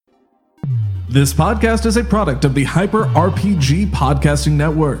This podcast is a product of the Hyper RPG Podcasting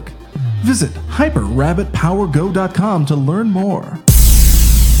Network. Visit hyperrabbitpowergo.com to learn more.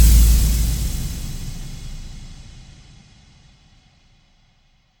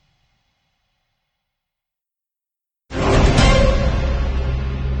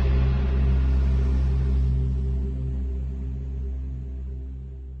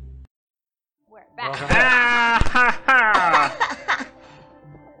 We're back.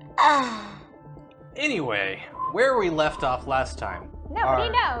 Anyway, where we left off last time?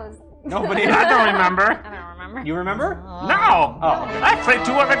 Nobody knows. Nobody. I don't remember. I don't remember. You remember? No! Oh. I played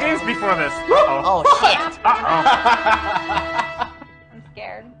 2 other games before this. Oh, shit. I'm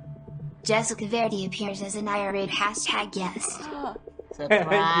scared. Jessica Verdi appears as an IRA hashtag guest. Surprise.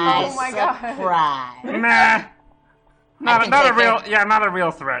 Oh my God. Surprise. Nah. Not can a take real, it. yeah, not a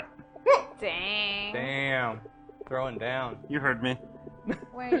real threat. Dang. Damn. Throwing down. You heard me.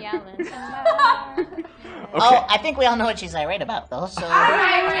 We're yelling. Oh, I think we all know what she's irate about, though, so... Oh my.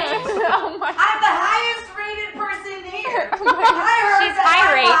 I'm the highest rated person here. Oh my God. I heard She's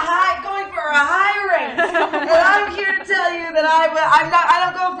that high I'm going for a high rate. And I'm here to tell you that I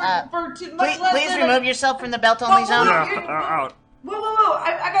don't go for too much less Please than remove yourself from the belt-only zone. Yeah. Out. Whoa.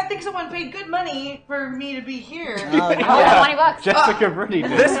 I gotta think someone paid good money for me to be here. Oh, Oh, $20. Jessica Verdi did.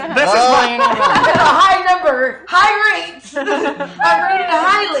 This is you're what. not wrong. That's a high number. High rate. I'm rated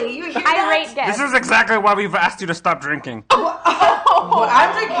highly. You hear I that? rate guess. This is exactly why we've asked you to stop drinking. What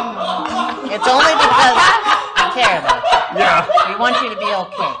I'm drinking. It's only because we care about you. Yeah. We want you to be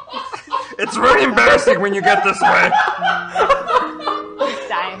okay. It's really embarrassing when you get this way.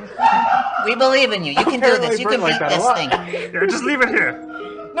 Dying. We believe in you. You can do this. You can Apparently beat Brent this liked thing. Yeah, just leave it here.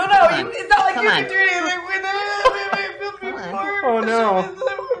 No, it's not like Come you on. can do anything with it. Oh, no.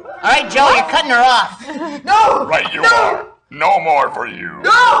 All right, Joe, you're cutting her off. No! Right you are. No more for you.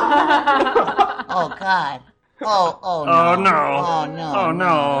 Oh, God. Oh, no. Oh, no. Oh, no. Oh,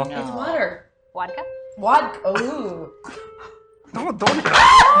 no. It's water. Vodka? Vodka. Ooh. Don't.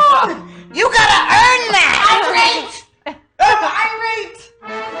 You gotta earn that! Irate!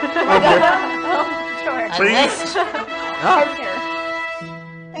 Sure. Please. I'm here.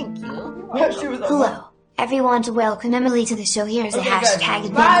 Thank you. She was Hello. Everyone, to welcome Emily to the show. Here's a Okay, hashtag guys.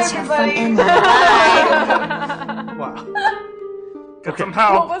 Bye, advantage. Have fun everybody. and Wow. Get some What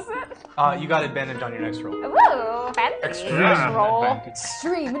help. was it? You got advantage on your next roll. Ooh, fancy. Extreme. Roll. Advantage.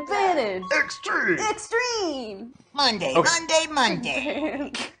 Extreme advantage. Extreme. Extreme. Monday.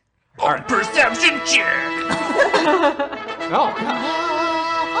 Alright. Perception check. Oh,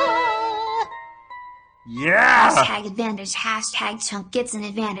 Yeah. hashtag advantage. Hashtag Chunk gets an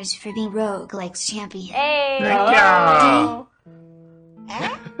advantage for being rogue like champion. Hey. Thank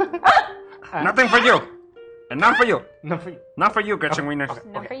you. Nothing for you. And not for you. no, for you. Not for you, Gretchen Wieners.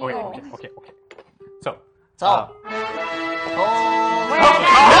 Not for you. Okay. So, So. No.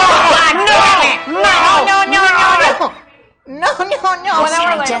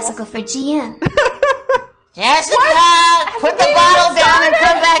 Hashtag Jessica for GM. Jessica, put the bottle down and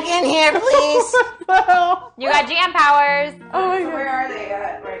come back in here, please. You got GM powers. Where are they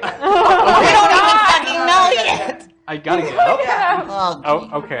at right now? We don't even fucking know yet. I gotta get up. Oh, Oh,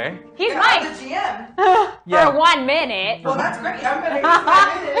 okay. He's I'm Mike the GM. for 1 minute. Well, that's great. I'm going to use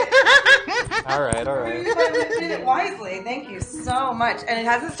my minute. All right. You did it wisely. Thank you so much. And it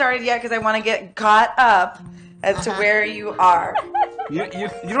hasn't started yet because I want to get caught up as to where you are. You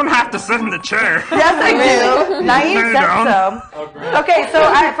don't have to sit in the chair. Yes, I do. Naive No, you said don't. so. Oh, great. Okay, so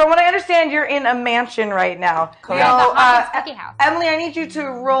from what I understand, you're in a mansion right now. Correct. So, The haunted spooky house. Emily, I need you to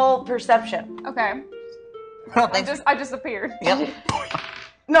roll perception. Okay. thanks. I just appeared. Yep.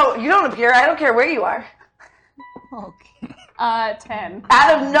 No, you don't appear. I don't care where you are. Okay. 10.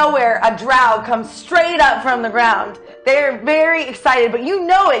 Out of nowhere, a drow comes straight up from the ground. They're very excited, but you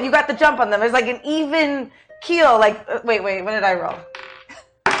know it. You got the jump on them. There's like an even keel. Like, wait, what did I roll?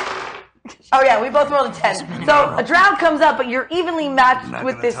 Oh yeah, we both rolled a 10. So a drow comes up, but you're evenly matched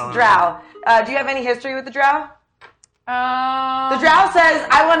with this drow. Do you have any history with the drow? The drow says,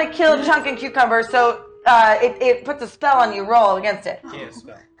 "I want to kill Chunk and Cucumber," so it puts a spell on you. Roll against it. Gaius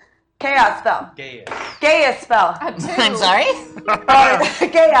spell. Chaos spell. Gaius spell. I'm sorry?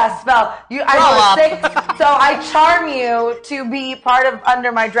 Chaos spell. I Grow rolled a 6, so I charm you to be part of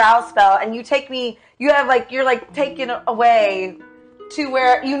under my drow spell, and you take me. You're taken away to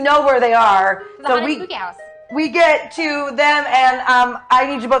where you know where they are. The So haunted spooky house. we get to them, and I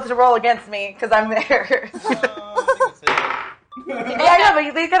need you both to roll against me because I'm there. Yeah, I know,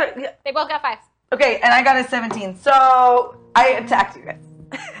 but they got it. They both got 5s. Okay, and I got a 17, so I attacked you guys.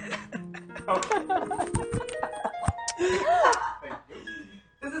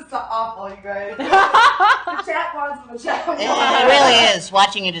 This is so awful, you guys. The chat wants the chat. It really is,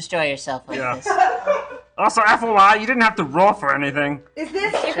 watching you destroy yourself like this. Also, FYI, you didn't have to roll for anything. Is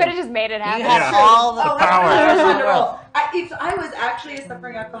this? You could have just made it happen. You had all the power. If I was actually a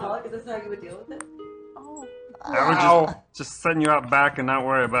suffering alcoholic, is this how you would deal with it? Oh. I would just send you out back and not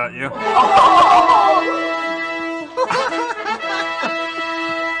worry about you.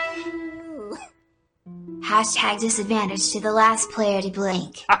 Hashtag disadvantage to the last player to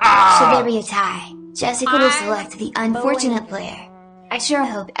blink. Should there be a tie, Jessica will select the unfortunate player. I sure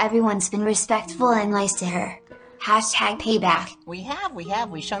hope everyone's been respectful and nice to her. Hashtag payback. We have.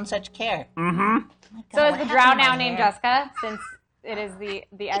 We've shown such care. Mm-hmm. So is the drow now named Jessica, since it is the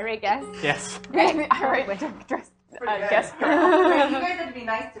irate guest? Yes. The irate guest. You guys have to be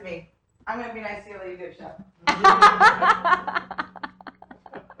nice to me. I'm going to be nice to you while you do a show.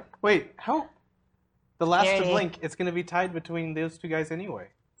 Wait, how? The last to blink, it's going to be tied between those two guys anyway.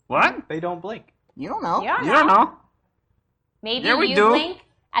 What? They don't blink. You don't know. You don't know. Maybe Yeah, we you do. blink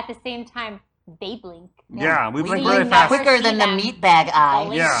at the same time they blink. Yeah, we blink blink really fast. quicker than the meatbag eye,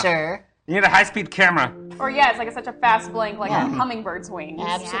 Yeah. sir. You need a high-speed camera. Or it's like such a fast blink, like a hummingbird's wings.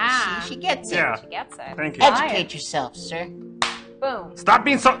 Absolutely. Yeah. She gets it. Yeah. She gets it. Thank you. Educate yourself, sir. Boom. Stop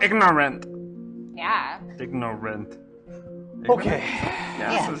being so ignorant. Yeah. Ignorant. Okay.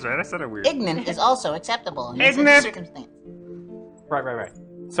 Yeah, this is right. I said it weird. Ignorant is also acceptable in Ignorant. certain circumstance. Right.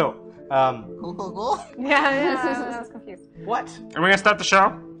 So, Cool. Yeah, I was confused. what? Are we gonna start the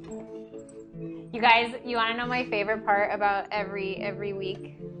show? You guys, you want to know my favorite part about every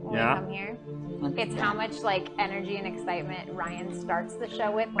week when we come here? It's how much energy and excitement Ryan starts the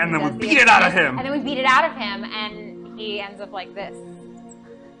show with. When And then he we does beat it out of him. And then we beat it out of him, and he ends up like this.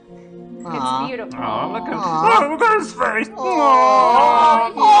 It's beautiful. Oh, look at his face. Puppy.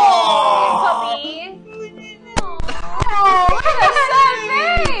 Look at that sad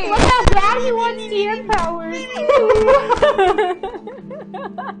face. Look how bad he wants DM powers.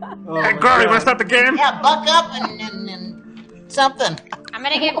 Hey, girl, you wanna start the game? Yeah, buck up and something. I'm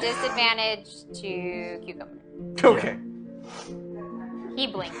gonna give disadvantage to Cucumber. Okay. He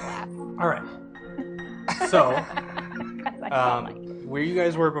blinked last. All right. So, where you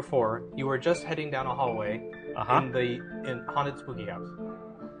guys were before, you were just heading down a hallway in haunted spooky house.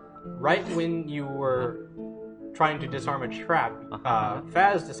 Right when you were trying to disarm a trap,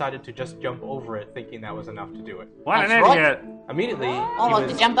 Faz decided to just jump over it, thinking that was enough to do it. What an That's right. idiot. Immediately, Oh, he like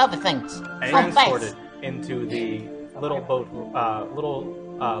was to jump over things. transported into the little boat,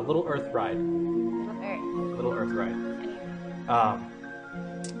 little Earth ride. Little Earth ride.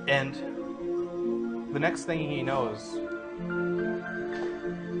 And the next thing he knows,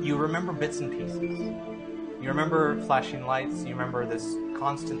 you remember bits and pieces. You remember flashing lights, you remember this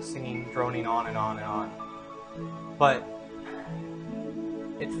constant singing, droning on and on and on. But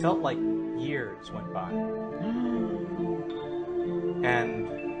it felt like years went by. And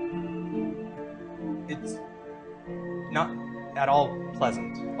it's not at all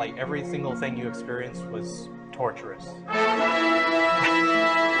pleasant. Like, every single thing you experienced was torturous.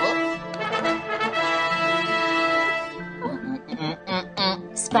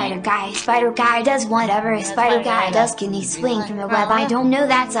 Spider guy does whatever a spider guy does. Can he swing from the web? I don't know,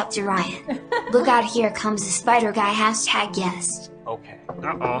 that's up to Ryan. Look out, here comes the spider guy, hashtag guest. Okay.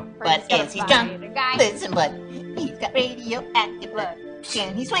 Uh-oh. But is he drunk? Listen, but he's got radioactive blood.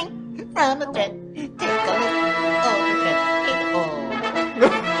 Can he swing from a thread? Take a look over the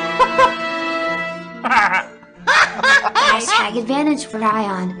Hashtag advantage for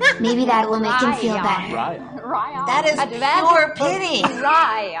Ryan. Maybe that will make him feel better. Ryan. That is pure pity.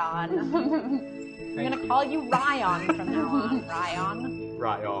 Ryan. I'm gonna call you Ryan from now on.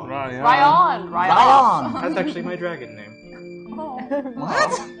 Ryan. Ryan. That's actually my dragon name.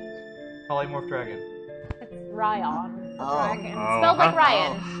 What? Polymorph dragon. It's Ryan. Oh. Dragon. Spelled like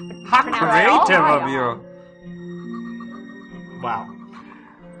Ryan. How creative of Ryan. you. Wow.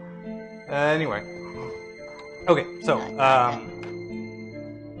 Anyway. Okay, so,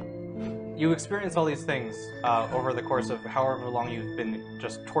 you experience all these things over the course of however long you've been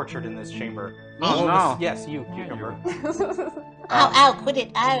just tortured in this chamber. Oh, no. Yes, you, Cucumber. Ow, quit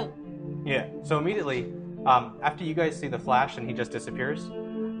it, ow. Yeah, so immediately, after you guys see the flash and he just disappears,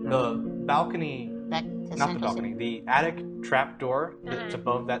 the balcony, Back to not the Central balcony, the attic trap door that's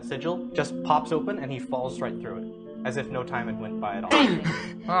above that sigil just pops open and he falls right through it, as if no time had went by at all.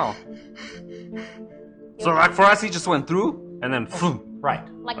 Oh. So, like for us, he just went through and then boom. Right.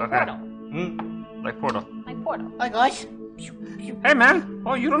 Like Okay. Portal. Like Portal. Like Portal. Oh my gosh. Hey, man.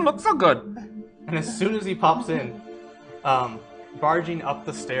 Oh, you don't look so good. And as soon as he pops in, barging up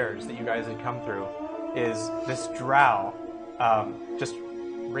the stairs that you guys had come through is this drow, just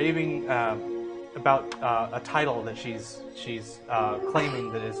raving about a title that she's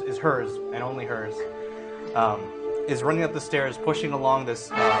claiming that is hers and only hers. Is running up the stairs, pushing along this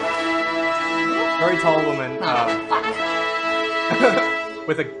very tall woman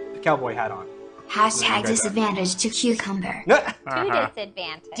with a cowboy hat on. Hashtag disadvantage to cucumber. Two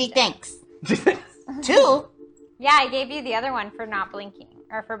disadvantage. Gee, thanks. 2? Yeah, I gave you the other one for not blinking,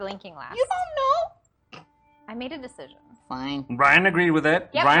 or for blinking last. You don't know. I made a decision. Fine. Brian agreed with it.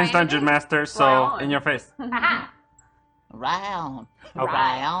 Yep, Brian's Brian Dungeon agreed. Master, so Right on. in your face. Aha. Round. Okay.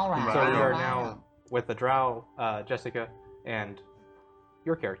 Round. So we are now with the drow, Jessica, and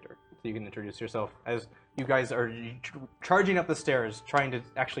your character. So you can introduce yourself as you guys are charging up the stairs, trying to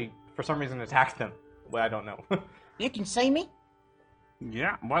actually, for some reason, attack them. Well, I don't know. You can see me?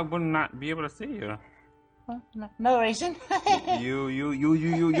 Yeah, why wouldn't not be able to see you? No reason. You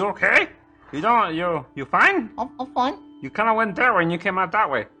okay? You fine? I'm fine. You kind of went there when you came out that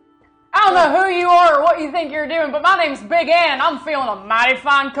way. I don't know who you are or what you think you're doing, but my name's Big Ann. I'm feeling a mighty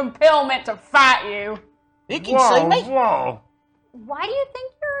fine compellment to fight you. You can see me? Whoa. Why do you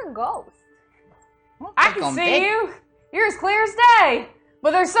think you're a ghost? I can see you. You're as clear as day.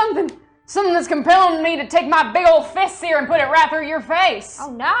 But there's something that's compelling me to take my big old fist here and put it right through your face.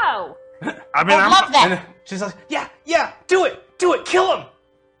 Oh no! I mean, I love that. And she's like, yeah, do it, kill him.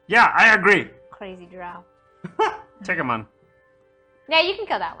 Yeah, I agree. Crazy drow. Take him on. Yeah, you can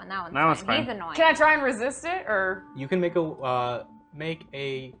kill that one. That one's fine. He's annoying. Can I try and resist it, or? You can make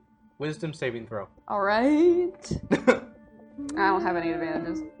a wisdom saving throw. All right. I don't have any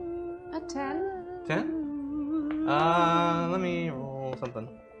advantages. A 10. 10? Let me roll something.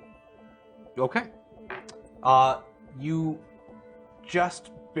 Okay. You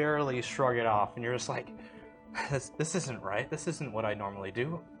just barely shrug it off, and you're just like, this isn't right. This isn't what I normally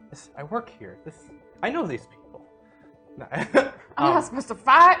do. I work here. I know these people. I'm not supposed to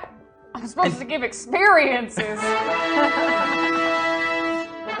fight. I'm supposed to give experiences.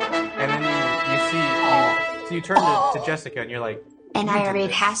 And then you see, so you turn to Jessica, and you're like, And I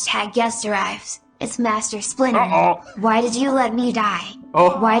read hashtag guest arrives. It's Master Splinter. Uh-oh. Why did you let me die?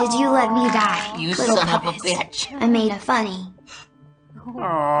 oh, Why did you let me die? You little son of a puppets? bitch. I made a funny.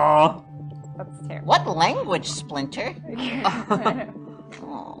 Aww. That's terrible. What language, Splinter?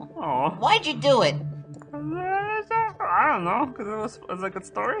 Oh. Aww. Why'd you do it? I don't know, because it was a good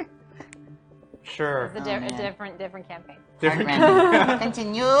story. sure. It's a different campaign. Different.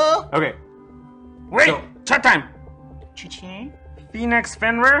 Continue. Okay. Wait, So- chat time. Cha-ching. Phoenix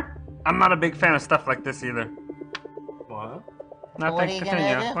Fenrir? I'm not a big fan of stuff like this either. What? Nothing, What are you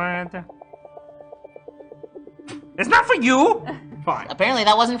gonna continue. It's not for you! Fine. Apparently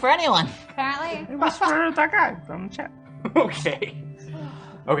that wasn't for anyone. Apparently. It was for that guy from the chat. Okay.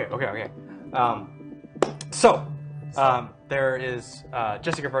 Okay. So, there is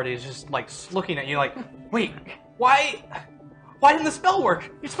Jessica Verde is just like looking at you like, wait, why didn't the spell work?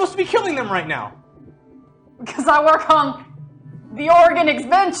 You're supposed to be killing them right now. Because I work on the Oregon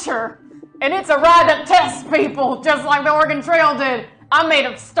Adventure, and it's a ride that tests people, just like the Oregon Trail did. I'm made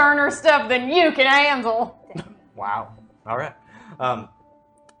of sterner stuff than you can handle. Wow. All right.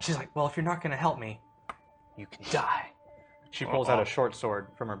 She's like, well, if you're not gonna help me, you can die. She pulls out a short sword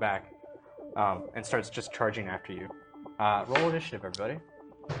from her back, and starts just charging after you. Roll initiative, everybody.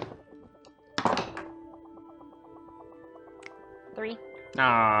 3,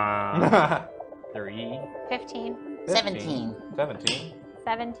 3, 15, 17. 17,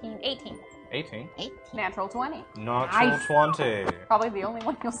 17, 18. 18, 8. Natural 20. natural Nice. 20. Probably the only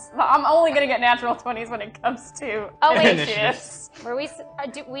one you'll. I'm only gonna get natural 20s when it comes to Oh, wait. initiatives. Were we?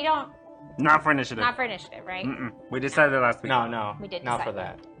 We don't. Not for initiative. Not for initiative, right? Mm-mm. We decided last week. No, We did not decide for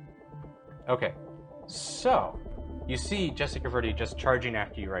that. Okay, so you see Jessica Verde just charging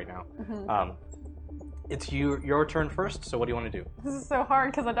after you right now. It's your turn first. So what do you want to do? This is so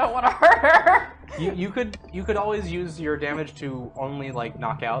hard because I don't want to hurt her. You could always use your damage to only like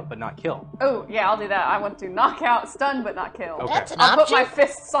knock out but not kill. Oh yeah, I'll do that. I want to knock out, stun, but not kill. Okay. That's an I'll put my option.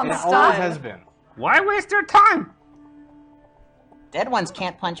 fists on And the it always stun. has been. Why waste your time? Dead ones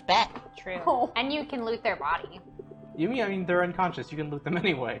can't punch back. True. Oh. And you can loot their body. I mean they're unconscious. You can loot them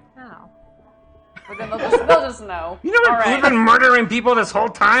anyway. Oh. But then they'll just know. You know All what? right. We've been murdering people this whole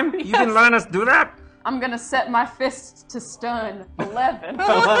time? You've been letting us do that? I'm gonna set my fist to stun. 11.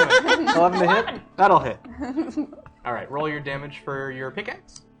 11. 11 to hit. That'll hit. All right. Roll your damage for your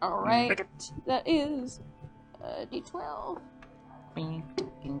pickaxe. All right. That is D12.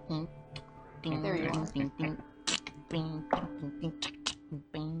 There you are.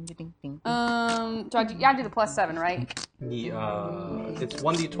 Do I do the +7, right? It's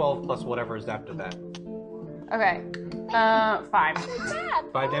 1d12 plus whatever is after that. Okay. 5.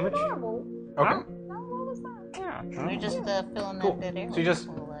 5 damage? Horrible. Okay. What was that? Yeah. We're just filling Cool. that area. So you just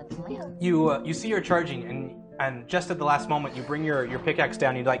you see her charging, and just at the last moment, you bring your pickaxe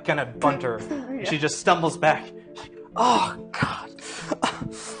down. You like kind of bunt her. Yeah. She just stumbles back. Oh God!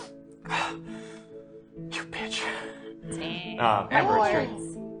 You bitch. Amber, it's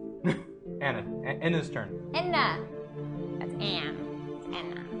turn. Anna's turn. Anna. That's Anne.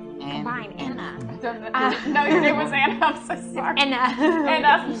 Anna. Combine Anna. No, your name was Anna. I'm so sorry. Anna.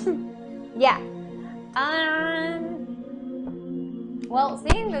 Anna. Yeah. Well,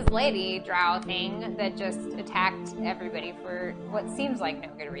 seeing this lady drow thing that just attacked everybody for what seems like no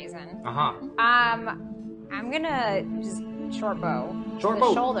good reason. I'm gonna just short bow. Short to bow.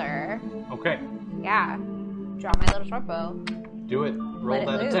 the shoulder. Okay. Yeah. Drop my little short bow. Do it. Roll Let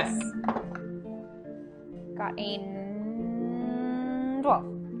that it attack. loose. Got a 12.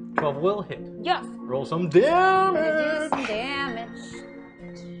 12 will hit. Yes. Roll some Gonna damage. do some damage.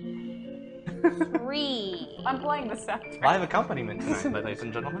 3. I'm playing the sound. Live accompaniment tonight, ladies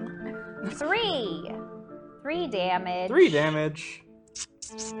and gentlemen. 3. 3 damage. 3 damage.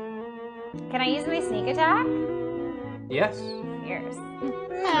 Can I use my sneak attack? Yes. Fierce.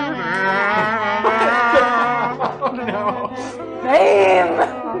 Oh no.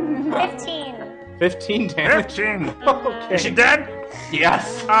 Name! 15. 15 damage. 15. Okay. Is she dead?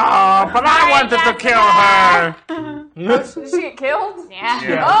 Yes. Oh, but I wanted to kill her. Did she get killed? Yeah.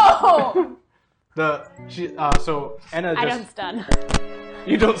 Yeah. Oh! So Anna just I don't stun.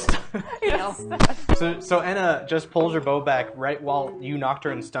 you don't stun. No. So Anna just pulls her bow back right while you knocked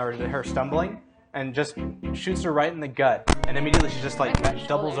her and started her stumbling, and just shoots her right in the gut, and immediately she just like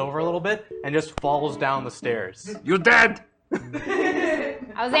doubles over a little bit and just falls down the stairs. You dead? I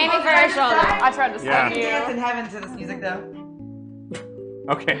was aiming for her shoulder. I tried to Yeah. stab you. Dance in heaven to this music, though.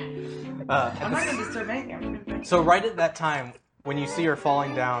 Okay. I'm not gonna disturb anything. So right at that time, when you see her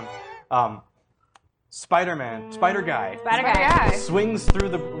falling down, Spider Guy, Spider guy. swings through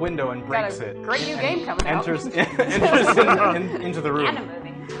the window and breaks Got a it. great new game coming out. Enters into the room. And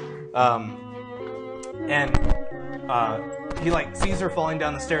a movie. And he like sees her falling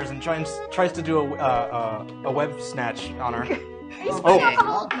down the stairs and tries to do a web snatch on her.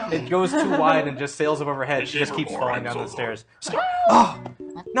 Oh, it goes too wide and just sails above her head. She just keeps falling down the stairs. She's like, oh,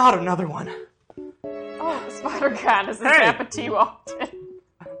 not another one. Oh, Spider God, does this happen to you often?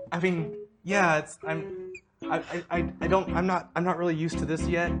 I mean, yeah, I'm not really used to this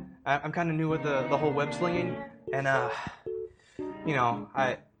yet. I'm kind of new with the whole web slinging, and you know,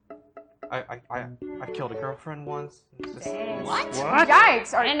 I've killed a girlfriend once. What?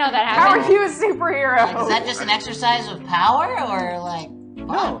 Yikes! I didn't know that How happened. are you a superhero? Is that just an exercise of power, or like,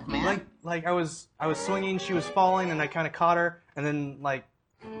 fuck, man? Like I was swinging, she was falling, and I kind of caught her, and then like,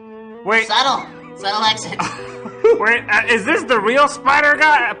 Wait, Subtle exit. wait, is this the real spider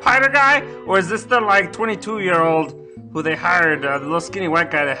guy, or is this the like 22-year-old who they hired, the little skinny white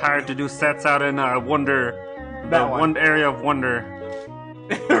guy they hired to do sets out in Wonder, That one. one area of Wonder?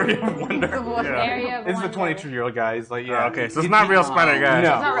 area of wonder. Area of It's the wonder. 22-year-old guy. He's like, yeah. Okay, so it's not real spider guy.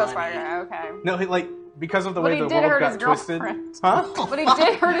 No. It's not real Spider guy, okay. No, he, like because of the But way he the did world hurt got his twisted. girlfriend. Huh? But he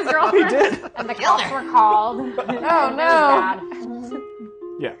did hurt his girlfriend. He did. And the Killed cops her. were called. Oh no!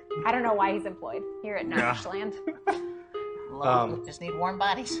 Yeah. I don't know why he's employed here at Nashland. We just need warm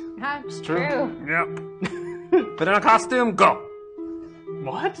bodies. It's true. Yep. Put on a costume, go.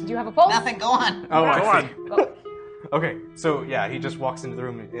 What? Do you have a pulse? Nothing, go on. Oh, Go I see. on. Okay, so yeah, he just walks into the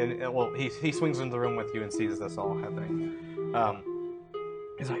room, and well, he swings into the room with you and sees this all happening.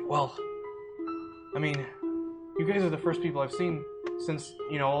 He's like, well, I mean, you guys are the first people I've seen since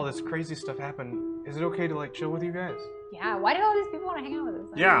all this crazy stuff happened. Is it okay to like chill with you guys? Yeah, why do all these people want to hang out with us?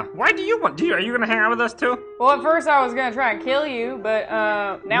 Yeah. Why do you want? Are you gonna hang out with us too? Well, at first I was gonna try and kill you, but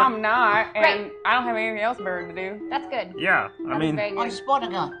now I'm not, and Right. I don't have anything else better to do. That's good. Yeah. I That's mean, very Oh, good. Spider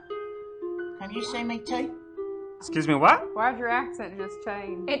Guy. Can you see me too? excuse me, what? Why'd your accent just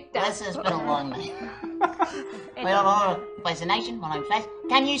change? It This does. has been a long night. It Well, does. place the nation. My name's Flash.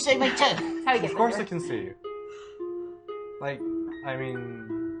 Can you see me too? How he gets Of course I under. can see you. Like, I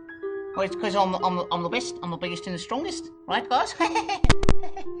mean, Well, it's because I'm the best. I'm the biggest and the strongest, right, guys?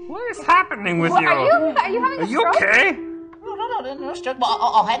 What is happening with What, you? are you having Are a you stroke? okay? No stroke. But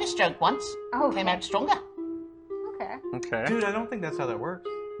I had a stroke once. Oh, Came out stronger. okay. Okay. dude, I don't think that's how that works.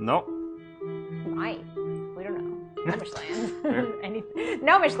 Nope. Might. We don't know.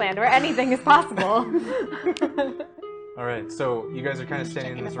 Gnomishland, where anything is possible. All right, so you guys are kind of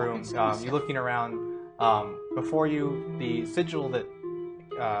standing in this room. You're looking around. Before you, the sigil that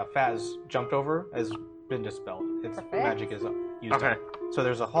Faz jumped over has been dispelled. Its Perfect. magic is used Okay. up. So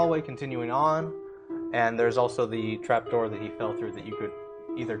there's a hallway continuing on. And there's also the trapdoor that he fell through that you could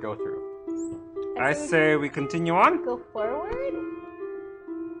either go through. I say we continue on. Go forward?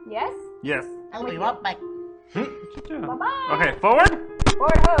 Yes? Yes. I'll be right back. Bye-bye. Okay, forward.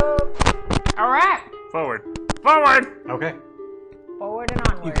 Forward hope. All right. Forward. Forward. Okay. Forward and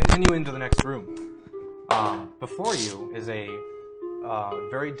You onward. continue into the next room. Before you is a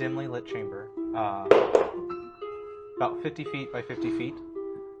very dimly lit chamber, about 50 feet by 50 feet.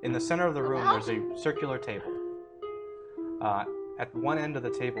 In the center of the room, there's a circular table. At one end of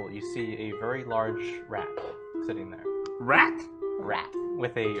the table, you see a very large rat sitting there. Rat? Rat.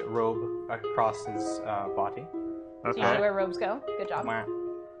 With a robe across his body. That's usually where robes go. Good job. I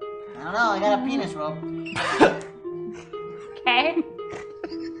don't know, I got a penis robe. Okay.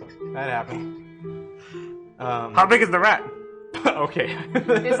 That happened. How big is the rat? Okay.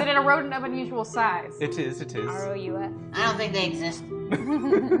 Is it in a rodent of unusual size? It is. R-O-U-S. I don't think they exist.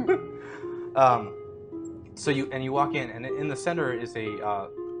 So you walk in, and in the center is a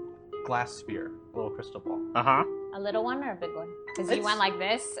glass sphere, a little crystal ball. Uh-huh. A little one or a big one? Because you went like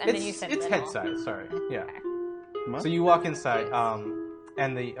this, and then you said it's little. head size. Sorry. Yeah. Okay. So you walk inside,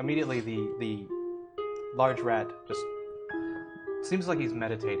 and immediately the large rat just seems like he's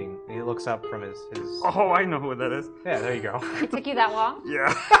meditating. And he looks up from his. Oh, I know who that is. Yeah, there you go. It took you that long?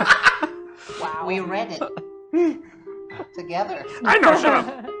 Yeah. Wow. We read it. Together. I know, shut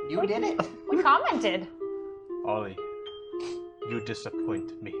up. You did it. We commented. Ollie, you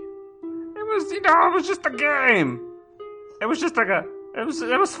disappoint me. It was just a game. It was just like it was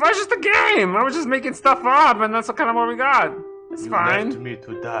just a game. I was just making stuff up, and that's kind of what we got. It's fine. You left me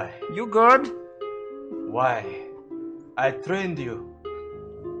to die. You good? Why? I trained you.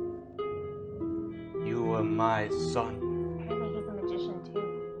 You were my son. Apparently he's a magician too.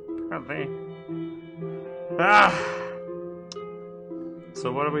 Probably. Ah.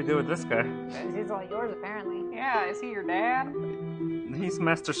 So what do we do with this guy? He's all yours, apparently. Yeah, is he your dad? He's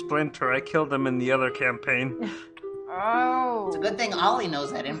Master Splinter. I killed him in the other campaign. Oh. It's a good thing Ollie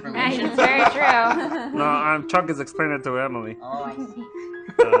knows that information. It's very true. No, Chuck is explaining it to Emily. Oh, I see.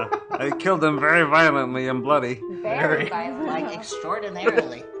 I killed him very violently and bloody. Very violent. Like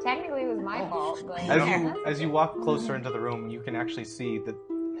extraordinarily. Technically, it was my fault, but As you walk closer into the room, you can actually see that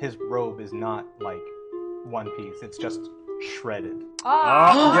his robe is not like one piece. It's just shredded.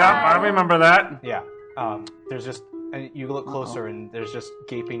 Oh, yeah, I remember that. Yeah. There's just, and you look closer, and there's just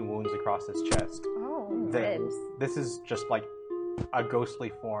gaping wounds across his chest. Oh, Ribs. This is just like a ghostly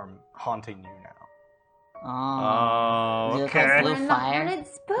form haunting you now. Oh, okay. Blue fire.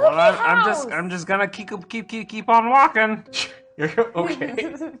 Well, I'm just gonna keep on walking.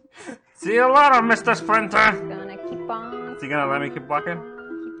 Okay. See you later, Mr. Splinter. Gonna keep on. Is he gonna let me keep walking?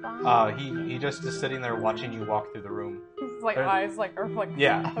 He just is sitting there watching you walk through the room. His eyes are like.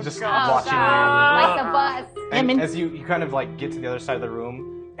 Yeah, just God. watching Like the bus. you. And as you kind of like get to the other side of the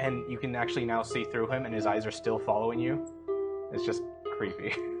room, and you can actually now see through him, and his eyes are still following you. It's just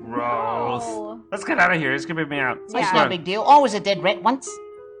creepy. Gross. Oh. Let's get out of here. He's creeping me out. That's Let's no run. big deal. Always a dead rat once.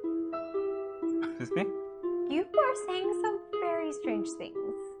 Excuse me? You are saying some very strange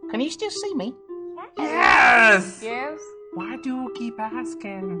things. Can you still see me? Yes! Yes. Why do you keep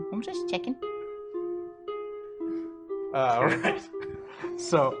asking? I'm just checking. Right.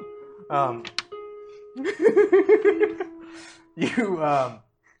 So, you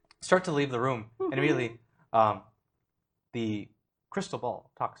start to leave the room, and immediately, the crystal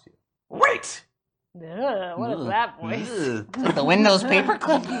ball talks to you. Wait! Ugh, what is that voice? Is it the Windows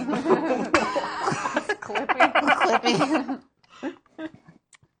paperclip? Clippy.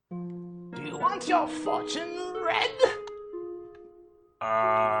 Do you want your fortune red?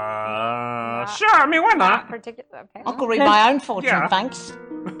 Sure. I mean, why not? Particular. Okay. I could read my own fortune, Yeah. thanks.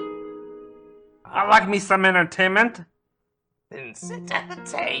 I like me some entertainment. Then sit at the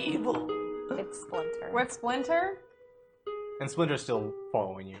table. It's Splinter. With Splinter? And Splinter's still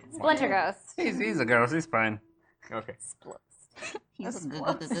following you. Splinter Ghost. He's a ghost. He's fine. Okay. Sorry.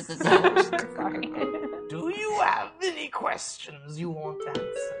 Do you have any questions you want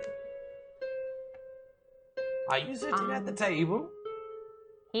answered? Are you sitting at the table?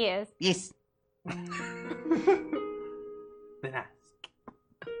 He is. Yes. Then ask.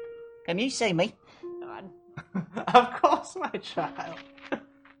 Can you see me? God. Of course, my child.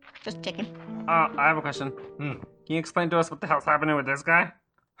 Just checking. I have a question. Can you explain to us what the hell's happening with this guy?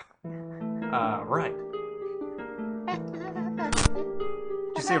 Right. Did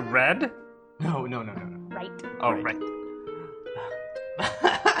you say red? No. Right. Oh, right.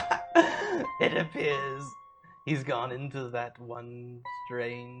 It appears he's gone into that one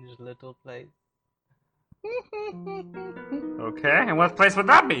strange little place. Okay, and what place would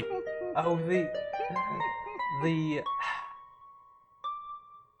that be? Oh,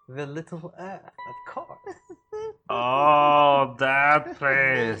 the Little Earth, of course. Oh, that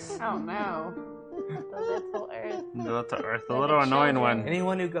place. Oh no. The Little Earth. The Little Earth, the Where little the annoying children- one.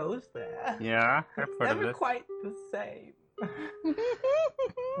 Anyone who goes there, Yeah, I've heard of never this. quite the same. I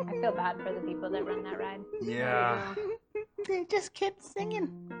feel bad for the people that run that ride. Yeah. They just kept singing.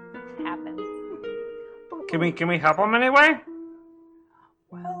 It happens. Can we help him anyway?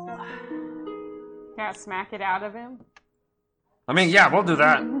 Well, Can't smack it out of him. I mean, yeah, we'll do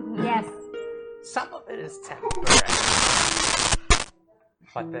that. Yes. some of it is temporary.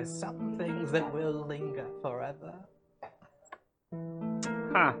 But there's some things that will linger forever.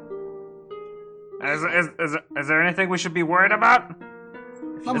 Huh. Is there anything we should be worried about?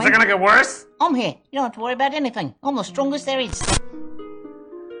 No, Is mate. it gonna get worse? I'm here. You don't have to worry about anything. I'm the strongest there is.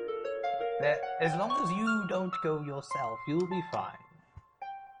 As long as you don't go yourself, you'll be fine.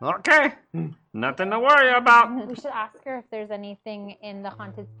 Okay. Nothing to worry about. We should ask her if there's anything in the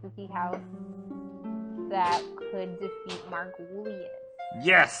haunted spooky house that could defeat Margulius.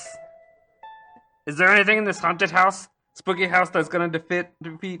 Yes. Is there anything in this haunted house, spooky house, that's gonna defeat?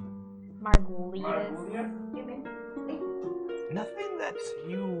 Margulius. Nothing that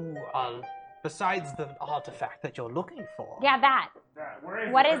you besides the artifact that you're looking for. Yeah, that.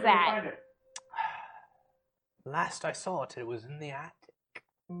 What is that? Last I saw it, it was in the attic.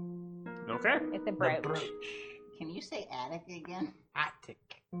 Okay. It's a The brooch. brooch. Can you say attic again? Attic.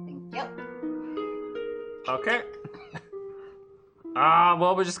 Thank you. Okay.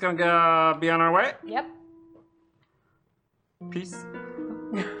 Well, we're just gonna go be on our way. Yep. Peace.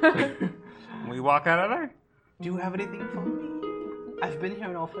 We walk out of there. Do you have anything for me? I've been here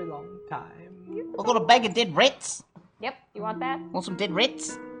an awfully long time. I've got a bag of dead rats. Yep. You want that? Want some dead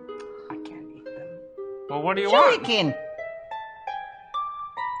rats? I can't eat them. Well, what do you Sure you want? can.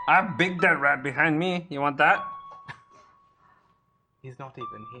 I have big dead rat behind me. You want that? He's not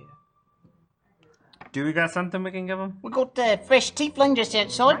even here. Do we got something we can give him? We got fresh tiefling just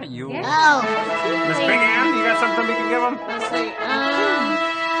outside. You. Oh, Miss Big Ann, you got something we can give him? Let's see.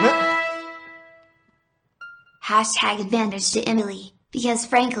 Hashtag advantage to Emily, because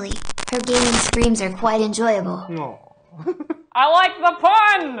frankly, her gaming streams are quite enjoyable. No. I like the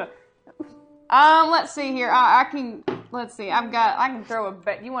pun. Let's see here. I can. Let's see. I can throw a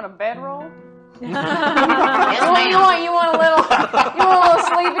bed. You want a bedroll? You want a little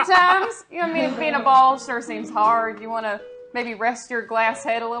sleepy times? You know what I mean? Being a ball sure seems hard. You want to maybe rest your glass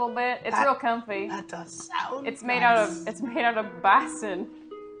head a little bit. It's real comfy. That does sound It's made nice. out of bison.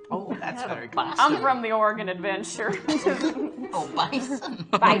 Oh, that's very good. I'm from the Oregon Adventure. oh, bison.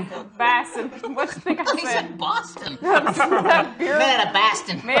 Bison. What do you think I He said? said Boston. That beer- Man of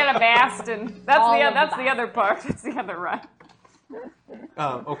Boston. Man of Baston. That's the other part. That's the other right.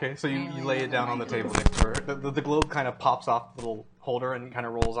 Okay, so you lay it down on the table next to her. The globe kind of pops off the little holder and kind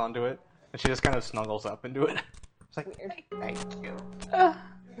of rolls onto it. And she just kind of snuggles up into it. It's like, thank you.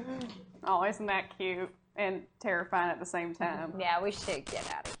 Oh, isn't that cute and terrifying at the same time? Yeah, we should get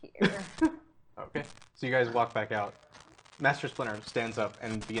out of here. Okay, so you guys walk back out. Master Splinter stands up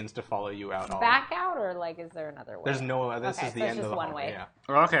and begins to follow you out. Back out, or like, is there another way? There's no. This Okay, is the so it's end just of the one hallway, way.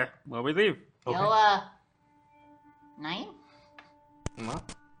 Yeah. Okay, well, we leave. Okay. Yo, Nine? What?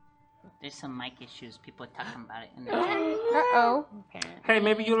 There's some mic issues. People are talking about it in the chat. Uh-oh. Hey,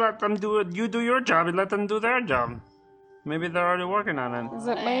 maybe you let them do it. You do your job and let them do their job. Maybe they're already working on it. Is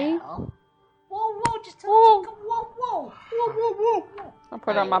it me? Whoa, whoa, just whoa, whoa. I'll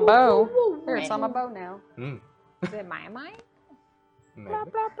put on my bow. Here, it's on my bow now. Is it my mic? Maybe.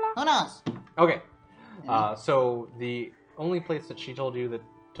 Who knows? Okay. So the only place that she told you that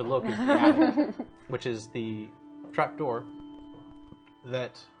to look is the attic, which is the trapdoor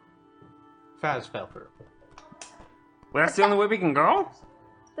that Faz fell through. Well, that's the only way we can go?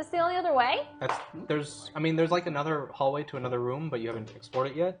 Is this the only other way? There's like another hallway to another room, but you haven't explored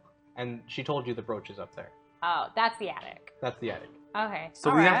it yet. And she told you the brooch is up there. Oh, that's the attic. That's the attic. Okay.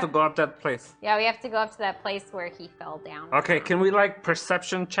 So we have to go up that place. Yeah, we have to go up to that place where he fell down. Okay, can we like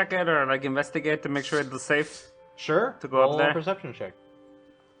perception check it or like investigate to make sure it's safe? Sure. To go up Roll there? a perception check.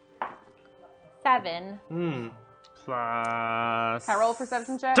 7. Plus... Can I roll a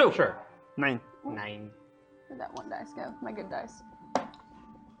perception check? 2. Sure. 9. 9. Where'd that one dice go? My good dice.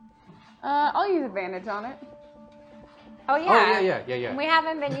 I'll use advantage on it. Oh, yeah. Yeah. We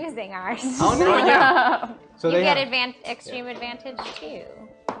haven't been using ours. Oh no, yeah. So You they get have, extreme advantage, too.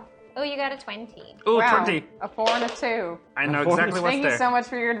 Oh, you got a 20. Ooh, Wow. 20. A 4 and a 2. I know A 4 exactly what's Thank there. you so much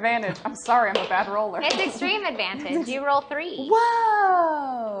for your advantage. I'm sorry, I'm a bad roller. It's extreme advantage. You roll 3.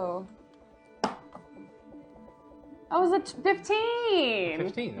 Whoa! I was at 15. 15.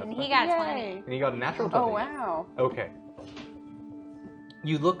 That's And he fine. got 20. And you got a natural 20. Oh, wow. Okay.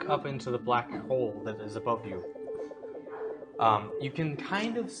 You look up into the black hole that is above you. You can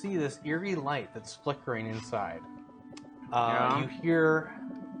kind of see this eerie light that's flickering inside. You hear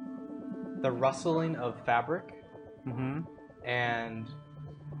the rustling of fabric. And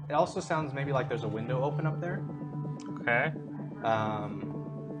it also sounds maybe like there's a window open up there. Okay.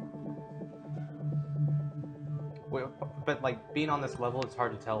 But like being on this level, it's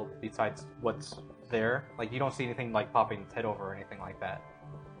hard to tell besides what's there. Like you don't see anything like popping its head over or anything like that.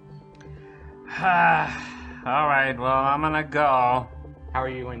 All right. Well, I'm gonna go. How are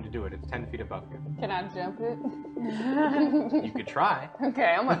you going to do it? It's 10 feet above you. Can I jump it? You could try.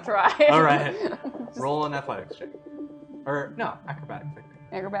 Okay, I'm gonna try. All right. Roll an athletics check. Or no, acrobatics. I think.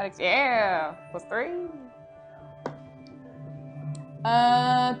 Acrobatics, yeah. +3.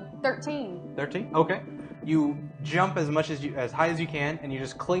 13. 13. Okay. You jump as high as you can, and you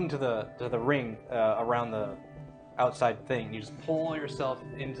just cling to the ring around the outside thing. You just pull yourself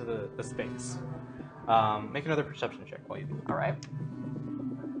into the space. Make another perception check while you do it. All right.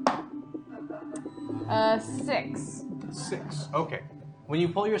 6. 6. Okay. When you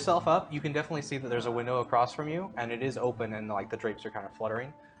pull yourself up, you can definitely see that there's a window across from you, and it is open, and like the drapes are kind of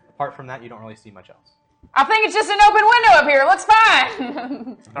fluttering. Apart from that, you don't really see much else. I think it's just an open window up here. It looks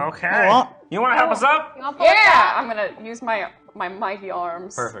fine. Okay. You want to help us up? Yeah, I'm gonna use my mighty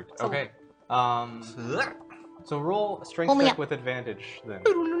arms. Perfect. Okay. So roll a strength check with advantage then.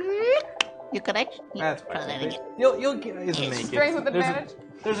 You correct? That's Try that fine. again. You'll get make it. Strength with advantage.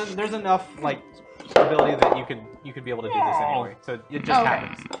 There's enough like ability that you could be able to do this anyway. So it just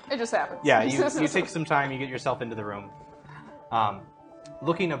happens. It just happens. Yeah, you take some time, you get yourself into the room.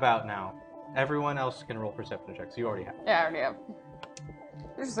 Looking about now, everyone else can roll perception checks. You already have. Yeah, I already have.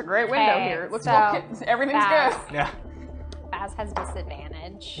 This is a great window here. It looks so like everything's good. Yeah. Baz has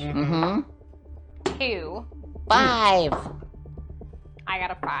disadvantage. 2. 5. I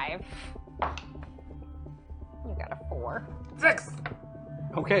got a 5. You got a 4. 6.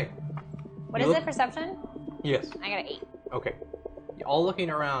 Okay. What is it? Perception? Yes. I got an 8. Okay. All looking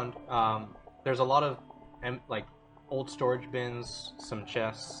around, there's a lot of like old storage bins, some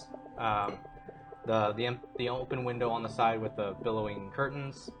chests, the open window on the side with the billowing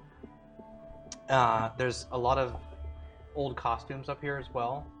curtains. There's a lot of old costumes up here as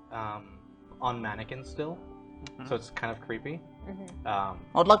well, on mannequins still, so it's kind of creepy.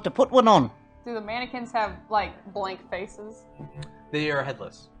 I'd like to put one on. Do the mannequins have like blank faces? They are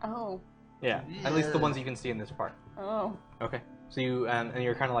headless. Oh. Yeah, at least the ones you can see in this part. Oh. Okay, so you and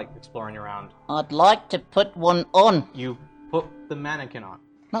you're kind of like exploring around. I'd like to put one on. You put the mannequin on.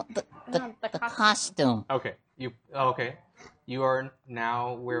 Not the costume. Okay, you are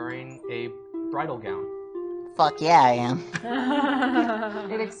now wearing a bridal gown. Fuck yeah, I am.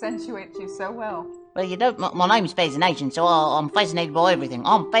 It accentuates you so well. Well, you know, my name's Fascination, so I'm fascinated by everything.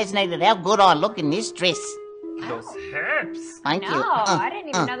 I'm fascinated how good I look in this dress. Those hips. Thank you. No, I didn't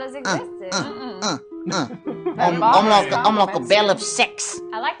even know those existed. I'm like a belle of sex.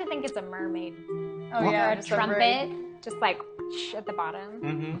 I like to think it's a mermaid. Oh yeah, Or a just trumpet, just like at the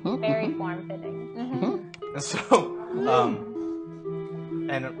bottom. Very form-fitting. So,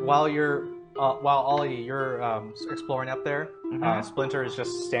 and while Ollie, you're exploring up there, Splinter is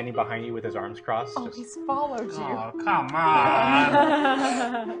just standing behind you with his arms crossed. Oh, he's followed you. Oh, come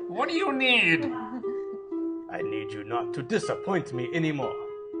on. What do you need? I need you not to disappoint me anymore.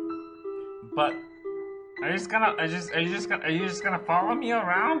 But are you just gonna follow me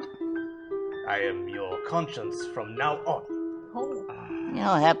around? I am your conscience from now on. You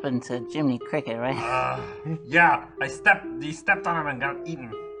know what happened to Jiminy Cricket, right? Yeah, he stepped on him and got eaten.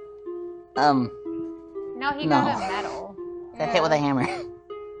 No, he got a medal. Got hit with a hammer.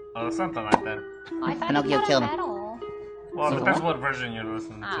 Oh, something like that. Oh, I thought Pinocchio he killed got a him. medal. Well, it depends what version you're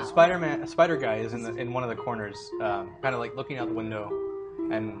listening to. Spider Guy is in one of the corners, kind of like looking out the window,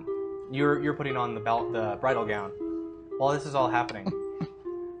 and you're putting on the bridal gown. While this is all happening,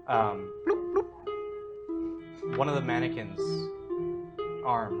 one of the mannequins'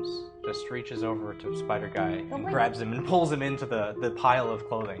 arms just reaches over to Spider Guy and grabs him and pulls him into the pile of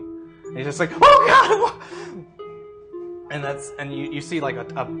clothing. And he's just like, "Oh God!" And you see like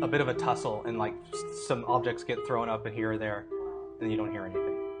a bit of a tussle, and like some objects get thrown up and here or there, and you don't hear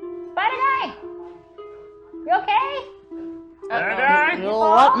anything. Spider Guy! You okay? Spider Guy? You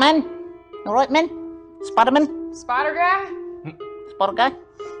alright, man? You alright, man? Spider-Man? Spider Guy? Spider Guy?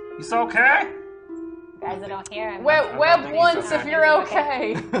 He's okay? Guys that don't hear him. Web once if you're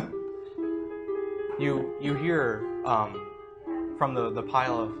okay. You hear from the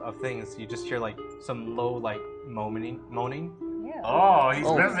pile of things, you just hear like some low like moaning. Yeah. Oh, he's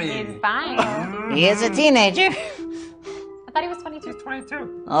busy. He's fine. He is a teenager. I thought he was 22. He's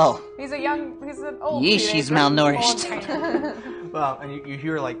 22. Oh. He's an old Yeesh, teenager. he's malnourished. Old Well, and you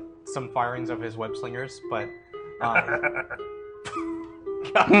hear like some firings of his web slingers, but How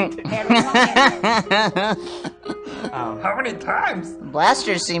many times?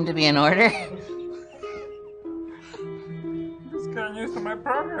 Blasters seem to be in order. Just getting used to my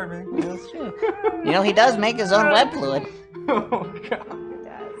programming. That's true. You know, he does make his own web fluid. Oh god.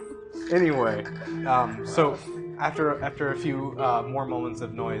 Anyway, so after a few more moments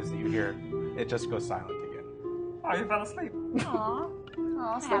of noise that you hear, it just goes silent again. Oh, you fell asleep. Aww.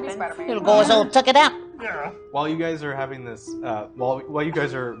 Oh, sleepy Spider-Man. Little boy's old took it out. Yeah. While you guys are having this, while you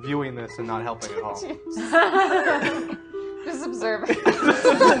guys are viewing this and not helping at all, Just observing.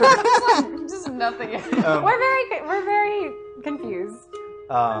 Just nothing. We're very confused.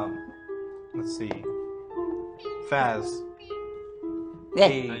 let's see, Faz. Yeah.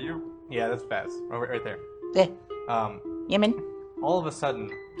 Yeah, that's Faz. Right there. Yeah. Yemen. All of a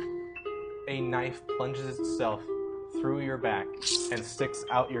sudden, a knife plunges itself through your back and sticks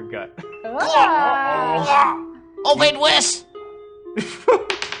out your gut. Oh, wait, Wes!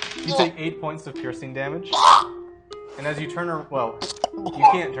 You take 8 points of piercing damage. And as you turn around, well, you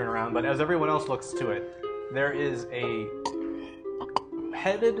can't turn around, but as everyone else looks to it, there is a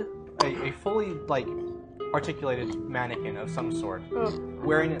fully, articulated mannequin of some sort,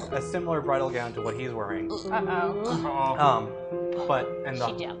 wearing a similar bridal gown to what he's wearing. She's jealous.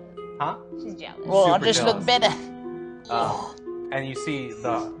 Huh? She's jealous. Well, I'll Super just jealous. look better. And you see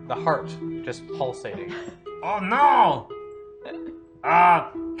the heart just pulsating. Oh no!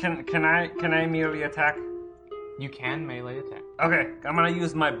 Can I immediately attack? You can melee attack. Okay, I'm gonna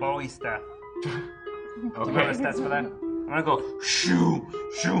use my Bowie staff. Okay. Bonus stats for that. I'm gonna go shoo,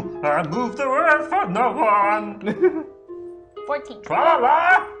 shoo. I move the world for no one. 14.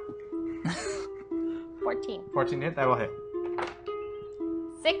 Tra-la-la. 14. 14 hit, that will hit.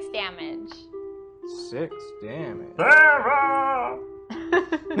 6 damage. 6 damage. Sarah.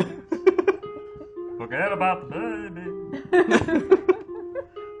 Forget about the baby.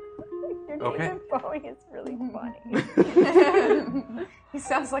 Okay. Bowie is really funny. He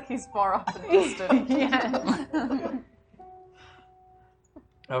sounds like he's far off in the distance. Yeah.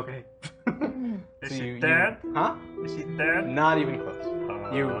 Okay. Is So she you- dead? Huh? Is she dead? Not even close.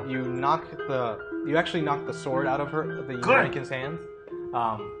 You actually knock the sword out of the mannequin's hands.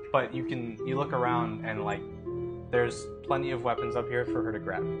 But you look around and there's plenty of weapons up here for her to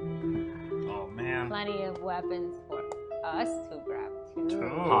grab. Oh man. Plenty of weapons for us to grab too.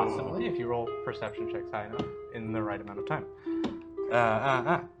 Possibly, if you roll perception checks high enough in the right amount of time.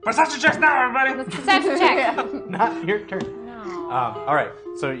 Perception checks now, everybody. Let's perception check. Not your turn. No. All right.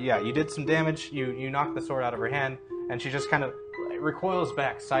 So yeah, you did some damage. You knocked the sword out of her hand, and she just kind of recoils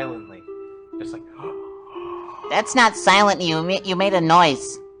back silently, just like. That's not silent. You made a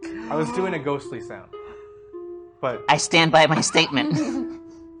noise. I was doing a ghostly sound, but I stand by my statement.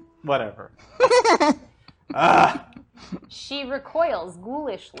 whatever. She recoils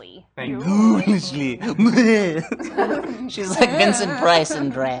ghoulishly. Thank you. Ghoulishly. She's like Vincent Price in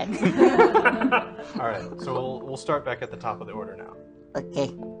drag. All right. So we'll start back at the top of the order now.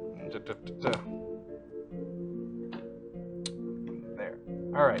 Okay. There.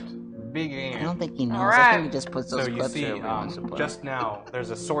 All right. Big aim. I don't think he knows. All I right. think he just puts those So you clips see, where he wants to put just now, there's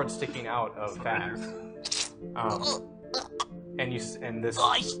a sword sticking out of Faz, and this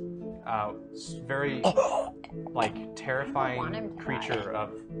very terrifying creature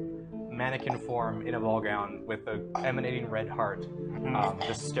of mannequin form in a ball gown with an emanating red heart,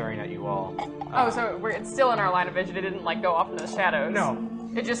 just staring at you all. So it's still in our line of vision. It didn't go off into the shadows. No,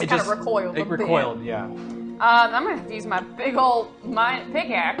 it just kind of recoiled. It recoiled, yeah. I'm gonna have to use my big old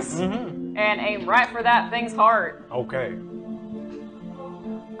pickaxe and aim right for that thing's heart. Okay.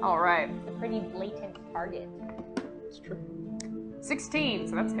 All right. It's a pretty blatant target. It's true. 16,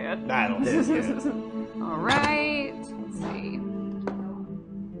 so that's hit. That'll hit. All right. Let's see.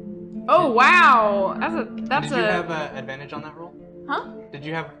 Oh wow, that's Did you have advantage on that roll? Huh?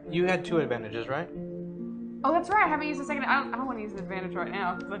 You had 2 advantages, right? Oh, that's right. I haven't used a second. I don't want to use an advantage right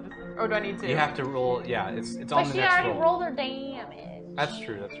now. Or do I need to? You have to roll. Yeah, it's on But the she next already roll. rolled her damage. That's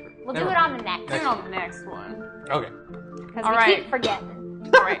true. We'll Never do it mind. on the next. Do it on the next one. Okay. Because All we right. keep forgetting.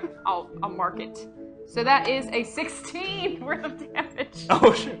 All right, I'll mark it. So that is a 16 worth of damage.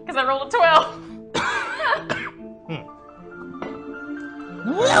 Oh shit. Because I rolled a 12.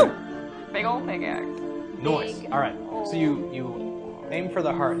 Woo! Big old pickaxe. Noise. All right. So you aim for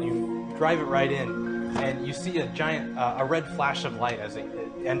the heart and you drive it right in, and you see a giant, a red flash of light as it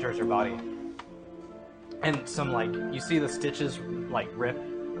enters your body. And some you see the stitches rip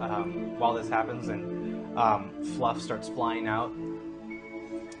while this happens, and fluff starts flying out.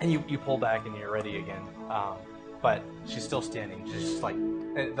 And you pull back and you're ready again. But she's still standing. She's just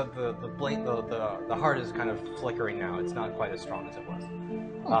the heart is kind of flickering now. It's not quite as strong as it was.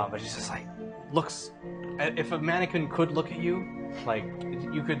 But she's just looks. If a mannequin could look at you,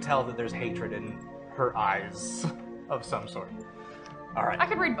 you could tell that there's hatred in her eyes of some sort. All right. I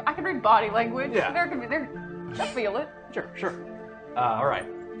could read body language. Yeah. I feel it. Sure. All right.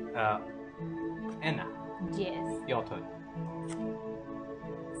 Anna. Yes. Your turn.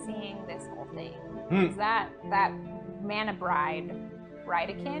 Seeing this whole thing, is that mana Bridekin?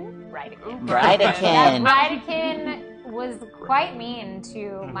 Bridekin. That Bridekin was quite mean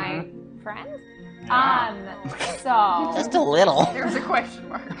to my friend. So just a little. There's a question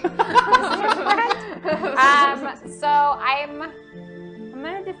mark. So I'm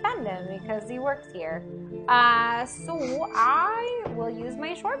gonna defend him because he works here. So I will use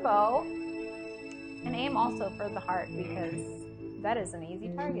my short bow and aim also for the heart because that is an easy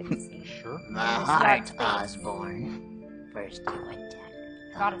target to see. Sure. The heart, Osborne. First you attack.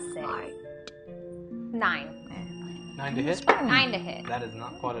 Got a 6. 9. 9 to hit? 9 to hit. That is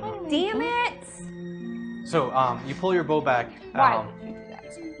not quite enough. Damn it! So, you pull your bow back. Why would you do that?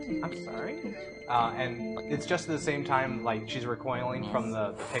 I'm sorry. And it's just at the same time, she's recoiling from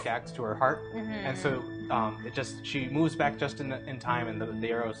the pickaxe to her heart. And so, she moves back just in time, and the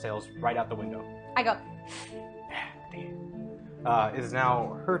arrow sails right out the window. I go. It is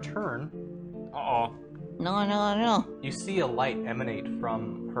now her turn. Uh-oh. No. You see a light emanate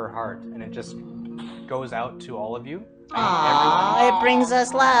from her heart, and it just goes out to all of you. Aww, it brings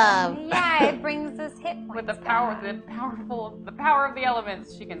us love. Yeah, it brings us hit points. With the power of the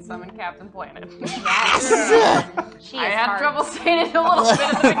elements, she can summon Captain Planet. Yes. She is I had hard. trouble saying it a little bit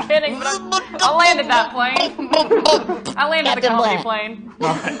at the beginning, but I landed that plane. I landed the comedy plane.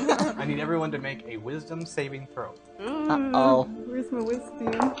 All right. I need everyone to make a wisdom saving throw. Uh-oh. Where's my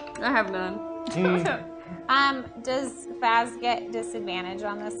wisdom? I have none. Does Faz get disadvantage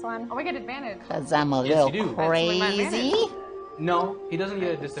on this one? Oh, we get advantage. Because I'm a Yes, little you do. crazy. No, he doesn't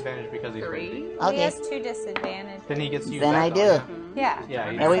get a disadvantage because he's 3. crazy. He Okay. has 2 disadvantage. Then he gets used Then back I on, do. Yeah. Yeah,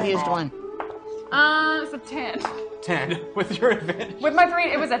 Yeah, we've used one. It's a 10. 10 with your advantage. With my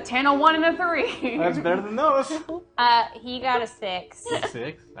 3, it was a 10, a 1, and a 3. That's better than those. He got a 6.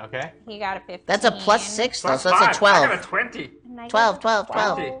 6, okay. He got a 15. That's a plus 6, though, Plus so that's a 5. I 12. got a 20. 12. 12.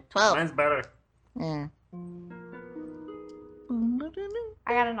 Mine's better. Yeah.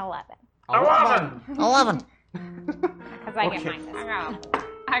 I got an 11. 11. Because I get minus.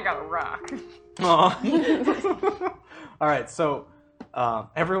 I got a rock. All right, so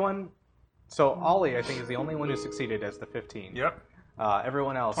everyone. So Ollie, I think, is the only one who succeeded as the 15. Yep.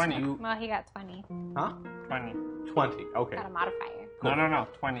 Everyone else, 20. Well, he got 20. Huh? 20. 20. Okay. Got a modifier. Cool. No.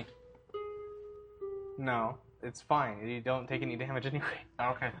 20. No, it's fine. You don't take any damage anyway.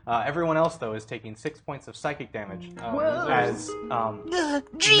 Okay. Everyone else, though, is taking 6 points of psychic damage as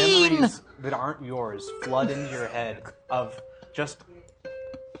Gene! memories that aren't yours flood into your head of just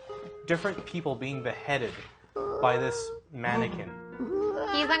different people being beheaded by this mannequin.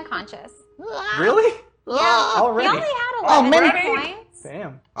 He's unconscious. Really? Yeah. Already? He only had 11 points.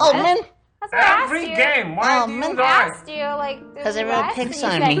 Damn. Oh, man. That's what I asked Every you. game. Why do you I die? asked you, like, Because everyone rest? picks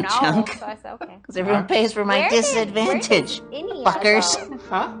And on you me, said no, Chunk. So I said, okay. Because everyone pays for my disadvantage. Where did Inia Fuckers. go?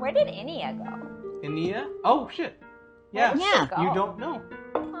 Huh? Where did Inia go? Inia? Oh, shit. Yeah. Yeah. Go. You don't know.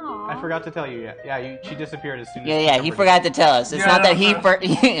 Aw. I forgot to tell you yet. Yeah, she disappeared as soon as... Yeah, he forgot to tell us. It's Yeah, not that he that's-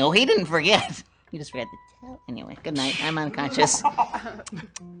 he didn't forget. He just forgot to tell. Anyway, good night. I'm unconscious.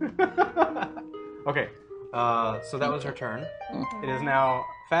 Okay, so that was her turn. It is now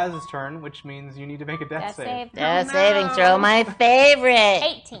Faz's turn, which means you need to make a death Death save. save. Death saving throw, my favorite.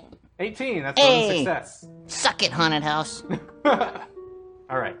 18. 18, that's Hey. a success. Suck it, haunted house.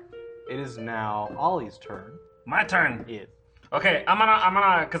 Alright, it is now Ollie's turn. My turn. It. Okay, I'm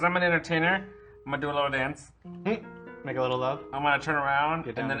gonna, because I'm an entertainer, I'm gonna do a little dance. Make a little love. I'm gonna turn around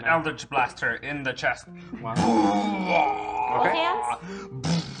Get and down then now. Eldritch Blast her in the chest. Wow. Both Okay.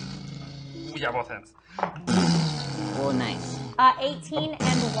 hands? Yeah, both hands. Oh, nice. 18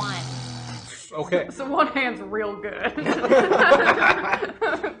 and 1. Okay. So one hand's real good. I'm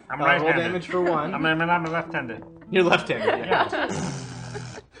Roll right-handed. damage for 1. I'm left-handed. You're left-handed. Yeah.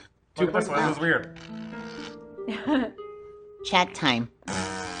 2 This points. is weird. Chat time.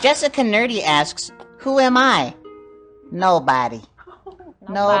 Jessica Nerdy asks, who am I? Nobody.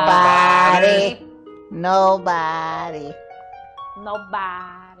 Nobody. Nobody.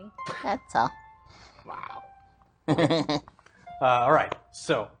 Nobody. That's all. Wow. Alright,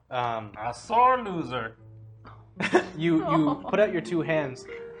 so, A sore loser. You put out your two hands,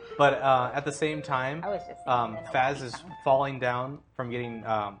 but at the same time, Faz is falling down from getting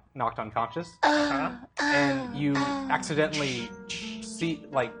knocked unconscious, and you accidentally see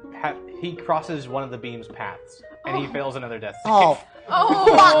he crosses one of the beam's paths, and he fails another death save.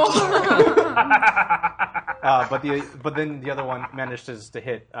 But then the other one manages to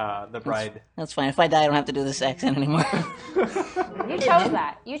hit the bride. That's fine. If I die, I don't have to do this accent anymore. You chose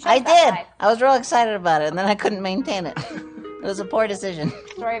that. I did. Life. I was real excited about it, and then I couldn't maintain it. It was a poor decision.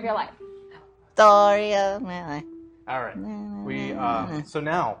 Story of your life. Story of my life. All right. We so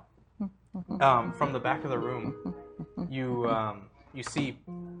now from the back of the room, you see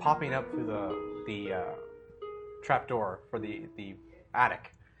popping up through the trapdoor for the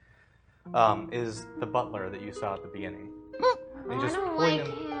attic is the butler that you saw at the beginning. And just pulling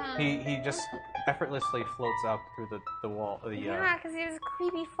him. He just effortlessly floats up through the wall. Yeah, because he was a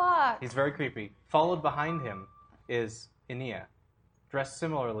creepy fuck. He's very creepy. Followed behind him is Inia, dressed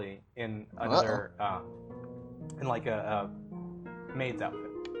similarly in another in like a maid's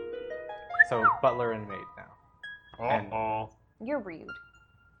outfit. So butler and maid now. And you're rude.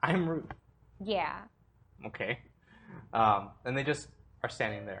 I'm rude. Yeah. Okay. And they just are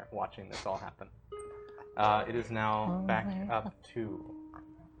standing there watching this all happen. It is now back up to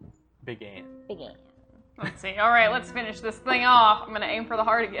Big Ann. Big Ann. Let's see. All right, let's finish this thing off. I'm going to aim for the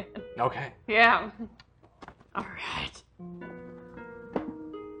heart again. Okay. Yeah. All right.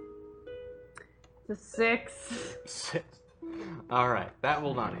 The 6. 6. All right, that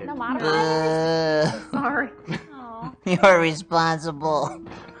will not hit. No modifier. Sorry. You're responsible.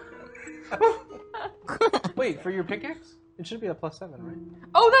 Wait, for your pickaxe? It should be a +7, right?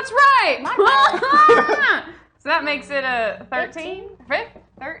 Oh, that's right! So that makes it a 13?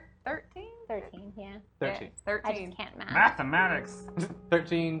 13? 13, yeah. 13. 13. I just can't math. Mathematics.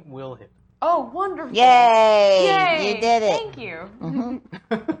 13 will hit. Oh, wonderful. Yay! Yay! You did it. Thank you.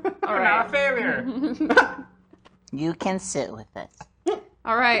 All right. Not a failure. You can sit with us.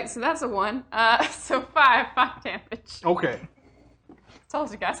 All right, so that's a 1. So 5 damage. Okay.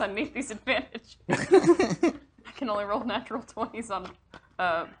 Told you guys I need these advantage. I can only roll natural 20s on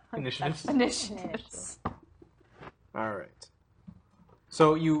initiatives. All right.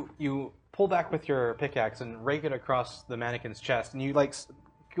 So you pull back with your pickaxe and rake it across the mannequin's chest, and you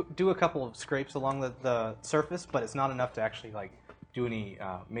do a couple of scrapes along the surface, but it's not enough to actually do any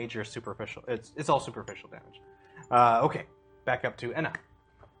major superficial. It's all superficial damage. Okay, back up to Enna.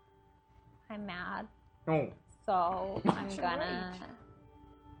 I'm mad. Oh. So I'm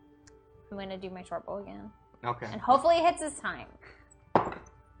gonna do my short bow again. Okay. And hopefully it hits this time.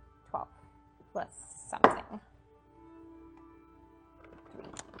 12 plus something.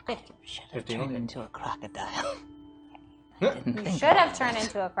 15. Should have turned into a crocodile. You should have turned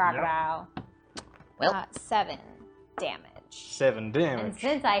into a crocodile. Well, 7 damage. 7 damage. And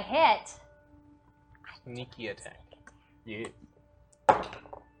since I hit, Sneaky attack. Yeah.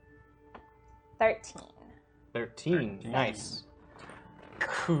 13. 13. Nice.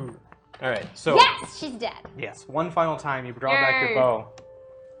 Cool. All right. So. Yes, she's dead. Yes. One final time, you draw back your bow,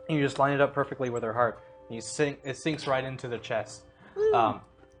 and you just line it up perfectly with her heart. And it sinks right into the chest.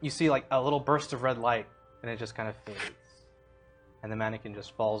 You see a little burst of red light, and it just kind of fades, and the mannequin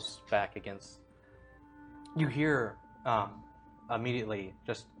just falls back against. You hear immediately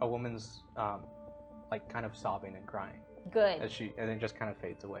just a woman's kind of sobbing and crying. Good. And it just kind of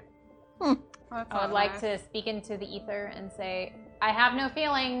fades away. I would like to speak into the ether and say, I have no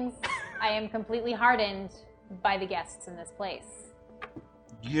feelings. I am completely hardened by the guests in this place.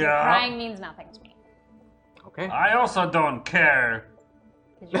 Yeah. Your crying means nothing to me. Okay. I also don't care.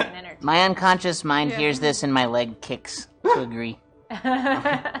 Because you're an energy. My unconscious mind hears this and my leg kicks to agree.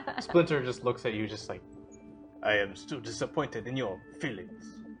 Splinter just looks at you just like, I am still disappointed in your feelings.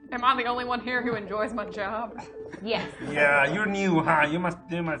 Am I the only one here who enjoys my job? Yes. Yeah, you're new, huh? You must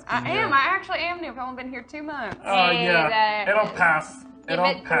be I am. I actually am new. I've only been here 2 months. Oh, yeah. It'll pass. Give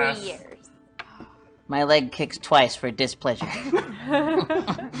it 3 years. My leg kicks twice for displeasure.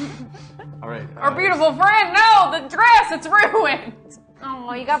 All right. Our beautiful friend, no! The dress, it's ruined!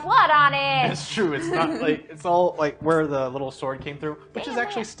 Oh, you got blood on it. It's true. It's not it's all where the little sword came through, which is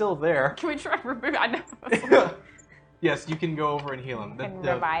actually still there. Can we try to remove it? I know. Yes, you can go over and heal him.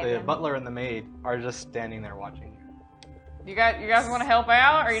 The butler and the maid are just standing there watching you. You guys want to help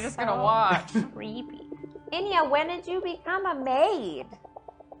out, or are you just gonna watch? Creepy. Inia, when did you become a maid?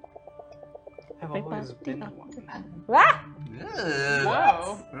 I've always been one. Ah!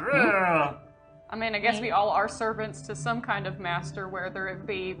 Whoa. I mean, I guess we all are servants to some kind of master, whether it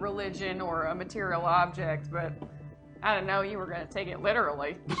be religion or a material object, but I didn't know you were going to take it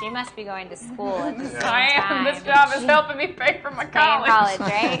literally. She must be going to school at the same I am. time. This job is helping me pay for my college.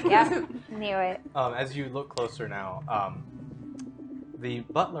 Right? Yep. Knew it. As you look closer now, the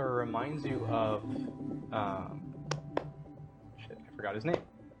butler reminds you of... shit, I forgot his name.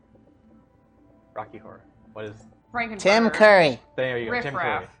 Rocky Horror. What is... Tim Curry. There you go, Riff Tim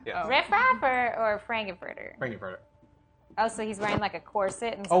Raff. Curry. Yes. Oh. Riff Raff or Frankenfurter? Frankenfurter. Oh, so he's wearing like a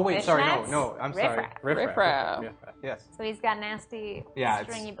corset and some Oh wait, sorry, fishnets? no, I'm Riff sorry. Raff. Riff Raff. Yes. So he's got nasty, Yeah,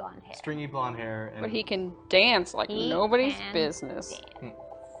 stringy blonde hair. Stringy blonde hair. And... But he can dance like He nobody's can business.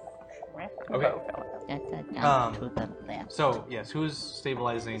 Okay. To the left. So, yes, who's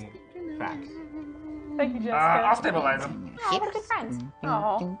stabilizing Fax? Thank you, Jessica. I'll stabilize him. Oh, what a good friend.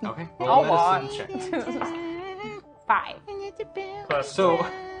 Oh. Okay. I'll medicine watch. check. 5. Plus So,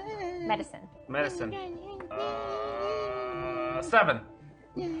 Medicine. medicine. 7.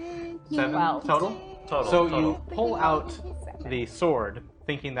 7 Well. total? Total. So you pull out the sword,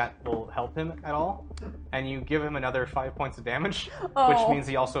 thinking that will help him at all, and you give him another 5 points of damage, which means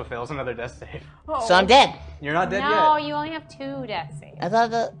he also fails another death save. So I'm dead. You're not dead No, yet. you only have 2 death saves. I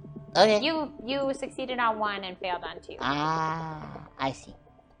thought the... Okay. You succeeded on 1 and failed on 2. Ah, I see.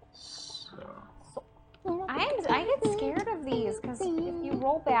 I get scared of these because if you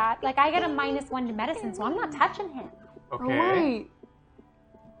roll bad, like I get a -1 to medicine, so I'm not touching him. Okay.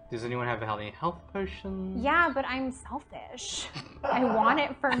 Does anyone have any health potions? Yeah, but I'm selfish. I want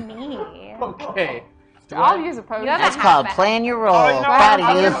it for me. Okay. I'll use a potion. That's called playing your role. Oh, you know Proud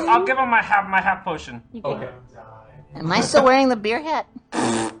what? of you. I'll give him my half potion. Okay. Am I still wearing the beer hat?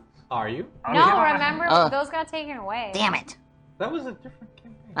 Are you? No, remember those got taken away. Damn it. That was a different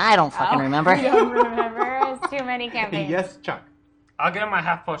campaign. I don't fucking remember. You don't remember? It's too many campaigns. Yes, Chuck. I'll give him my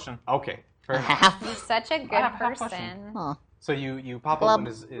half potion. Okay. Fair enough. Half. He's such a good person. Oh. So you pop open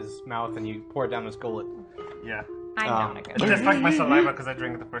his mouth and you pour it down his gullet. Yeah. I'm not a good But it's like my saliva because I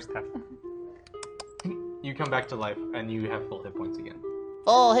drank the first half. You come back to life and you have full hit points again.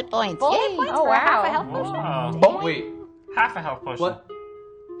 Full hit points. Full hit Yay. points Oh, for half a wow. health potion. Wow. Wait, Half a health potion. what?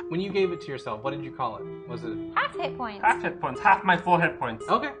 When you gave it to yourself, what did you call it? Was it... Half hit points. Half hit points. Half my full hit points.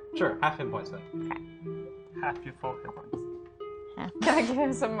 Okay, sure. Half hit points then. Half your full hit points. Can I give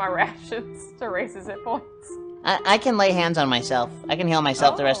him some of my rations to raise his hit points? I can lay hands on myself. I can heal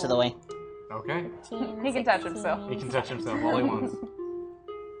myself the rest of the way. Okay. He can touch himself. He can touch himself all he wants.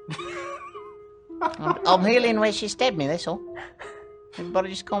 I'm healing where she stabbed me, that's all. Everybody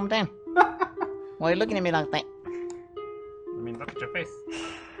just calm down. Why are you looking at me like that? I mean, look at your face.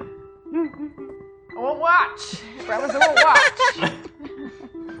 I won't watch. Promise I won't watch.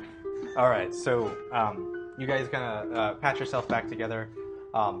 All right, so you guys kind of patch yourself back together.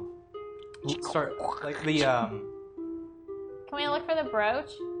 Start like the Can we look for the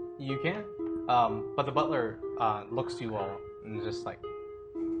brooch? you can, but the butler looks to you all and is just like,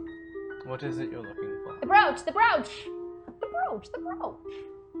 "What is it you're looking for?" The brooch! The brooch! The brooch! The brooch!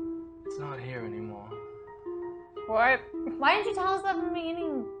 It's not here anymore. What? Why didn't you tell us that from the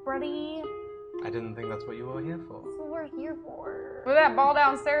beginning, buddy? I didn't think that's what you were here for. That's what we're here for. Well, that ball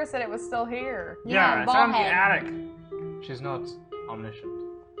downstairs said it was still here. Yeah, it's on the attic. She's not omniscient.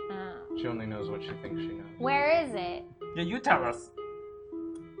 She only knows what she thinks she knows. Where is it? Yeah, you tell us.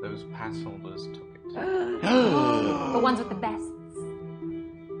 Those pass holders took it. The ones with the bests.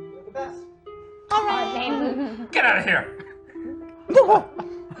 The best. Are they moved? Get out of here.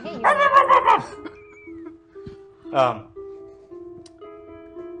 Hey,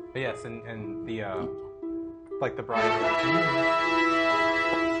 But yes, and the like the bride.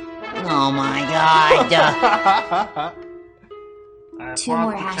 Oh my god. 2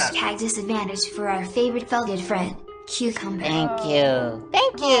 more hashtag disadvantage for our favorite felted friend, Cucumber. Thank you.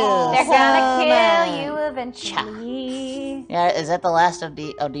 Thank you. They're gonna so kill much. you eventually. Yeah, is that the last of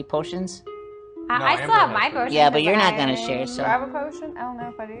the potions? I still have my potion. Yeah, but you're not gonna share, Do so I have a potion? I don't know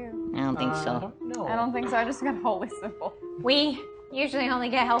if I do. I don't think so. I don't think so. I just got holy symbol. We usually only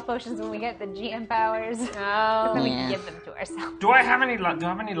get health potions when we get the GM powers. Oh. Then we Yeah. can give them to ourselves. Do I have any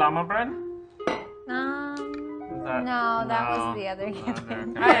llama bread? No, that was the other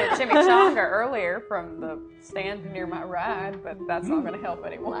campaign. I had a chimichanga earlier from the stand near my ride, but that's not going to help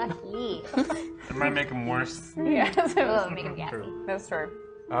anyone. Lucky. It might make them worse. Yeah, It'll make him gassy. that's true.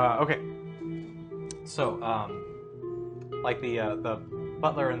 Okay. So, like the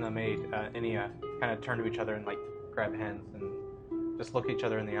butler and the maid, Inia, kind of turn to each other and like grab hands and just look each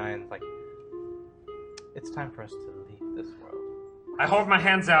other in the eye and like, it's time for us to leave this world. I hold my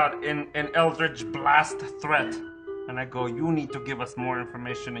hands out in an eldritch blast threat, and I go, you need to give us more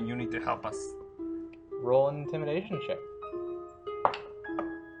information and you need to help us. Roll an intimidation check.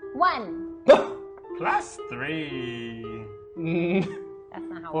 1. +3. That's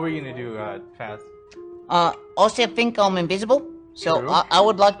not how. What were you gonna do, Faz? Also think I'm invisible, so I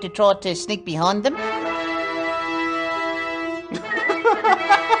would like to try to sneak behind them.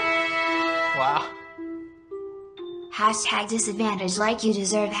 Wow. Hashtag disadvantage like you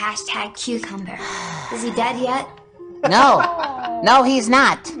deserve. Hashtag cucumber. Is he dead yet? No, he's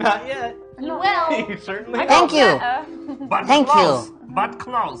not. Not yet. You will. You certainly. Thank you. But Thank close. you. But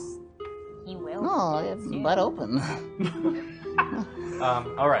close. He will. Oh, it's butt open.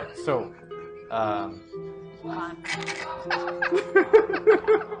 All right. So,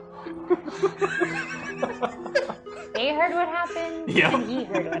 They heard what happened. Yep. And he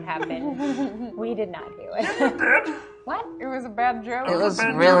heard what happened. We did not do it. What? It was a bad joke. It was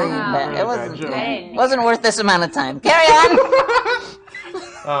really bad. It Really wasn't worth this amount of time. Carry on.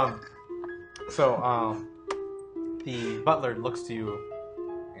 The butler looks to you,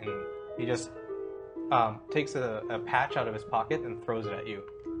 and he just takes a patch out of his pocket and throws it at you.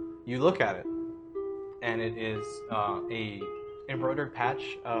 You look at it, and it is a embroidered patch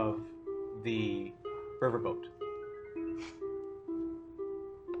of the riverboat.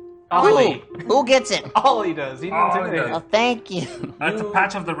 Ollie! Who gets it? Ollie does. He didn't Ollie intimidate. Oh, thank you. That's a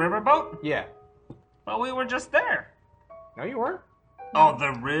patch of the riverboat? Yeah. But we were just there. No, you weren't. Oh,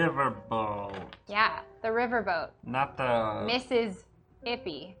 the riverboat. Yeah, the riverboat. Not the... Mrs.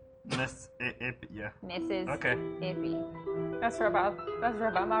 Ippy. Yeah. Mrs. Okay. Ippy. That's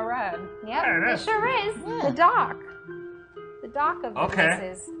right by my ride. Yep, There it it is. sure is. The dock. The dock of the Okay.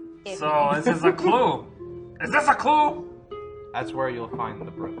 Mrs. Ippy. So this is a clue. Is this a clue? That's where you'll find the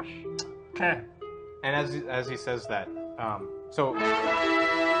brooch. Okay. And as he says that, so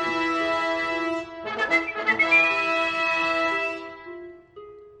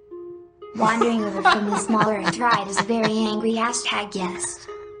Wandering over from the small Earth ride is a very angry hashtag guest.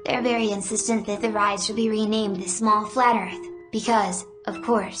 They're very insistent that the ride should be renamed the Small Flat Earth because, of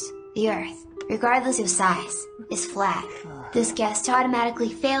course, the Earth, regardless of size, is flat. This guest automatically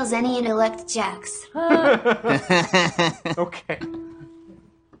fails any intellect checks. okay.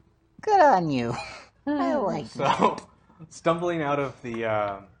 Good on you. I like it. So, stumbling out of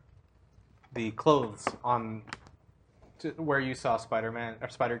the clothes on to where you saw Spider-Man or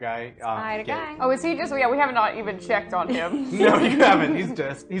Spider Guy. Spider get- Guy. Oh, is he just? Yeah, we have not even checked on him. No, you haven't.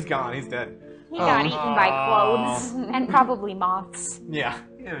 He's gone. He's dead. He got eaten by clothes and probably moths. Yeah.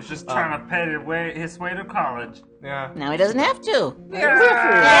 He was just trying to pay his way to college. Yeah. Now he doesn't have to. Yeah.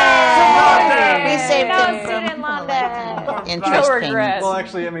 We saved No him student from loan interest No payments. regret. Well,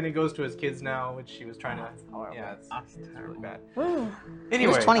 actually, I mean, it goes to his kids now, which she was trying to. Yeah, it's really bad. He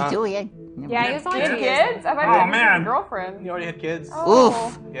Anyway, was 22, yeah. Yeah, he was only 2 years. Kids? I Oh, thought he man. had a girlfriend. you already had kids.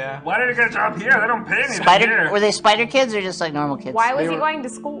 Oof. Yeah. Why did he get a job here? They don't pay anything Spider? here. Were they spider kids or just like normal kids? Why was They he were- going to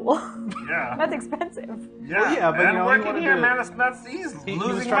school? Yeah. That's expensive. Yeah, Well, yeah, but, and you know, he working wanted here, to- man, that's he's He was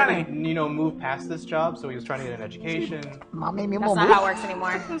losing trying money. to, move past this job, so he was trying to get an education. Mommy, me, That's mom, not how it works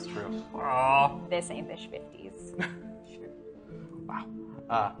anymore. That's true. Oh, This ain't the 50s.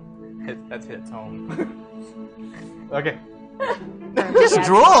 Wow. That's hits home. Okay. Just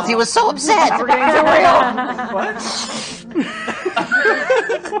drooled. He was so upset. What?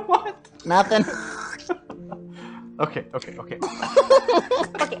 What? Nothing. Okay. Okay.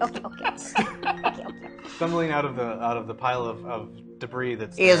 Stumbling out of the pile of debris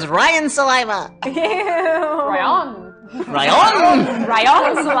that's Is Ryan saliva. Ryan. Ryan.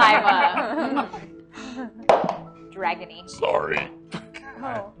 Rayon saliva. Dragony. Sorry.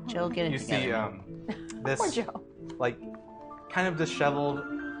 Joe, get it you see together. this Poor Joe. like kind of disheveled,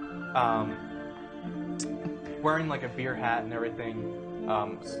 wearing like a beer hat and everything,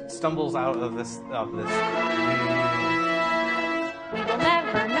 stumbles out of this. We'll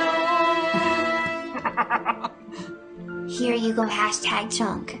never know. Here you go, hashtag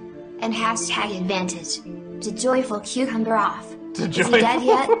chunk. And hashtag advantage. To joyful cucumber off. Is he dead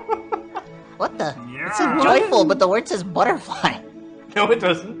yet? What the? Yeah. It said joyful, but the word says butterfly. No, it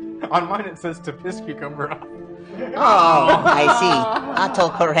doesn't. On mine it says to piss cucumber off. Oh, I see.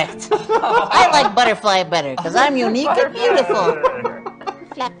 Autocorrect. I like butterfly better because I'm unique and beautiful.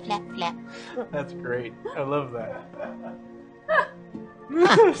 Flap, flap, flap. That's great. I love that.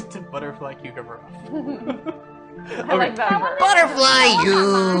 To butterfly cucumber off. I like that. Butterfly,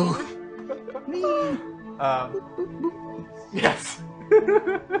 you. Yes.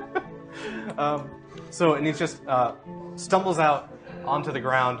 So, and he just stumbles out onto the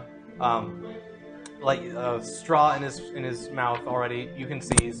ground, like a straw in his mouth already. You can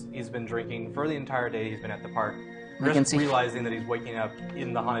see he's been drinking for the entire day. He's been at the park. We can see. Realizing that he's waking up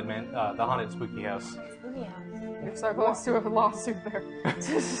in the haunted spooky house. You're so close to a lawsuit there.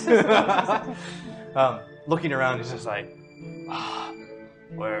 Looking around, he's just like,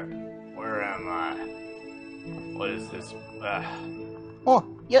 Where am I? What is this? Oh,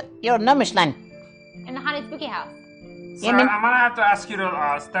 you're no Michelin. In the haunted spooky house. Sir, I'm gonna have to ask you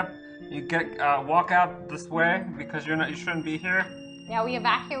to walk out this way because you shouldn't be here. Yeah, we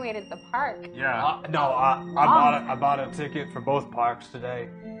evacuated the park. Yeah. no, I bought a ticket for both parks today.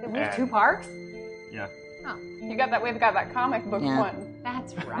 We have 2 parks? Yeah. Oh, We've got that comic book one.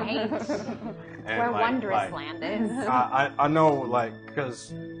 that's right. Where And, Wondrous Land is. I know,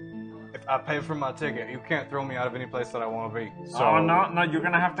 because if I pay for my ticket, you can't throw me out of any place that I want to be. So Oh no, you're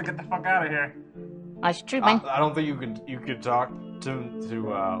gonna have to get the fuck out of here. That's true, man. I don't think you could talk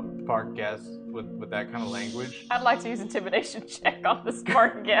to park guests with that kind of language. I'd like to use intimidation check on this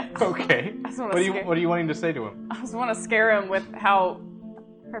park guest. Okay. What are you wanting to say to him? I just want to scare him with how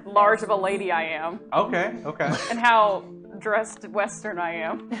large of a lady I am. Okay. And how dressed Western I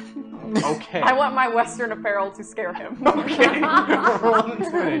am. Okay. I want my Western apparel to scare him. Okay. Roll an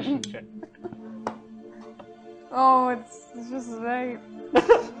intimidation check. Oh, it's just an 8.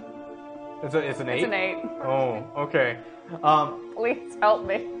 It's an 8? It's an 8. Oh, okay. Please help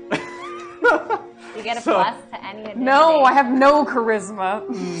me. You get a plus to any intimidation. No, I have no charisma.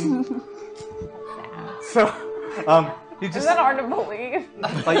 So, you just Is that hard to believe?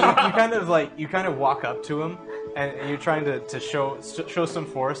 you kind of walk up to him and you're trying to show some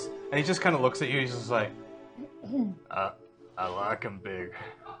force, and he just kind of looks at you. He's just like, I like him big.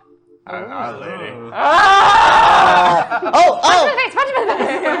 Hi, lady.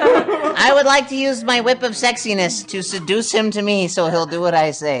 I would like to use my whip of sexiness to seduce him to me, so he'll do what I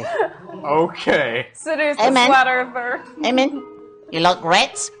say. Okay. Seduce Hey, the man. flat earther. Hey, man. You look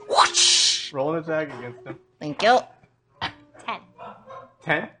great. Whoosh. Roll an attack against him. Thank you. 10.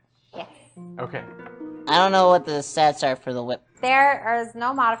 10? Yes. Okay. I don't know what the stats are for the whip. There is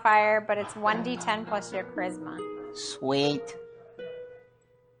no modifier, but it's 1d10 plus your charisma. Sweet.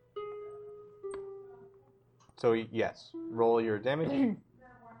 So, yes. Roll your damage.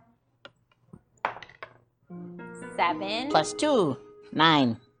 7. Plus 2.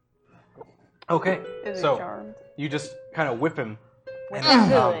 9. Okay. Is it So, charmed? you just kind of whip him. With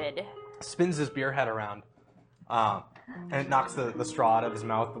and, good. Spins his beer head around. And it knocks the straw out of his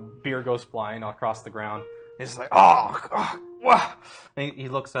mouth. The beer goes flying across the ground. He's just like, wow. And he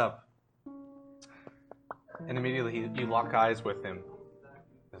looks up. And immediately you lock eyes with him.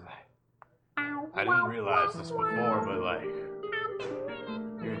 He's like, I didn't realize this before, but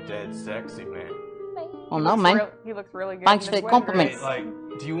you're dead sexy, man. Well, no, man. He looks really good. Thanks in for his the wedding compliment. dress. hey,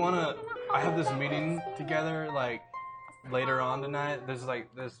 do you want to... I have this meeting together, later on tonight. There's,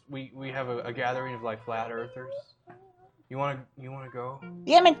 we have a gathering of, flat earthers. You want to go?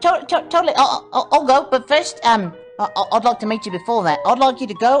 Yeah, man, totally. I'll go, but first, I'd like to meet you before that. I'd like you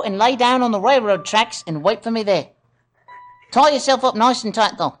to go and lay down on the railroad tracks and wait for me there. Tie yourself up nice and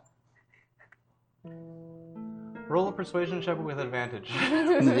tight, though. Roll a persuasion check with advantage.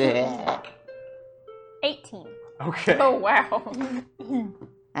 18. Okay. Oh, wow.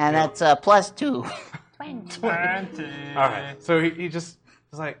 And that's plus 2. 20. All right. So he just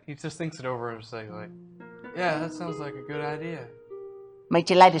thinks it over and just like, yeah, that sounds like a good idea. Meet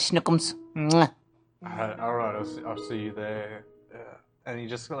you later, Snookums. Mwah. All right, I'll see you there. And he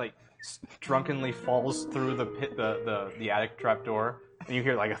just drunkenly falls through the attic trapdoor, and you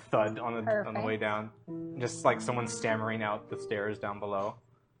hear a thud on the way down, just someone stammering out the stairs down below.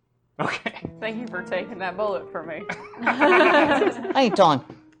 Okay. Thank you for taking that bullet for me. Anytime.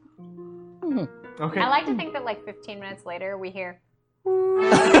 Okay. I like to think that 15 minutes later we hear.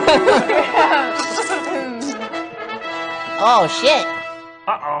 Oh, shit.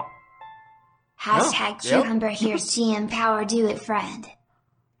 Uh-oh. Hashtag Cucumber here's GM Power Do It Friend.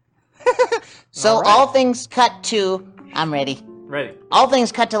 So all things cut to... I'm ready. Ready. All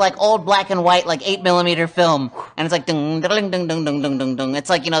things cut to old black and white 8mm film, and it's dung dung dung dung dung dung dung dung. It's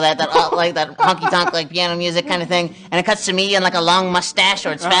that that honky tonk piano music kind of thing, and it cuts to me in a long mustache,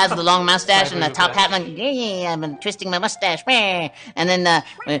 or it's Spaz with a long mustache and a top hat, yeah, I've been twisting my mustache, and then I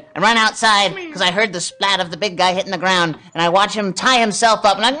run outside because I heard the splat of the big guy hitting the ground, and I watch him tie himself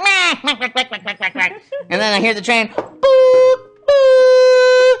up, and and then I hear the train, boop,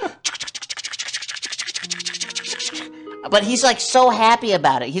 boop. But he's so happy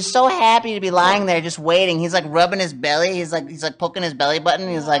about it. He's so happy to be lying there just waiting. He's rubbing his belly. He's poking his belly button.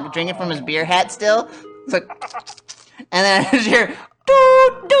 He's drinking from his beer hat still. It's and then I just hear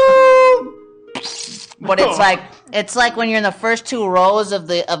doo doo. But it's like when you're in the first 2 rows of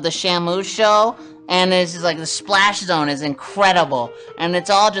the Shamu show and it's just like the splash zone is incredible, and it's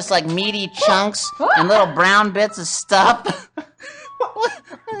all just like meaty chunks and little brown bits of stuff.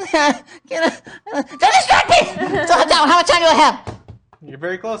 Don't distract me! So, how much time do I have? You're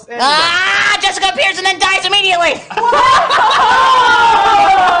very close. Jessica appears and then dies immediately!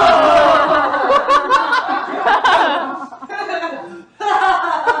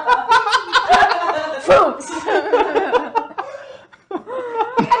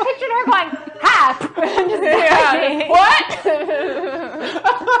 I pictured her going, half! What?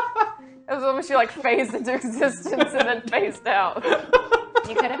 It was almost she like phased into existence and then phased out.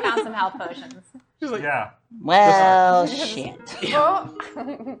 You could have found some health potions. She's like, Yeah. Well, shit.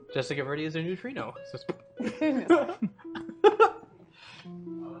 Jessica Verde is a neutrino.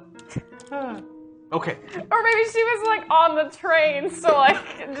 Okay. Or maybe she was like on the train, so like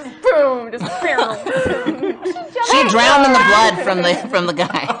just boom, just boom. She drowned in the blood from the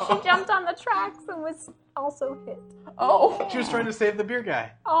guy. She jumped on the tracks and was also hit. Oh. She was trying to save the beer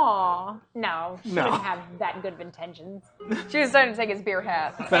guy. Aw. No, she didn't have that good of intentions. She was starting to take his beer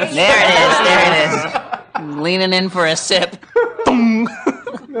hat. There it is. Leaning in for a sip. Boom.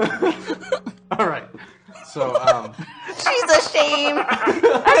 All right. So, She's ashamed. She's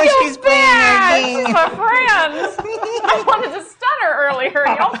playing her She's game. my friend. I wanted to stun her earlier.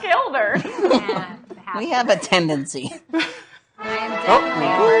 Y'all killed her. Yeah, We have a tendency. I am definitely a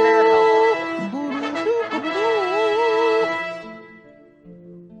murderer.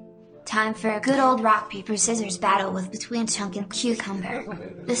 Time for a good old rock, paper, scissors battle with between Chunk and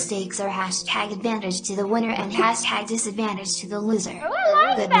Cucumber. The stakes are hashtag advantage to the winner and hashtag disadvantage to the loser. Oh, I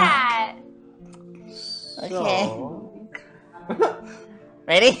like Good that. Okay.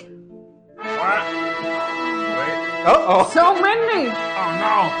 Ready? So many.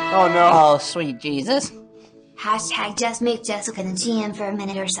 oh no. Oh, sweet Jesus. Hashtag just make Jessica the GM for a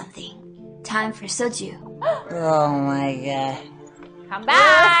minute or something. Time for Soju. Oh my god. Come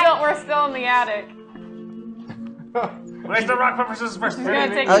back. We're still in the attic. Where's the rock, paper, scissors first? He's gonna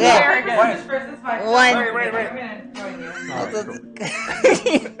take Okay. the beer again. One.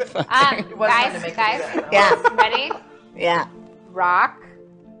 Guys, Yeah. ready? Yeah. Rock,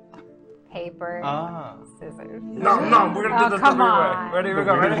 paper, scissors. No, we're gonna do this the come new way. on. Ready, we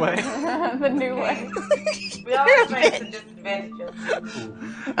go, ready? The new way. We always make some disadvantages.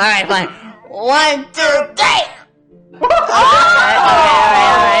 Alright, fine. 1, 2, 3! Alright,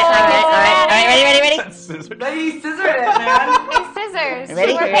 ready? He scissored it, man. Hey, scissors.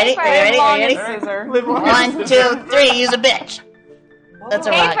 Ready? Paper. Ready? Scissor. 1, 2, 3, use a bitch. That's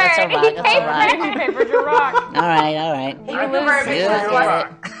a rock, that's a rock, that's a rock. Paper to rock. Alright. Cucumber bitch says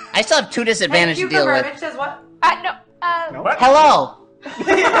what? I still have 2 disadvantages to deal Cucumber with. bitch says what? Hello!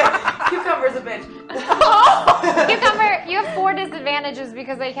 Cucumber's a bitch. Cucumber, you have 4 disadvantages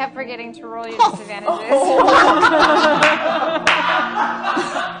because I kept forgetting to roll your disadvantages.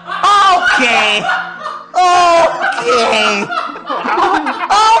 Okay.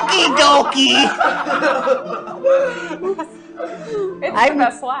 Okie dokie. It's the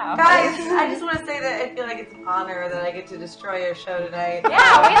best laugh. Guys, I just want to say that I feel like it's an honor that I get to destroy your show tonight.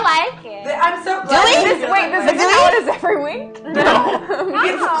 Yeah, we like it. I'm so glad. Wait, this is how it is every week?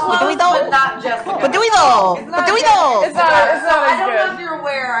 It's close, do we though? but not Jessica. But do we though? It's But do we though? It's not I as don't know if good. you're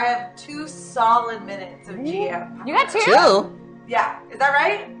aware, I have 2 solid minutes of GM. You got 2? 2? Yeah, is that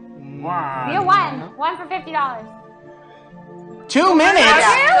right? Wow. You got 1 for $50. 2 minutes?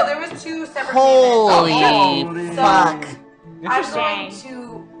 Yeah, so there was 2 separate Holy payments. fuck. I'm going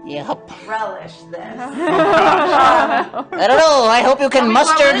to Yep. relish this. I don't know. I hope you can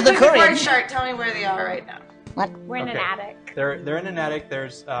muster the Before I courage. start, tell me where they are right now. We're in an Okay. attic. They're in an attic.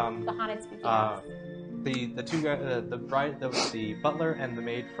 There's The haunted spooky house. the 2 guys, the bride, the butler and the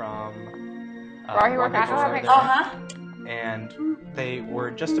maid from Rocky Horror Rocky Castle? Horror are there. Uh-huh. And they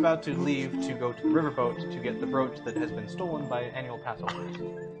were just about to leave to go to the riverboat to get the brooch that has been stolen by annual pass holders.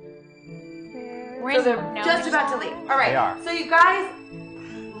 We're So in they're just about to leave. All right. They are. So you guys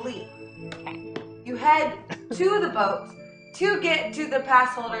leave. Okay. You head to the boat to get to the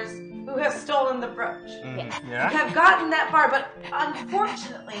pass holders who have stolen the brooch. You have gotten that far, but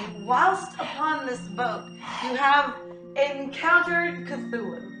unfortunately, whilst upon this boat, you have encountered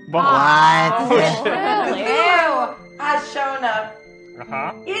Cthulhu. What? Cthulhu has shown up,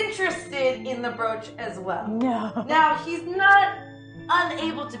 interested in the brooch as well. No. Now, he's not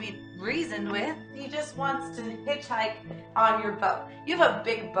unable to be reasoned with. He just wants to hitchhike on your boat. You have a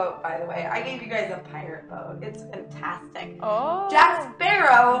big boat, by the way. I gave you guys a pirate boat. It's fantastic. Oh. Jack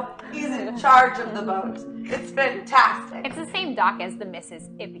Sparrow is in charge of the boat. It's fantastic. It's the same dock as the Mrs.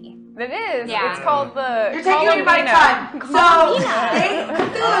 Ippy. It is. Yeah. It's called the. You're taking my time. So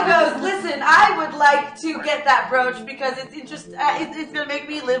Cthulhu goes, listen, I would like to get that brooch because it's it's going to make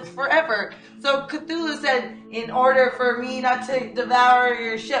me live forever. So Cthulhu said, in order for me not to devour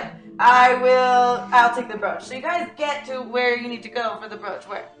your ship, I'll take the brooch. So you guys get to where you need to go for the brooch.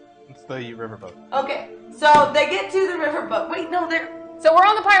 Where? It's the riverboat. Okay. So they get to the riverboat. Wait, no, they're... So we're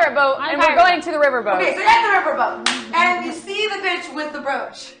on the pirate boat, and we're going to the riverboat. Okay, so you're at the riverboat, and you see the bitch with the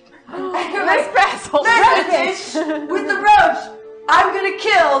brooch. And you're This asshole. there's the bitch with the brooch. I'm gonna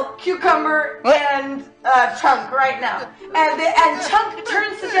kill Cucumber and Chunk right now. And Chunk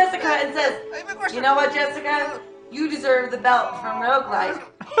turns to Jessica and says, "You know what, Jessica? You deserve the belt from Roguelike."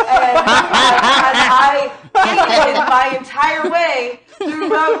 And I cheated my entire way through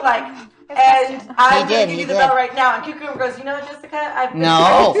Roguelike. And I'm going to give you the belt right now. And Cucumber goes, "You know what, Jessica? I've been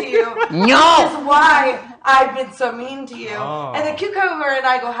mean to you. No. This is why I've been so mean to you." Oh. And then Cucumber and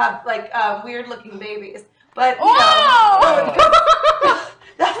I go have, like, weird-looking babies. But, you know,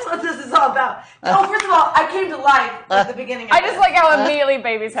 that's what this is all about. Oh, first of all, I came to life at the beginning of I just like how immediately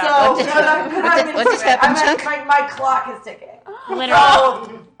babies happen. So, what just happened, Chunk? My clock is ticking. Literally.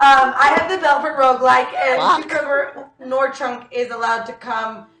 So, I have the belt for Roguelike, and Cucumber nor Chunk is allowed to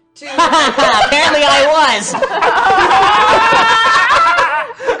come to... Apparently I was.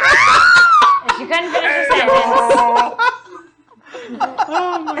 She couldn't finish her sentence.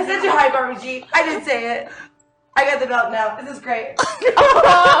 I said you hi, Barbie G. I didn't say it. I got the belt now. This is great.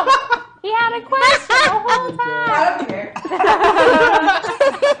 He had a question the whole time. I don't care.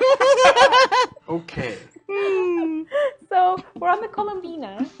 Okay. So we're on the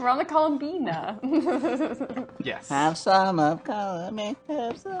Columbina. We're on the Columbina. Yes. Have some of Columbina.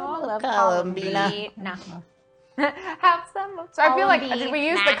 Have some of Columbina. Have some of So I feel like, did we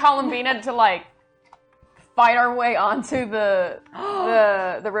use the Columbina to, like, fight our way onto the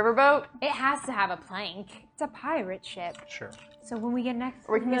riverboat? It has to have a plank. It's a pirate ship. Sure. So when we get next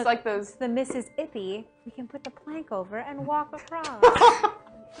Or we can use, like, those... the Mrs. Ippy, we can put the plank over and walk across.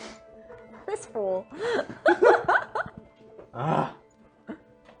 This fool.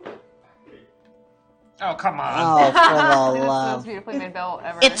 Oh, come on. Oh, for the Most love. beautifully made belt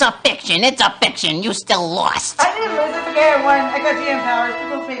ever. It's a fiction. It's a fiction. You still lost. I didn't lose. It's okay. I won. I got GM powers.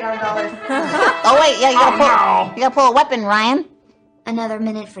 People paid $100. Oh, wait. Yeah, you gotta pull a weapon, Ryan. Another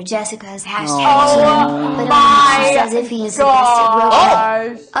minute for Jessica's hashtag Oh, GM, but only she says if he is the best at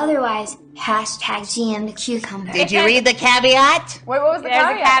roguelike. Otherwise, hashtag GM the cucumber. Did you read the caveat? Wait, what was the There's a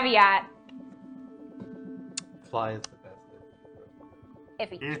caveat? caveat. Fly is the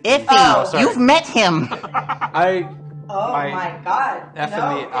best. Iffy. Iffy. Oh, sorry. You've met him. Oh my god. F no,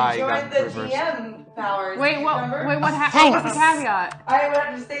 and the I enjoy got the reversed. GM powers. What remember? what was the Thanks. caveat? I would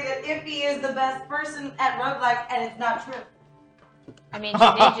have to say that Iffy is the best person at roguelike, and it's not true. I mean, she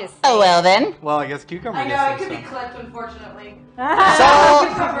did just. Oh, well then. Well, I guess Cucumber I know, gets it could this, be clipped, unfortunately. So,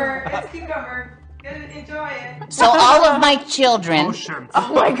 Cucumber. It's Cucumber. Gonna enjoy it. so all of my children, Ocean.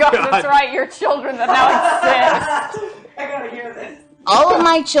 Oh my god, that's right, your children that now exist. I gotta hear this. all of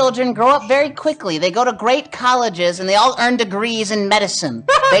my children grow up very quickly. They go to great colleges and they all earn degrees in medicine.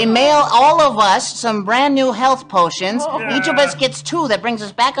 They mail all of us some brand new health potions. Each of us gets 2 that brings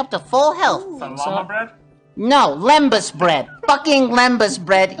us back up to full health. Some llama bread? No, lembas bread. Fucking lembas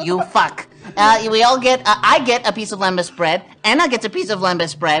bread, you fuck. We all get, I get a piece of lembas bread, Anna gets a piece of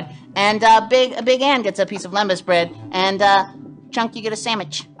lembas bread, and Big Ann gets a piece of lembas bread, and Chunk, you get a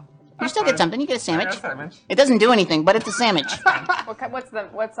sandwich. You still get something, you get a sandwich. It doesn't do anything, but it's a sandwich.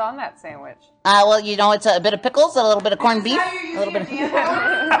 What's on that sandwich? Well, you know, it's a bit of pickles, a little bit of corned beef, a little bit of...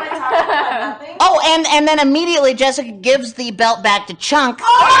 Oh, and then immediately Jessica gives the belt back to Chunk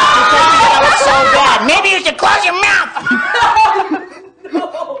because he felt so bad. Maybe you should close your mouth!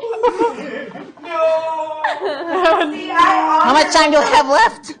 How much time do I have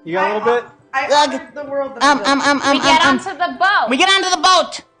left? You got a little bit? I offered the world the We get onto the boat. We get onto the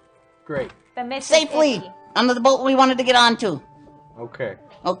boat! Great. The Mrs. Safely! Ippy. Onto the boat we wanted to get onto. Okay.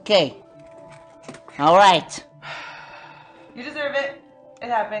 Okay. Alright. You deserve it. It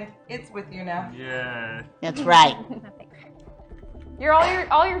happened. It's with you now. Yeah. That's right.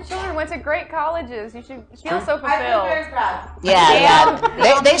 All your children went to great colleges. You should feel so I feel fulfilled. very proud.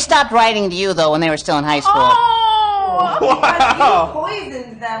 Yeah. They stopped writing to you, though, when they were still in high school. Oh! Because you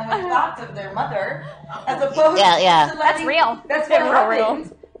poisoned them with thoughts of their mother, as opposed Yeah. to letting... That's real. That's what real.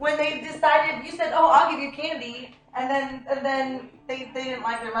 happened. When they decided, you said, "Oh, I'll give you candy," and then they didn't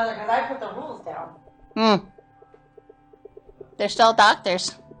like their mother because I put the rules down. Hmm. They're still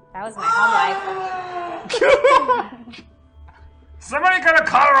doctors. That was my home life. Somebody gonna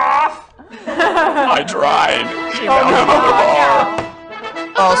cut her off? I tried. She melted the bar.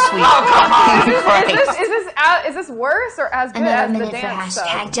 Oh, sweet Christ. Is this worse or as good Another as the minute for dance hashtag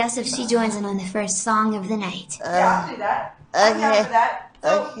stuff? Jess if she joins in on the first song of the night. Yeah, I'll do that. I'm down for that.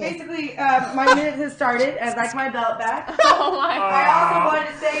 So basically, my minute has started. I'd like my belt back. Oh my God. I also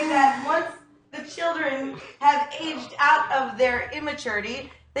wanted to say that once the children have aged out of their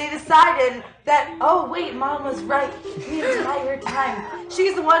immaturity, they decided that, oh wait, Mom was right the entire time.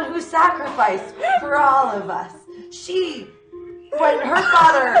 She's the one who sacrificed for all of us. When her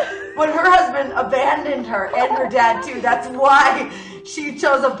husband abandoned her and her dad too, that's why she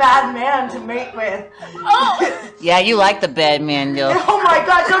chose a bad man to mate with. Oh. Yeah, you like the bad man, though. Oh my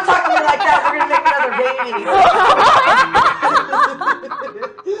God, don't talk to me like that. We're going to make another baby.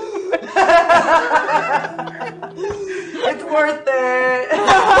 It's worth it.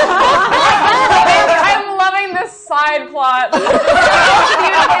 I'm loving this side plot. Beautifully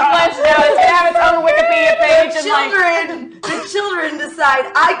fleshed out. It's gonna have its own Wikipedia page. The children decide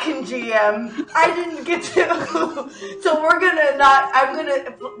I can GM. I didn't get to. So I'm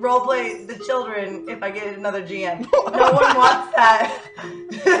gonna roleplay the children if I get another GM. No one wants that.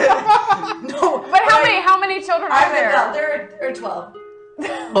 No. But how many children are there? There are 12.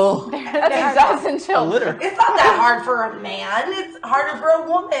 Oh. That's a dozen children. It's not that hard for a man. It's harder for a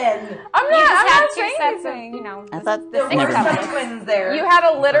woman. I'm You not. just I'm had not two saying sets of, anything. I thought There were some twins there. You had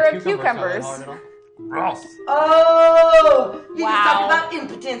a litter of cucumbers. Gross. Oh, you just Wow. talked about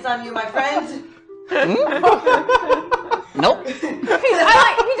impotence on you, my friend. Nope. He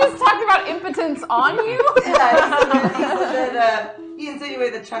just talked about impotence on you. He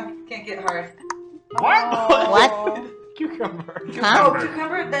insinuated the chunk can't get hard. What? What? Cucumber. Huh? Oh,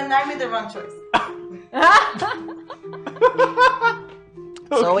 cucumber? Then I made the wrong choice.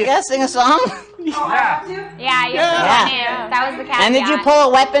 So we gotta sing a song? Oh, I have to? Yeah, you Yeah. knew. That was the caveat. And did you pull a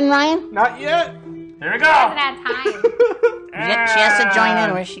weapon, Ryan? Not yet. Here we She hasn't go. had time. She has to join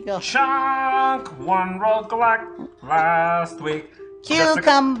in. Where'd she go? Chunk one rolled collect last week.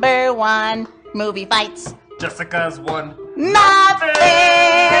 Cucumber one. Movie fights. Jessica's one. Nothing.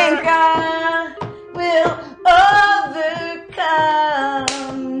 Jessica will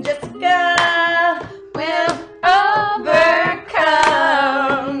overcome. Jessica will overcome.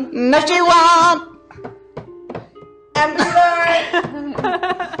 No, she won't. And the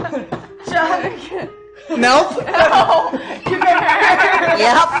Chuck. Nope.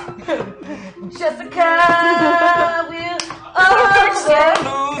 Yep. Jessica will overcome.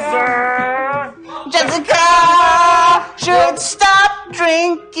 Jessica should stop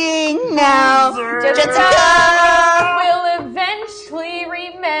drinking now. Jessica. will eventually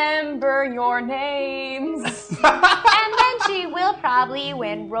remember your names. And then she will probably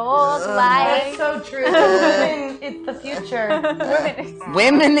win roles That's like... so true. Women, it's the future.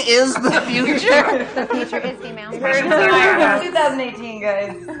 Women is the future. The future is female. 2018,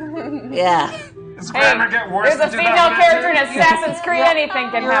 guys. Yeah. Is grammar get worse There's a in female 2018? character in Assassin's Creed. Anything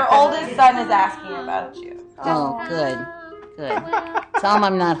can Your happen. oldest son is asking about you. Oh, good. Good. Tell him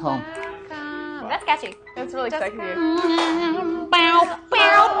I'm not home. That's catchy. That's really sexy. Bow,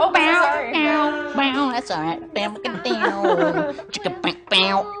 Oh, sorry. That's all right. Bam, bam, down. Chicka, bam,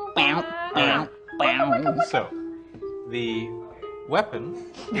 bow, bow, bow, bow. So, the weapon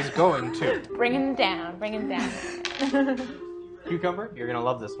is going to Bring him down. Bring him down. Cucumber. You're gonna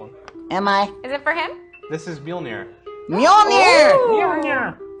love this one. Am I? Is it for him? This is Mjolnir.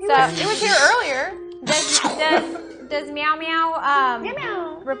 Mjolnir! So it was here earlier. Does Meow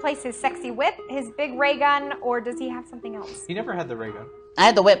Meow replace his sexy whip, his big ray gun, or does he have something else? He never had the ray gun. I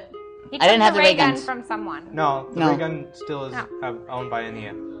had the whip. He I didn't took have the ray gun guns. from someone. No, the No. ray gun still is owned by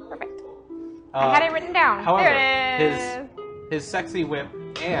Ania. Perfect. I had it written down. However, there it is. his sexy whip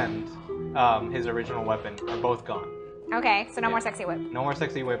and his original weapon are both gone. Okay, so no more sexy whip. No more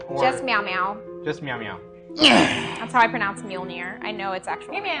sexy whip. Or Just Meow Meow. Just Meow Meow. That's how I pronounce Mjolnir. I know it's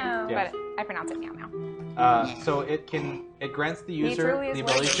actually Meow. Yes. but I pronounce it Meow Meow. So it grants the He user truly is the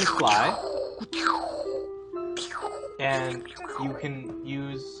ability working. to fly, and you can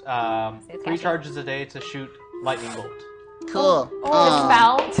use 3 charges a day to shoot lightning bolt. Cool.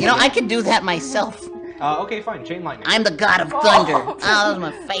 Spell. You know, I could do that myself. Okay, fine. Chain lightning. I'm the god of thunder. Oh, that was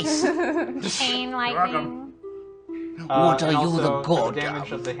my face. Chain lightning. What are and you, the also, god the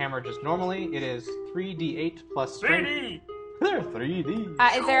damage of? of the hammer just normally, it is 3d8 plus strength. 3D.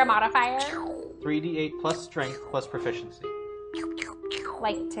 Is there a modifier? 3d8 plus strength plus proficiency.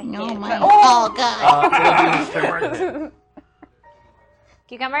 Like to Oh hit. my. Oh god. It'll be a strength to hit.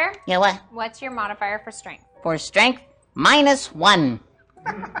 Cucumber, Yeah, what? what's your modifier for strength? For strength, -1.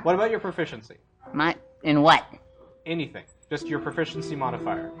 What about your proficiency? In what? Anything. Just your proficiency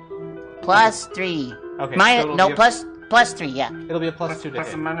modifier. +3. Okay. Plus 3, yeah. It'll be a +2 to Plus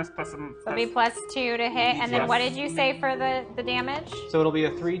hit. and minus, plus So it'll be +2 to hit, and then what did you say for the damage? So it'll be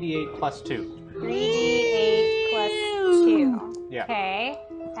a 3d8 +2. 3d8 +2. Yeah. Okay.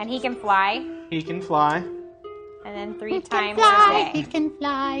 And he can fly. He can fly. And then 3 times a day. He can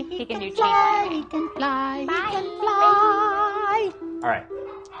fly. He can do chain lightning. He can fly. He can fly. All right.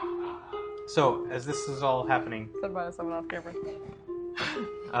 So as this is all happening, Someone off camera.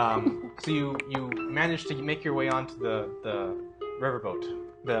 so you manage to make your way onto the riverboat,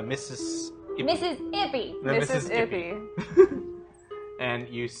 the Mississippi. Mississippi. Mississippi. And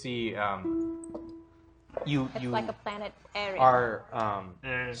you see you It's like a planet area. are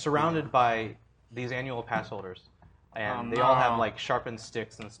surrounded by these annual pass holders, and they all have like sharpened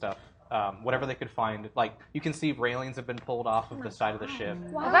sticks and stuff. Whatever they could find, like you can see railings have been pulled off of the side of the ship.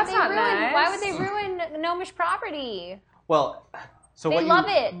 Why that's would they not nice. Why would they ruin Gnomish property? Well, so They what love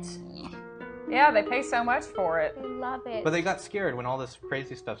you, it. Yeah, they pay so much for it. They love it. But they got scared when all this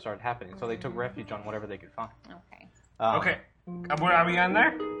crazy stuff started happening, so they took refuge on whatever they could find. Okay. Okay. Where are we on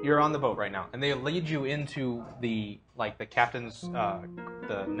there? You're on the boat right now, and they lead you into the captain's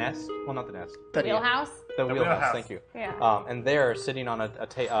the nest. Well, not the nest. The wheelhouse? The wheelhouse. wheelhouse. Thank you. Yeah. And they're sitting on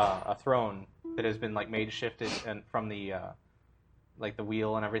a throne that has been like made shifted and from the like the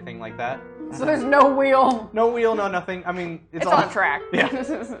wheel and everything like that. So there's no wheel. No wheel, no nothing. I mean, It's all on a track. Yeah.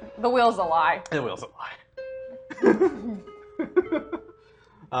 The wheel's a lie. The wheel's a lie.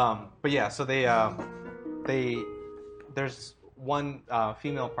 But yeah, so there's one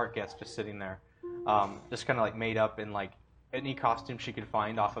female park guest just sitting there, just kind of like made up in like any costume she could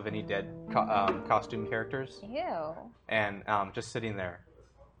find off of any dead costume characters. Ew. And just sitting there,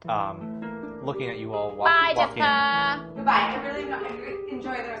 looking at you all Bye, walking. Jessica. Goodbye. I really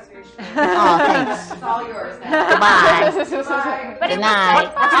enjoy the rest of your show. Oh, thanks. It's all yours now. Goodbye. Bye. But Good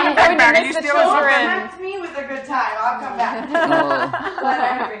night. I'm going to Are miss you the still Come children. back to me with a good time. I'll come back. Oh. Glad I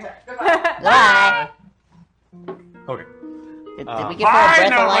had a great time. Goodbye. Goodbye. Okay. Did we get her a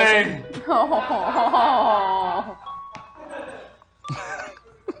breathalyzer?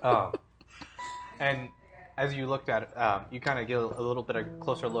 Oh. And as you looked at it, you kind of get a little bit of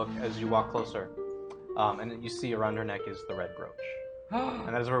closer look as you walk closer, and then you see around her neck is the red brooch,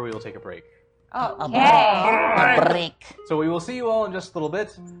 and that is where we will take a break. Okay. A break. So we will see you all in just a little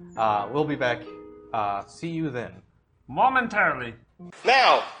bit. We'll be back. See you then. Momentarily.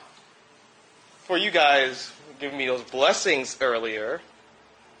 Now, for you guys giving me those blessings earlier.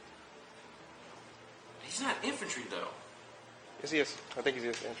 He's not infantry, though. Yes, he is. I think he's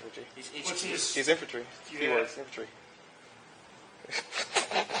infantry. What's his? He's infantry. Yeah. Keywords, infantry.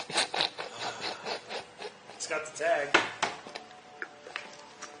 It's got the tag.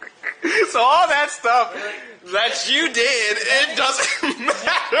 So all that stuff that you did, it doesn't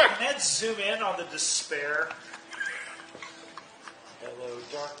matter. Let's zoom in on the despair. Hello,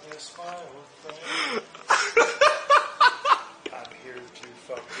 darkness, my old friend. I'm here to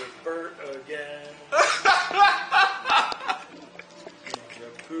fuck with Bert again. You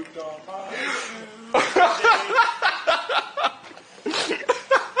pooped on my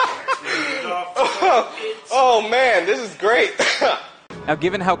Oh man, this is great. Now,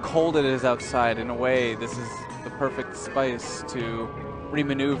 given how cold it is outside, in a way, this is the perfect spice to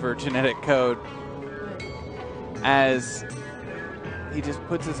remaneuver genetic code. As he just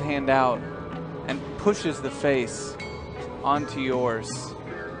puts his hand out and pushes the face onto yours,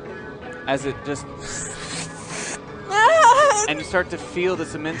 as it just... And you start to feel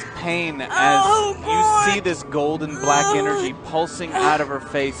this immense pain as you see this golden black energy pulsing out of her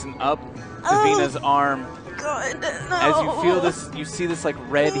face and up Davina's arm. As you feel this, you see this like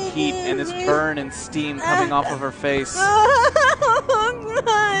red heat and this burn and steam coming off of her face.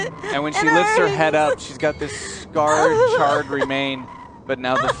 And when she lifts her head up, she's got this scarred, charred remain, but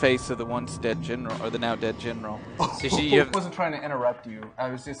now the face of the once dead general, or the now dead general. So I wasn't trying to interrupt you. I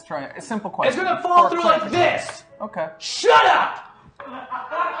was just trying a simple question. It's gonna fall through like this! Okay. Shut up!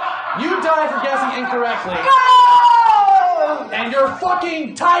 You die for guessing incorrectly. No! And your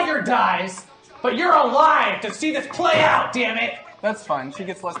fucking tiger dies, but you're alive to see this play out, damn it! That's fine. She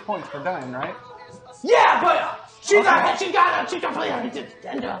gets less points for dying, right? Yeah, but she completely ended.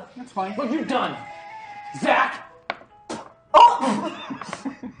 That's fine. What have you done? Zach?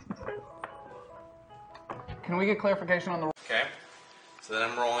 Can we get clarification on the... Okay. So then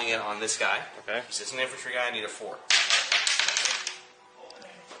I'm rolling it on this guy. Okay. Since it's an infantry guy, I need a 4.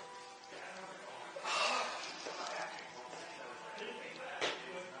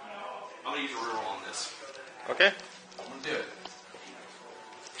 I'm gonna use a reroll on this. Okay. do it.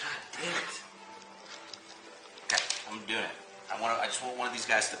 God damn it. Okay, I'm doing it. I just want one of these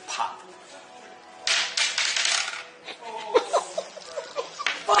guys to pop.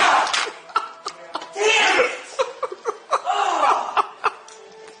 Fuck! Damn it!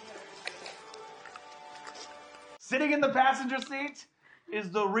 Sitting in the passenger seat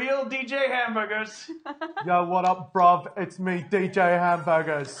is the real DJ Hamburgers. Yo, what up, bruv? It's me, DJ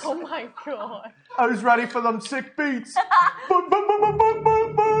Hamburgers. Oh my god. Who's ready for them sick beats?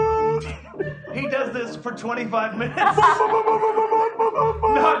 He does this for 25 minutes. Not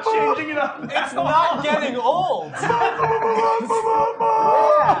changing it up. It's not getting old.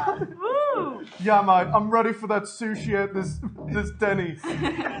 Yeah, mate, I'm ready for that sushi at this Denny's.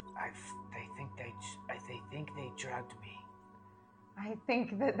 They think they drugged me. I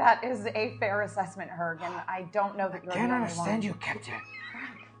think that is a fair assessment, Herg, and I don't know that you're the only one. Can't understand you, Captain.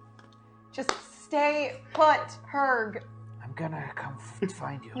 Just stay put, Herg. I'm gonna come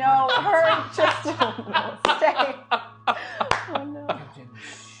find you. No, Herg, just no, stay. Oh no. Captain,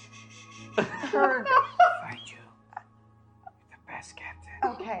 Herg. find you. You're the best, Captain.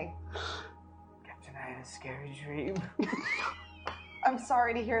 Okay. Captain, I had a scary dream. I'm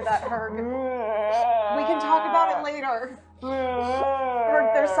sorry to hear that, Herg. We can talk about it later.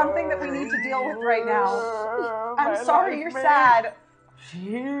 Herg, there's something that we need to deal with right now. I'm sorry you're sad.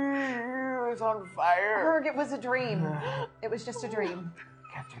 She was on fire. Herg, it was a dream. It was just a dream.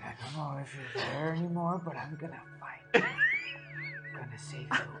 Captain, I don't know if you're there anymore, but I'm gonna find you. I'm gonna save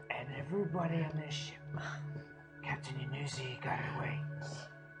you and everybody on this ship. Captain Inuzi got away.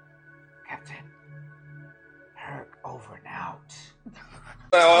 Captain, Herc over and out.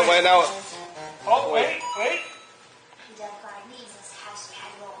 Wait, now. Oh, wait.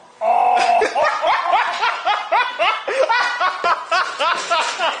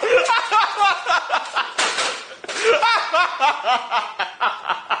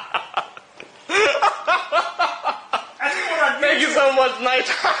 Thank you so much,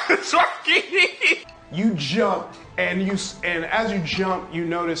 Nighttime Sparky. You jump, and as you jump, you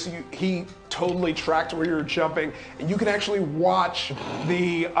notice he totally tracked where you were jumping, and you can actually watch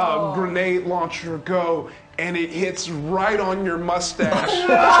the grenade launcher go, and it hits right on your mustache. And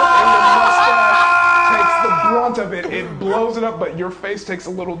your mustache takes the brunt of it. It blows it up, but your face takes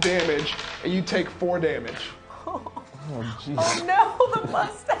a little damage, and you take 4 damage. Oh, no, the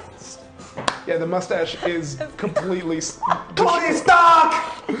mustache. Yeah, the mustache is completely. Tony Stark!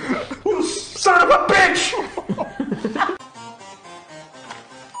 You son of a bitch!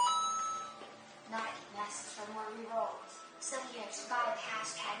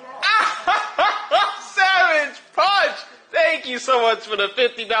 Savage Punch! Thank you so much for the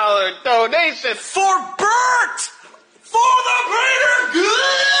 $50 donation. For Bert! For the greater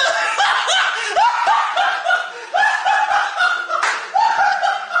good!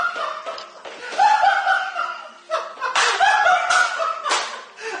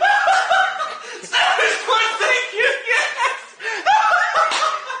 Savage Punch, thank you, yes!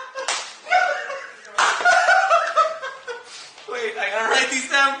 Wait, I gotta write these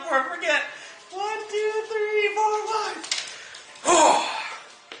down before I forget. 1, 2, 3, 4, 5. Oh.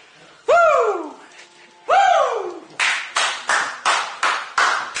 Woo! Woo!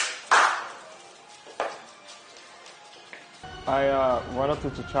 I run up to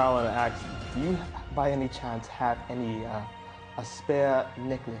T'Challa and ask, do you by any chance have any a spare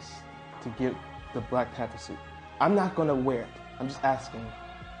necklace to give the Black Panther suit? I'm not gonna wear it. I'm just asking,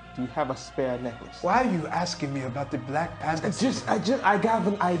 do you have a spare necklace? Why are you asking me about the Black Panther? I got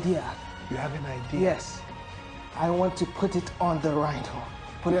an idea. You have an idea? Yes. I want to put it on the rhino,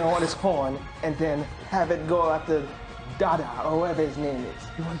 put it on his horn, and then have it go after Dada, or whatever his name is.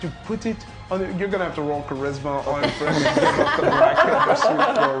 You want to put it on the, you're gonna have to roll charisma on for him to give up the Black Panther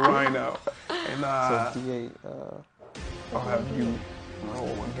suit for a rhino. And So D8, I'll have you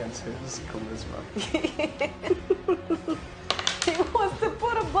roll against his charisma. He wants to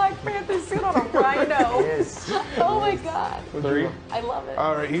put a Black Panther suit on a rhino. Yes. Oh my god. 3. I love it.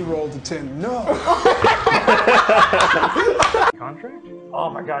 All right, he rolled a 10. No. Contract? Oh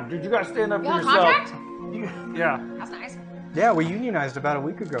my god, dude, you gotta stand up You for have a yourself. contract? Yeah. That's nice. Yeah, we unionized about a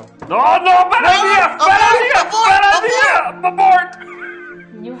week ago. Oh no, bad idea! Bad idea! Abort!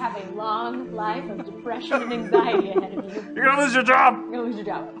 You have a long life of depression and anxiety ahead of you. You're gonna lose your job. You're gonna lose your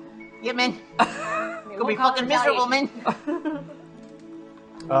job. Yeah, man. Gonna be fucking miserable, man.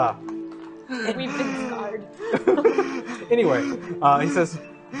 We've been scarred. Anyway, he says,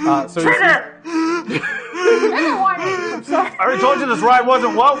 so Trigger! Trigger warning! I'm sorry. I already told you this ride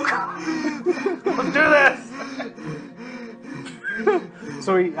wasn't woke. Let's do this.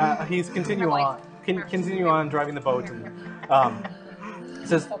 So he's continue on. continue on driving the boat. And, it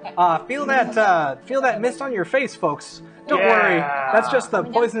says, feel that mist on your face, folks. Don't worry, that's just the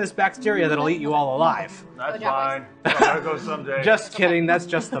poisonous bacteria that'll eat you all alive. That's fine. I'm gonna go someday. Just kidding, that's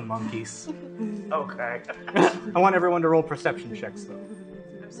just the monkeys. Okay. I want everyone to roll perception checks, though.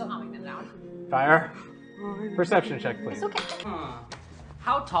 I'm still calming them down. Fire. Perception check, please. It's okay.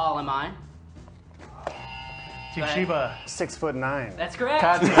 How tall am I? Chichiba, 6'9". That's correct.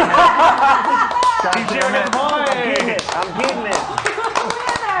 God damn it. I'm getting it.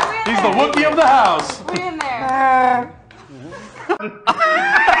 He's the Wookiee of the house. We in there.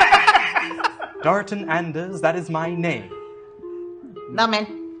 Darton Anders, that is my name. No, man.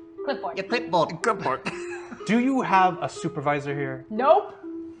 Clipboard. Your clipboard. Clipboard. Do you have a supervisor here? Nope.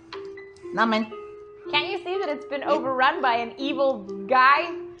 No, man. Can't you see that it's been overrun by an evil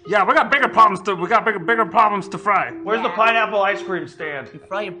guy? Yeah, we got bigger problems to fry. Where's the pineapple ice cream stand? You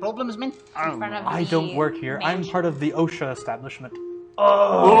fry your problems, man? I don't work here. I'm part of the OSHA establishment.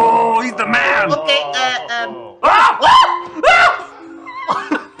 Oh, he's the man. Okay,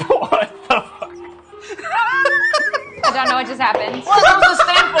 I don't know what just happened. What does this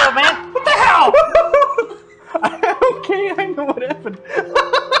stand for, man? What the hell? Okay, I know what happened.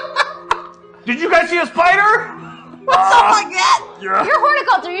 Did you guys see a spider? Something like that. Yeah. You're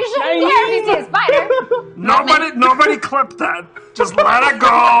horticulture. You shouldn't care if you see a spider. Nobody clip that. Just let it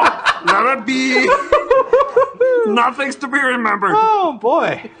go. Let it be. Nothing's to be remembered. Oh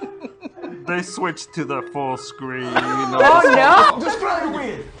boy. They switched to the full screen. Oh no! Describe it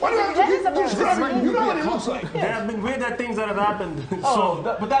weird. What do you have to describe it? You know what it looks like. There have been weird things that have happened.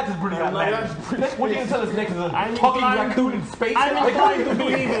 But that is pretty outlandish. What you can tell us next is a talking raccoon in space? I'm inclined to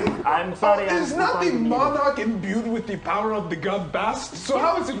believe it. I'm sorry. Is not the monarch imbued with the power of the god Bast? So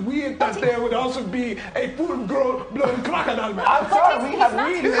how is it weird that there would also be a full-blown crocodile man? I'm sorry, we have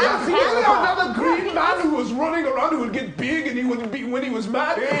weed. Is there another green man who was running around who would get big and he would be when he was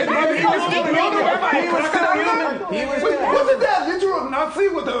mad? Wasn't that literal Nazi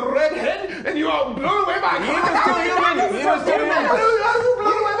with a red head and you are blown away by a crocodile? He was still human. Are you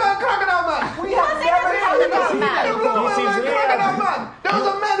blown away by a crocodile man? We have never heard of this man. You're blown away by a crocodile man. There was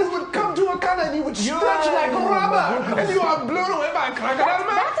a man who would come to a corner and he would stretch like rubber and you are blown away by a crocodile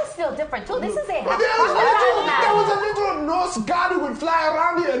man? That is still different too. This is a But there was a little Norse god who would fly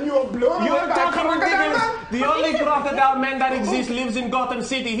around here and you are blown away by a crocodile man? The only crocodile man that exists lives in Gotham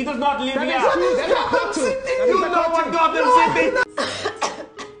City. He does not live here. You know what Gotham City?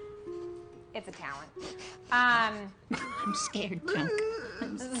 It's a talent. I'm scared, Chunk.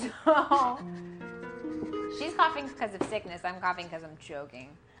 So she's coughing because of sickness. I'm coughing because I'm choking.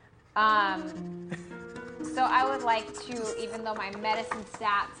 So I would like to, even though my medicine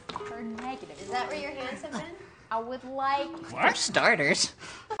stats are negative. Is that where your hands have been? I would like. For starters.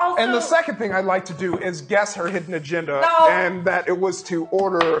 And the second thing I'd like to do is guess her hidden agenda, No. and that it was to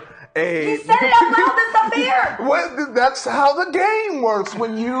order a. You said it out loud. That's not fair. Well, that's how the game works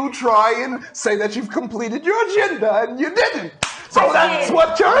when you try and say that you've completed your agenda and you didn't. So that's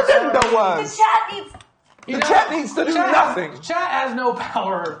what your agenda The was. chat needs. The chat needs to do nothing. Chat has no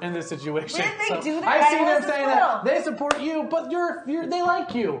power in this situation. Didn't they do that? I've seen them What's the saying deal? that they support you, but they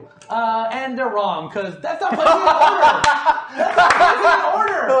like you, and they're wrong because that's not placing an order. That's not placing an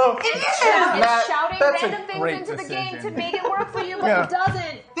order. It is. It's shouting that's a random things great into the game decision. to make it work for you, but Yeah. it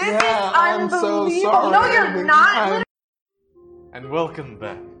doesn't. This is I'm so unbelievable. sorry. No, you're not. And welcome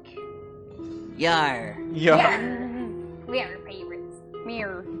back. Yar. Yeah. We are favorites.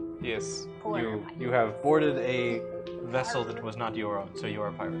 Mirror. Yes. Poor You have boarded a vessel that was not your own, so you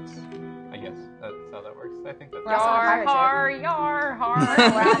are pirates. I guess that's how that works. I think that's Yar,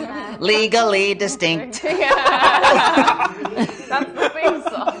 har. Legally distinct. That's the theme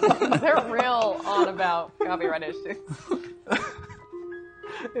song. They're real on about copyright issues.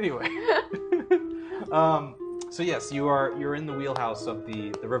 Anyway. So yes, you're in the wheelhouse of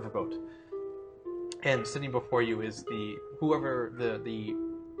the riverboat. And sitting before you is whoever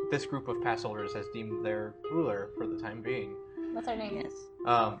this group of pass holders has deemed their ruler for the time being. What's her name? Yes.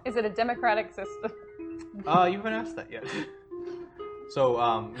 Is it a democratic system? You haven't asked that yet. So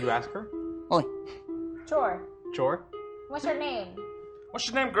you ask her? Oi. Sure. Sure. What's your name? What's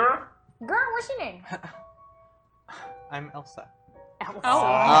your name, girl? Girl, what's your name? I'm Elsa. Elsa.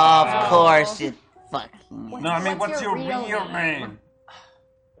 Of course, you fucking. No, I mean, what's your real name?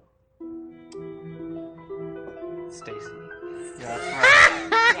 Stacy.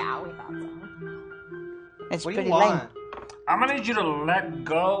 Yeah, we thought so. It's What do pretty you lame. want? I'm gonna need you to let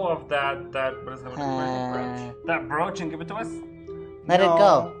go of that what is that? Brooch? That brooch and give it to us. Let it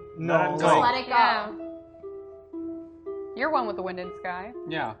go. No. Let it Just go. let it go. Yeah. You're one with the wind and sky.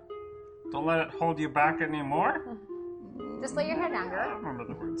 Yeah. Don't let it hold you back anymore? Just lay your head down, I girl. don't remember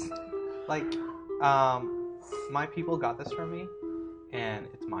the words. Like, my people got this from me, and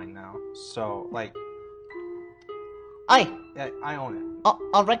it's mine now. So, like, I own it.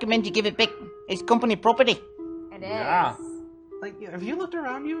 I'll recommend you give it back. It's company property. It is. Yeah. Like, have you looked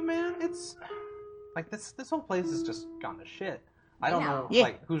around you, man? It's like this whole place has just gone to shit. I don't know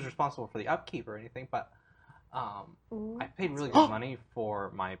like who's responsible for the upkeep or anything, but I paid really good money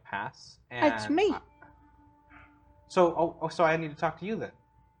for my pass. And That's me. So I need to talk to you then.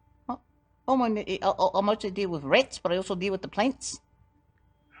 I mostly deal with rats, but I also deal with the plants.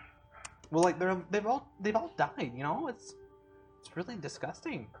 Well, like they've all died. You know, it's really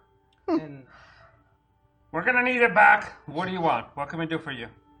disgusting. And we're gonna need it back. What do you want? What can we do for you?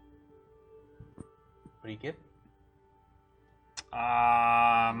 What do you give?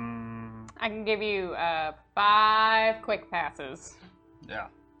 I can give you 5 quick passes. Yeah.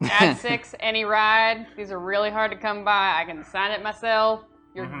 Add 6, any ride. These are really hard to come by. I can sign it myself.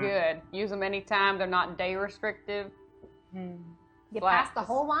 You're good. Use them anytime. They're not day restrictive. You passed the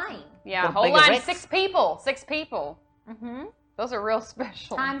whole line. Yeah, whole line. 6 people. 6 people. Mm-hmm. Those are real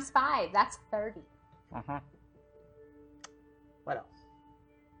special. Times 5. That's 30. What else?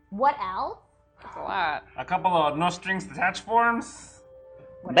 What else? That's a lot. A couple of no strings attached forms.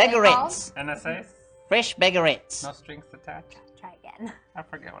 Beggarettes. NSAs. Fresh beggarettes. No strings attached. Try again. I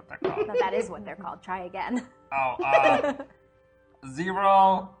forget what they're called. No, that is what they're called. Try again. Oh,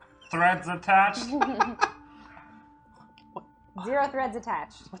 0 threads attached. 0 threads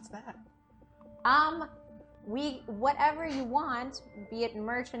attached. What's that? Whatever you want, be it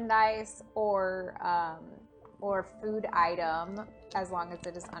merchandise or food item, as long as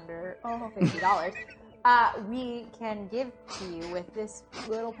it is under $50, we can give to you with this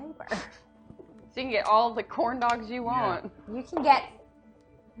little paper. So you can get all the corn dogs you want. Yeah. You can get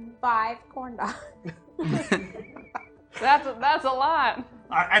 5 corn dogs. That's a lot.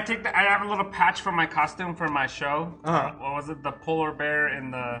 I take that. I have a little patch for my costume for my show. What was it? The polar bear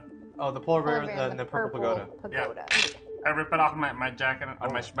in the. Oh, the polar bear in the purple pagoda. Yeah. I rip it off my jacket,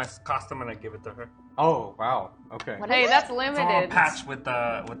 my costume, and I give it to her. Oh wow. Okay. Hey, that's limited. It's a little patch with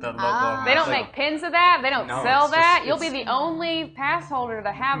the logo. They don't make pins of that. They don't sell it's that. just- You'll be the only pass holder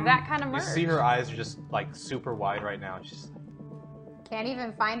to have that kind of You merch. see her eyes are just like super wide right now. She's Can't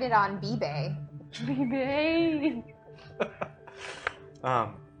even find it on eBay. eBay.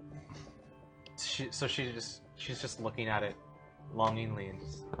 She's just looking at it longingly and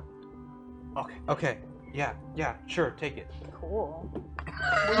just. Okay. Yeah, sure, take it. Cool.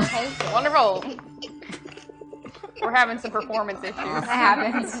 We take it. Wonderful. We're having some performance issues. That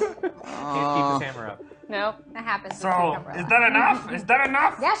happens. Can't keep his hammer up. No. That happens. So, is that enough? Is that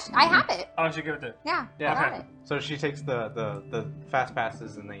enough? Yes, I have it. Oh, she give it to. Yeah, I got it. So she takes the fast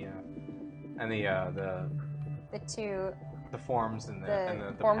passes and the The 2 forms and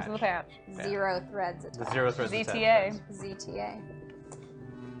the forms of the patch. 0 threads attached. The 0 threads ZTA. ZTA.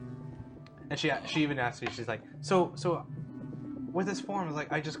 And she even asked me, she's like, so with this form, it's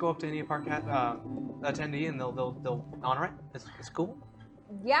like I just go up to any park attendee and they'll honor it. It's cool.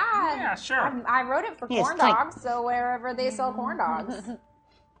 Yeah, sure. I wrote it for corn dogs, so wherever they sell corn dogs,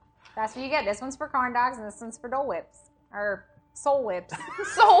 that's what you get. This one's for corn dogs, and this one's for Dole Whips or Soul Whips.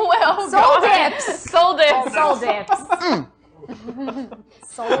 Soul dips. Soul dips. Soul dips.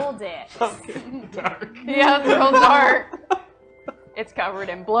 Soul dips. Yeah, it's real dark. It's covered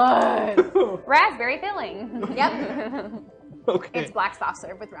in blood. Raspberry filling. Yep. Okay. It's black soft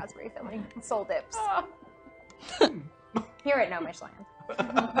serve with raspberry filling. Soul dips. Here at No Michelin.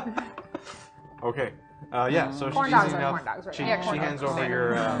 Okay. So Corn she's dogs easy are enough. corn dogs, right? She Yeah, corn hands dogs. over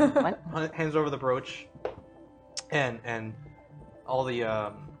your hands over the brooch, and all the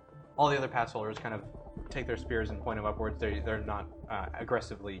other pass holders kind of take their spears and point them upwards. They're not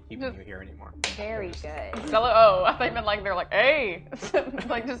aggressively keeping you here anymore. Very good. Oh, I thought you meant like they're like, hey,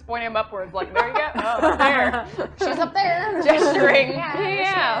 like just pointing them upwards. Like there you go. Oh, there. She's up there. Gesturing.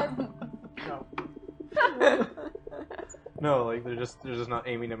 Yeah. No, like they're just not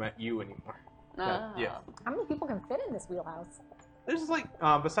aiming them at you anymore. Yeah. How many people can fit in this wheelhouse? There's like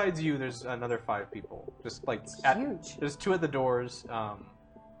besides you, there's another 5 people. Just like huge. There's 2 at the doors,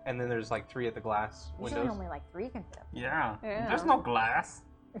 and then there's like 3 at the glass Usually windows. only like 3 can fit. Yeah. Yeah. There's no glass.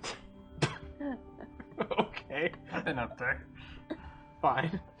 Okay. I've been up there.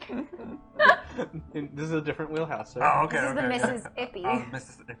 Fine. This is a different wheelhouse, sir. Oh, okay. This is the okay. Mrs. Ippy. Oh,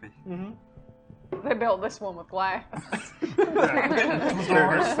 Mrs. Ippy. Mm-hmm. They built this one with glass.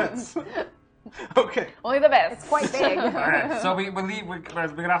 Okay. Only the best. It's quite big. All right. So we leave. We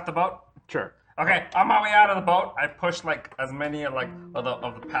get off the boat. Sure. Okay, on my way out of the boat, I push like as many of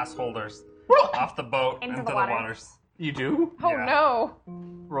the pass holders off the boat into the waters. You do? Oh no!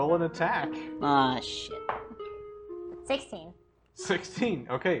 Roll an attack. Ah, shit. 16. 16.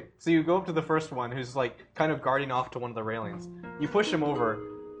 Okay, so you go up to the first one who's like kind of guarding off to one of the railings. You push him over,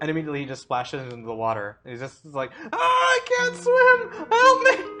 and immediately he just splashes into the water. And he's just like, I can't swim! Help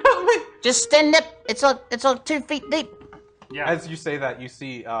me! Help me! Just stand up. It's all 2 feet deep. Yeah. As you say that, you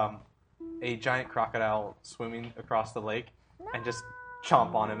see a giant crocodile swimming across the lake and just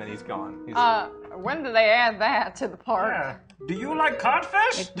chomp on him, and he's gone. When do they add that to the park? Yeah. Do you like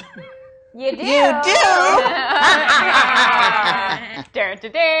codfish? You do. You do. Dare to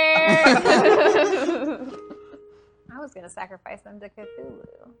dare. I was gonna sacrifice them to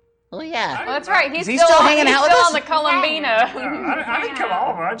Cthulhu. Oh yeah. Well, that's right. He's Is he still hanging out with still us? on the Columbina. I didn't kill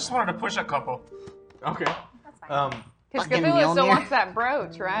all of them. I just wanted to push a couple. Okay. Because Fucking Cthulhu still Mjolnir. wants that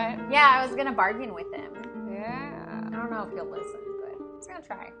brooch, right? Yeah, I was gonna bargain with him. Yeah. I don't know if he'll listen, but I was gonna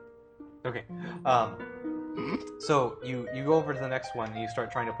try. Okay. So you go over to the next one and you start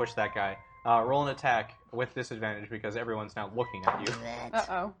trying to push that guy. Roll an attack with disadvantage because everyone's now looking at you.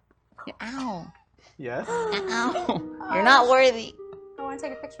 Uh-oh. Ow. Yes? Ow. You're not worthy. I want to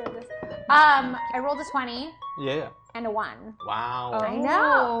take a picture of this. I rolled a 20 Yeah. and a 1. Wow. I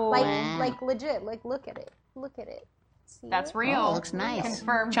know. Like, Wow. like legit. Like, look at it. Look at it. See That's it? real. Oh, looks nice.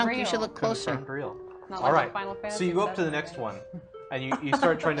 Confirmed Chunk, real. you should look closer. Confirmed real. Not All like right. the Final So Fantasy you go up to the VII. next one, and you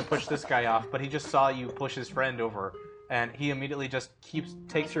start trying to push this guy off, but he just saw you push his friend over, and he immediately just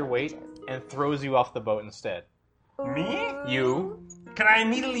takes your weight and throws you off the boat instead. Me? You. Can I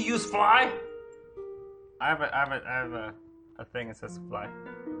immediately use fly? I have a thing that says fly.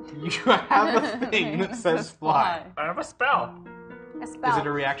 You have a thing that says fly. I have a spell. A spell. Is it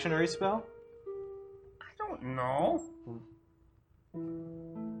a reactionary spell? I don't know.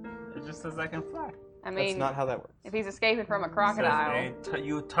 It just says I can fly. I mean, That's not how that works. if he's escaping from a crocodile,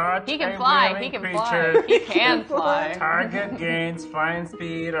 You touch he can a fly. willing He can creature. fly. He can fly. Target gains flying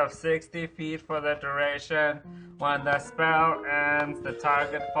speed of 60 feet for the duration. When the spell ends, the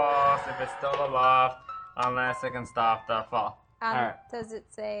target falls if it's still aloft, unless it can stop the fall. Alright. Does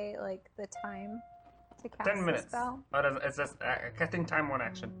it say, like, the time to cast 10 minutes. the spell? But it's just casting time 1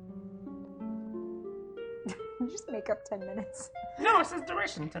 action. You just make up 10 minutes. No, it says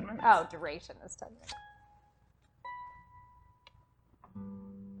duration 10 minutes. Oh, duration is 10 minutes.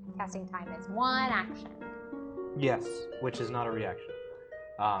 Casting time is 1 action. Yes, which is not a reaction.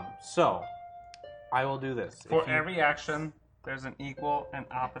 So, I will do this. For If you- every action, there's an equal and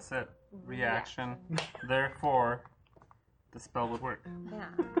opposite reaction. Therefore, the spell would work. Yeah.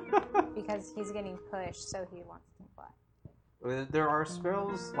 Because he's getting pushed, so he wants to fly. There are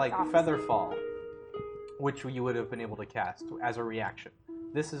spells like Featherfall, which you would have been able to cast as a reaction.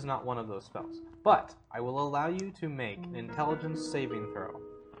 This is not one of those spells. But I will allow you to make an intelligence saving throw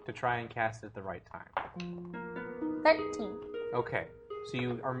to try and cast it at the right time. 13. Okay. So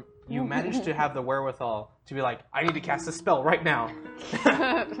you managed to have the wherewithal to be like, I need to cast a spell right now.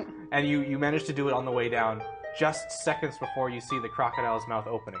 And you managed to do it on the way down, just seconds before you see the crocodile's mouth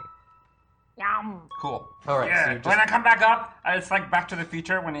opening. Yum. Cool. All right. Yeah, So you just, when I come back up, it's like Back to the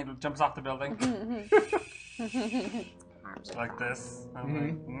Future when he jumps off the building. Like this. I'm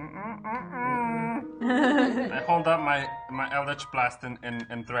like, I hold up my Eldritch Blast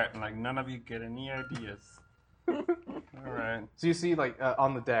and threat, and like, none of you get any ideas. All right. So you see, like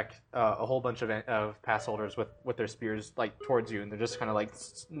on the deck, a whole bunch of pass holders with their spears like towards you, and they're just kind of like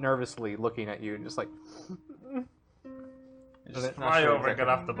nervously looking at you, and just like. Just fly over and get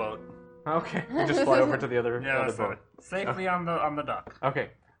off the boat. Okay, you just fly over to the other, Yeah, other that's boat. it. Safely on the dock. Okay.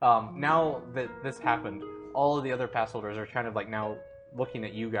 Now that this happened, all of the other pass holders are kind of like now looking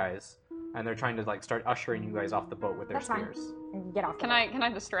at you guys, and they're trying to like start ushering you guys off the boat with their That's fine. spears. Get off. Can I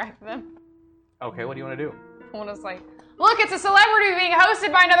distract them? Okay, what do you want to do? I want to say, look, it's a celebrity being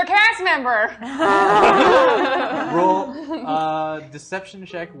hosted by another cast member. Roll deception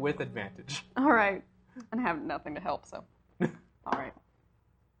check with advantage. All right. And I have nothing to help, so. All right.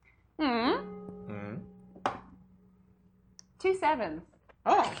 2 7s.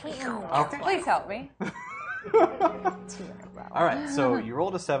 Oh. Okay. Please help me. All right, so you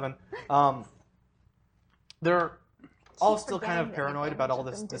rolled a 7. They're all still kind of paranoid about all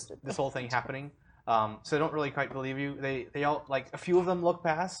this whole thing happening. So they don't really quite believe you. They all, like, a few of them look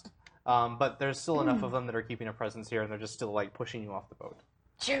past, but there's still enough of them that are keeping a presence here, and they're just still like pushing you off the boat.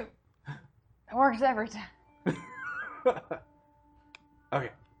 Shoot. It works every time. Okay,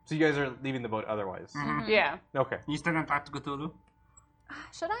 so you guys are leaving the boat otherwise. Yeah. Okay. You still gonna talk to Cthulhu?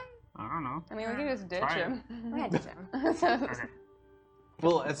 Should I? I don't know. I mean, we can just ditch Try it. him. We had to ditch him. Okay.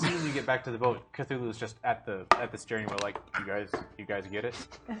 Well, as soon as you get back to the boat, Cthulhu's just at the steering wheel, like, you guys get it?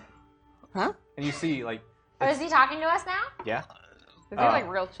 Huh? And you see, like... Oh, is he talking to us now? Yeah. Is he like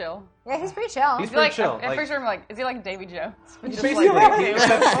real chill? Yeah, he's pretty chill. He's pretty chill. I'm pretty sure I'm like, is he like Davy Jones? Just Basically, like,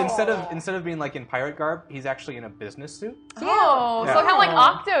 instead of being like in pirate garb, he's actually in a business suit. Oh, Yeah. so kind of like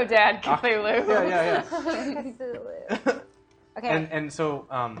Octodad Cthulhu. Yeah. Cthulhu. Okay. And so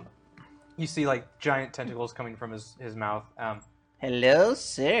you see like giant tentacles coming from his mouth. Hello,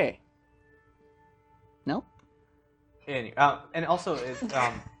 sir. Nope. And also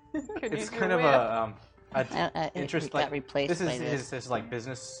it's kind of a interest like this is his like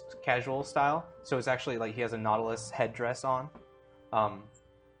business casual style. So it's actually like he has a Nautilus headdress on.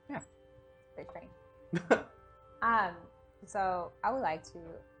 Yeah. Pretty great. So I would like to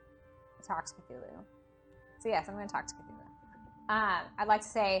talk to Cthulhu. So yes, I'm going to talk to Cthulhu. I'd like to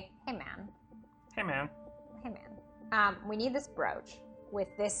say, hey man. Hey man. We need this brooch with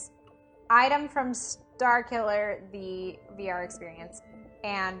this item from Starkiller, the VR experience,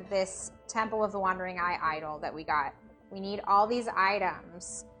 and this Temple of the Wandering Eye idol that we got. We need all these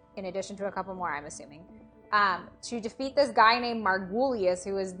items, in addition to a couple more, I'm assuming, to defeat this guy named Margulius,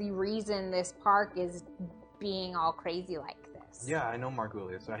 who is the reason this park is being all crazy like this. Yeah, I know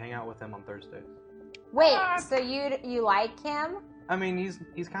Margulius. I hang out with him on Thursdays. Wait, so you like him? I mean, he's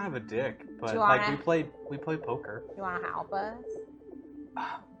kind of a dick, but wanna- like we play poker. You want to help us?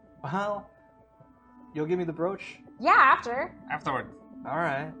 Well, you'll give me the brooch? Yeah, after. Afterward. All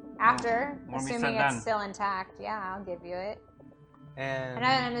right. After, When we assuming sit it's down. still intact. Yeah, I'll give you it. And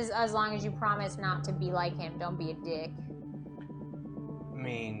And as long as you promise not to be like him, don't be a dick. I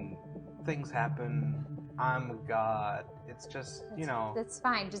mean, things happen. I'm a god. It's just, you know. That's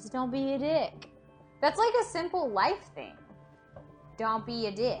fine. Just don't be a dick. That's like a simple life thing. Don't be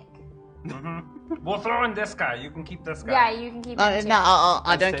a dick. Mm-hmm. We'll throw in this guy. You can keep this guy. Yeah, you can keep him too. No,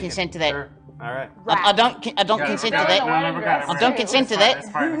 I don't consent to that. Sure. All right. I don't consent to that. I don't consent to that. It's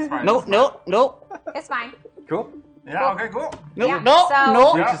fine. No. It's fine. Cool. Yeah, okay, cool.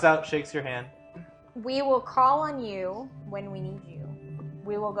 No. Reaches out, shakes your hand. We will call on you when we need you.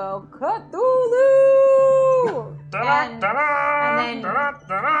 We will go, Cthulhu! And then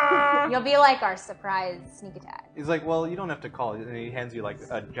you'll be like our surprise sneak attack. He's like, well, you don't have to call. And he hands you like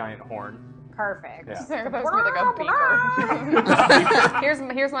a giant horn. Perfect. Yeah. It's supposed to be like a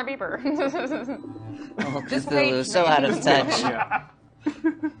beeper. here's my beeper. Oh, Cthulhu, so out of touch. Yeah.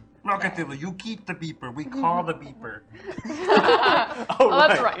 No, Cthulhu, you keep the beeper. We call the beeper. Oh,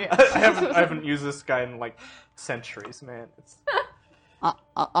 that's right. Yeah. I haven't used this guy in like centuries, man. I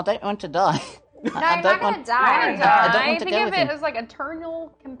don't want to die. No, you're not going to die. I don't want to Think go of with it him. as like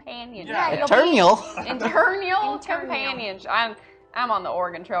eternal companion. Yeah, you'll Eternal? Eternal companionship. I'm on the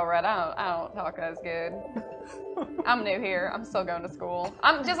Oregon Trail, Red. I don't talk as good. I'm new here. I'm still going to school.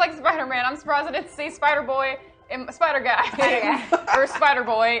 I'm just like Spider-Man. I'm surprised I didn't see Spider Guy or Spider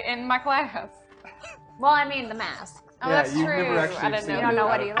Boy in my class. Well, I mean, the mask. Oh, Yeah, that's you've true. never actually I didn't seen know. him You don't know out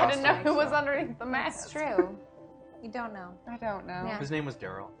what of he I didn't know costume, who was so. underneath the mask. That's true. You don't know. I don't know. Yeah. His name was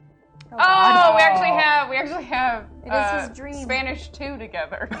Daryl. Oh, we actually have It is his dream. Spanish 2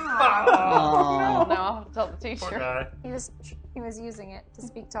 together. Oh. I don't know. I'll have to tell the teacher. He was using it to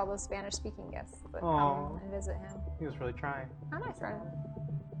speak to all those Spanish-speaking guests that Aw. come and visit him. He was really trying. How nice, right?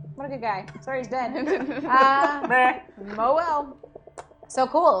 What a good guy. Sorry he's dead. Well. So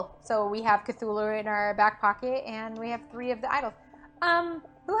cool. So we have Cthulhu in our back pocket, and we have 3 of the idols.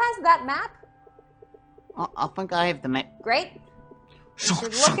 Who has that map? I think I have the map. Great. We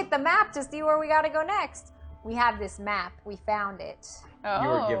should look at the map to see where we gotta go next. We have this map. We found it. Oh. You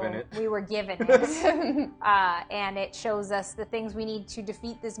were given it. We were given it. And it shows us the things we need to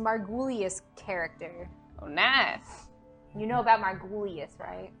defeat this Margulius character. Oh, nice. You know about Margulius,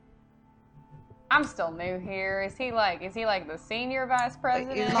 right? I'm still new here. Is he like the senior vice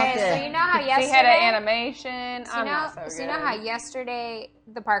president? Okay, so you know how yesterday... He had an animation. So I'm not so good. So you know how yesterday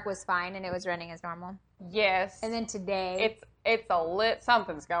the park was fine and it was running as normal? Yes. And then today... It's a lit...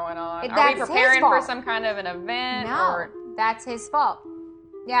 Something's going on. Are we That's his preparing for fault. some kind of an event? No, Or... that's his fault.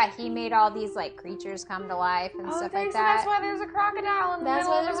 Yeah, he made all these like creatures come to life and stuff like so that. that's why there's a crocodile in the That's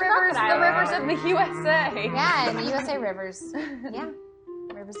middle why of the there's a rivers. crocodile. The rivers of the USA. Yeah, in the USA rivers. Yeah.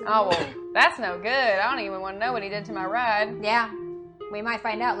 Rivers of the Oh, well, USA. that's no good. I don't even want to know what he did to my ride. Yeah. We might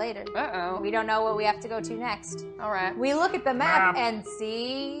find out later. Uh-oh. We don't know what we have to go to next. All right. We look at the map and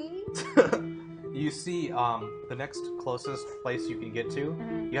see... You see the next closest place you can get to.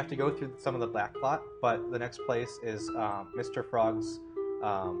 Mhm. You have to go through some of the black plot, but the next place is Mr. Frog's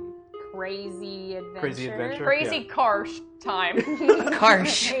Crazy adventure. Crazy adventure. Crazy Karsh time.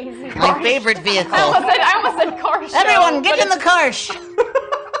 Karsh. Crazy My favorite vehicle. I almost said Karsh. Everyone, get in the Karsh.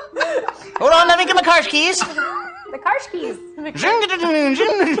 Hold on, let me get my car keys. The Karsh keys.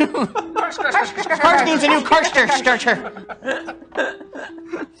 Karsh needs a new car starter.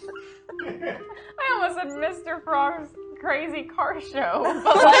 I almost said Mr. Frog's Crazy Car Show,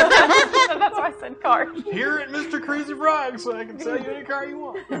 but like, that's why I said car. Here at Mr. Crazy Frog, so I can sell you any car you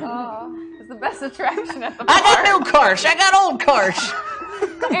want. It's the best attraction at the I park. got new Karsh. I got old Karsh.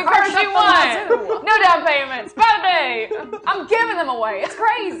 Any cars you want. No down payments. By the day. I'm giving them away. It's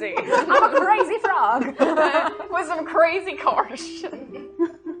crazy. I'm a crazy frog. With some crazy cars.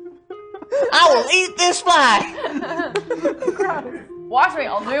 I will eat this fly. Watch me.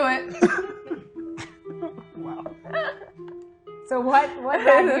 I'll do it. So what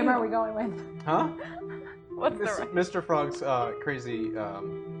bad name are we going with? Huh? What's the Mr. Frog's crazy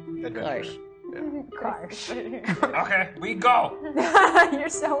adventure. Karsh. Okay, we go. You're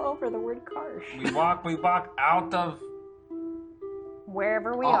so over the word Karsh. We walk out of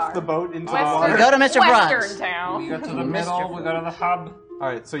Wherever we Off are. the boat into Western, the water. We go to Mr. Frog's. Western town. We go to the middle, we go to the hub.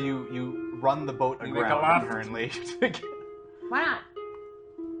 Alright, so you run the boat We make a aground left. apparently. Why not?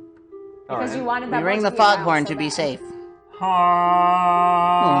 All Because right. you wanted that We ring boat the to be around foghorn so to be bad. safe.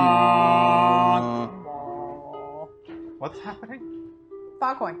 What's happening?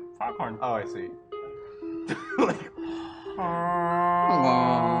 Foghorn. Foghorn. Oh, I see.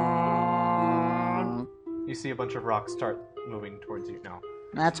 You see a bunch of rocks start moving towards you now.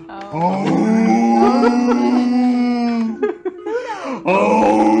 That's.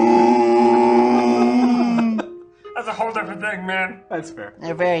 That's a whole different thing, man. That's fair.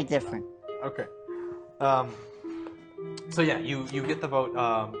 They're very different. Okay. So yeah, you get the boat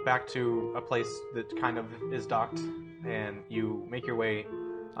back to a place that kind of is docked, and you make your way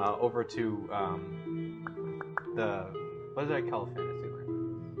over to the what did I call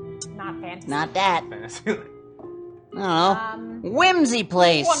Fantasyland? Not fantasy. Not that. Fantasyland. I don't know. Whimsy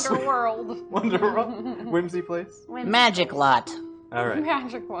place. Wonderworld. Wonderworld. Whimsy place. Magic lot. All right.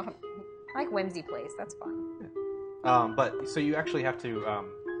 Magic one. I like Whimsy Place. That's fun. But so you actually have to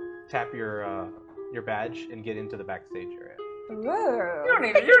tap your badge and get into the backstage area. Whoa.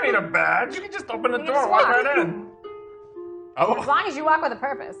 You don't need a badge. You can just open the You door, just walk walk. right in. As long as you walk with a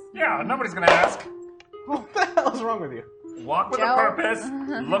purpose. Yeah, nobody's gonna ask. What the hell's wrong with you? Walk with Joe. a purpose.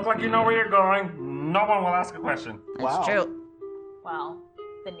 Look like you know where you're going. No one will ask a question. That's true. Well,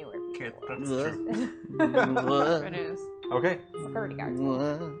 the newer people. Kid, that's true. It is. Okay. Security guards.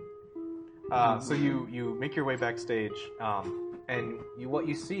 So you make your way backstage, and what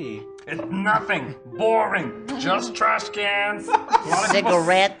you see It's nothing. Boring. Just trash cans. A lot of people-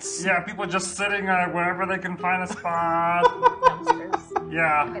 Cigarettes. yeah, people just sitting wherever they can find a spot. Dumpsters.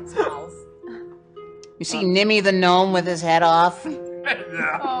 Yeah. It smells. You see Nimmy the gnome with his head off.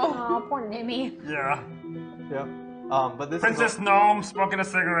 Yeah. Oh, poor Nimmy. Yeah. yeah. But this Princess Gnome smoking a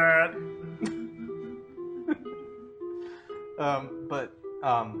cigarette.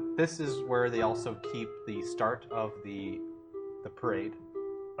 this is where they also keep the start of the parade.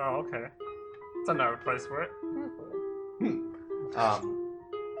 Oh, okay. It's another place for it.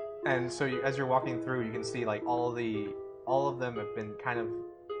 And so as you're walking through, you can see like all of them have been kind of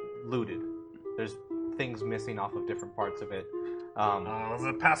looted. There's things missing off of different parts of it.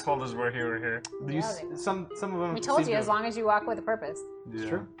 The pass holders were here. Some of them. We told seem you to as long as you walk with a purpose. It's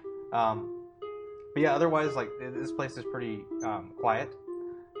true. But yeah, otherwise, like this place is pretty quiet.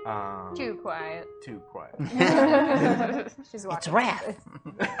 Too quiet. Too quiet. She's walking. It's wrath.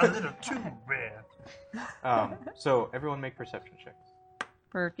 A little too rare. So everyone make perception checks.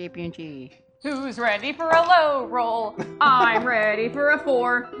 Birthday PNG. Who's ready for a low roll? I'm ready for a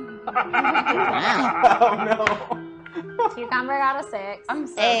 4. Oh no. Cucumber got a 6. I'm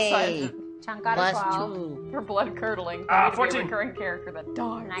so Hey. excited. Chunk got Plus a 12. 2. Your blood curdling. 14. A recurring character that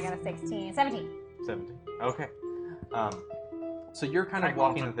dies. And I got a 16. 17. 17. Okay. So you're kind of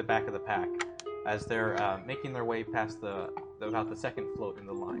walking at the back of the pack as they're making their way past about the second float in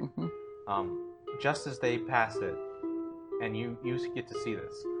the line. Just as they pass it, and you get to see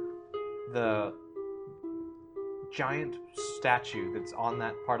this, the giant statue that's on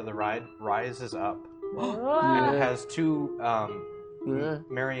that part of the ride rises up, and it has two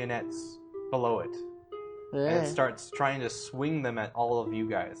marionettes below it. And it starts trying to swing them at all of you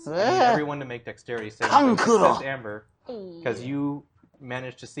guys. I need everyone to make dexterity saving throws, except Amber, because you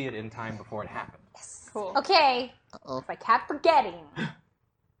managed to see it in time before it happened. Cool. Okay. If I kept forgetting,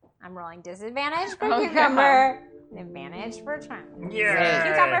 I'm rolling disadvantage for cucumber, and advantage for chunk. Yeah.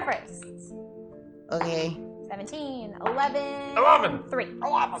 Cucumber first. Okay. 17, 11, 11. 3.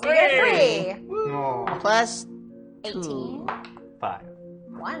 11. So you get a 3. Oh. Plus 18, 5.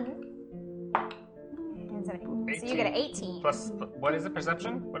 1, and 17. So you get an 18. Plus, what is it?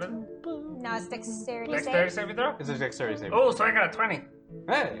 Perception? What is it? No, it's dexterity saving throw? It's a dexterity saving. Oh, so I got a 20.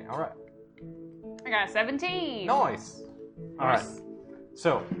 Hey, all right. I got a 17. Nice. All right.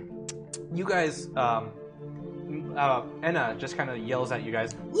 So, you guys, Enna just kind of yells at you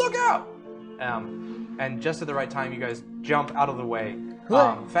guys, "Look out!" And just at the right time, you guys jump out of the way.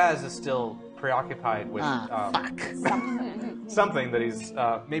 Faz is still preoccupied with something that he's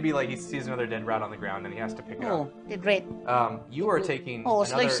maybe like he sees another dead rat on the ground and he has to pick it up. Oh, did great. You are taking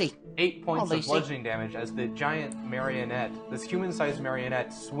it's another Lucy. 8 points of Lucy. bludgeoning damage as the giant marionette, this human-sized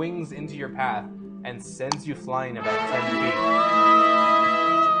marionette, swings into your path and sends you flying about 10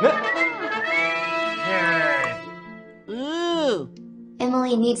 feet. Ooh.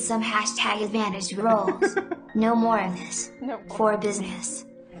 Emily needs some #advantage rolls. No more of this. No. For business.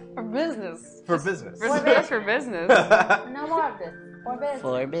 For business. For business. For business. For business. No more of this. For business.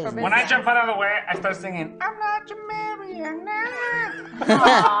 For business. When I jump out of the way, I start singing, I'm not your marionette.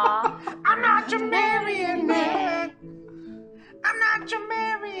 I'm not your marionette. I'm not your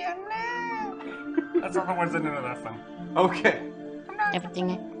marionette. That's all the words I know of that song. Okay.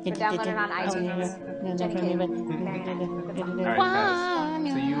 Everything. We're downloading on iTunes. All right,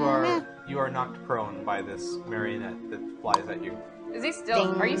 guys. So you are knocked prone by this marionette that flies at you. Is he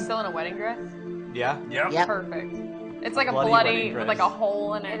still? Are you still in a wedding dress? Yeah. Yep. Perfect. It's like a Bloody bloody wedding with dress. like a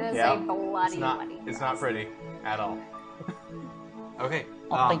hole in it. It is Yeah. a bloody It's not pretty at all. Okay.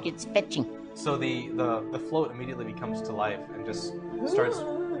 I think it's fetching. So the float immediately becomes to life and just starts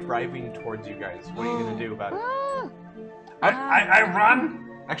driving towards you guys. What are you gonna do about it? I run.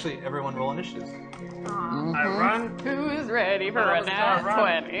 Actually, everyone roll initiative. I run. Who's ready for a nat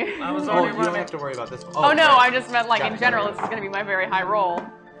 20? I was Oh, already you don't running. have to worry about this. Oh no, right. I just meant like Got in it. general, this is going to be my very high roll.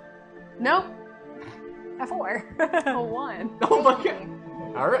 No, A 4. a 1. Oh my god.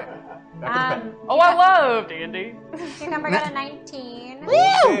 All right. Back to the pen. Oh, I love D&D. Cucumber got a 19.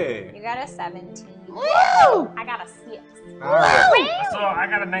 Okay. You got a 17. Woo! I got a 6. All right. So I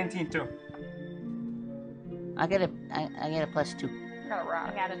got a 19 too. I get a +2. Got a rock.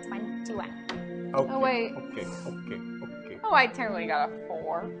 I got a 21. Okay. Oh wait. Okay. Oh, I technically got a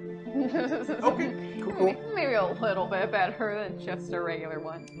 4. Okay. Cool. Maybe a little bit better than just a regular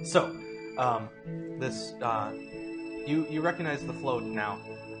one. So, this you recognize the float now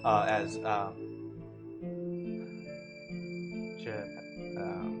as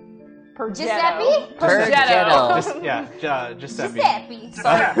Giuseppe? Pergetto. Giuseppe.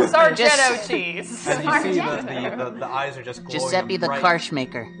 Sargetto cheese. And you see the eyes are just glowing. Giuseppe the bright, Karsh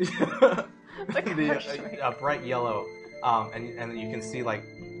maker. the bright yellow, and you can see like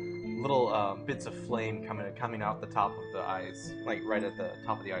little bits of flame coming out the top of the eyes, like right at the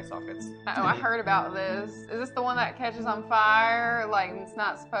top of the eye sockets. Oh, I heard about this. Is this the one that catches on fire like it's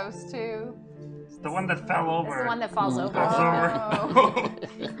not supposed to? It's the one that fell over. It's the one that falls over.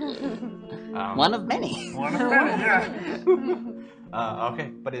 One of many. One of many, yeah.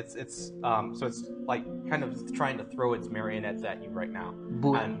 Okay, but it's so it's like kind of trying to throw its marionettes at you right now,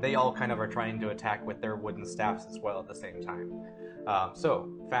 and they all kind of are trying to attack with their wooden staffs as well at the same time. So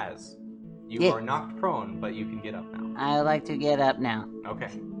Faz, you are knocked prone, but you can get up now. I would like to get up now. Okay.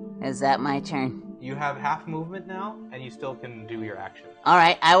 Is that my turn? You have half movement now, and you still can do your action. All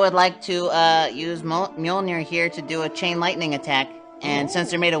right, I would like to use Mjolnir here to do a chain lightning attack, and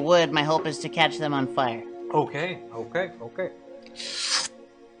since they're made of wood, my hope is to catch them on fire. Okay.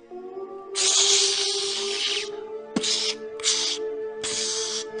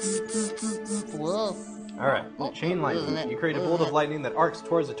 Whoa. All right, chain lightning. You create a bolt of lightning that arcs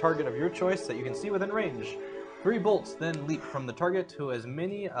towards a target of your choice that you can see within range. 3 bolts then leap from the target to as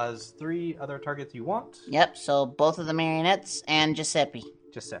many as 3 other targets you want. Yep, so both of the marionettes and Giuseppe.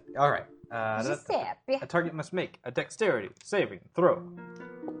 All right. Giuseppe. A target must make a dexterity saving throw.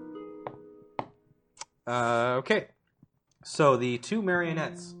 Okay. So the 2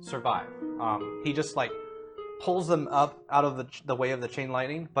 marionettes survive. He just like pulls them up out of the way of the chain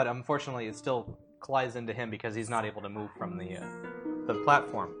lightning, but unfortunately it still collides into him because he's not able to move from the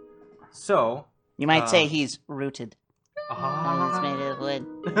platform. So you might say he's rooted. He's made of wood.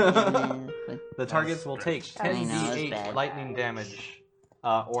 The targets will take 10d8 lightning damage,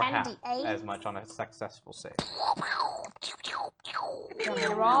 or 10d8? half as much on a successful save. You want me to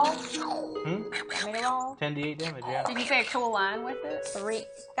roll? Want me to roll? 10d8 damage, yeah. Did you say a cool line with it? 3.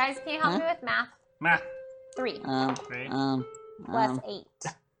 Guys, can you help me with math? Math. 3. Plus 8.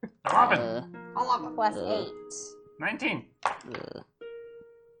 11. Plus 8. 19.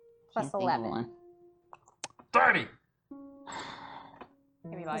 Plus 11. 30.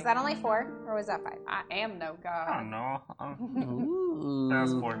 Was that only 4, or was that 5? I am no god. I don't know. That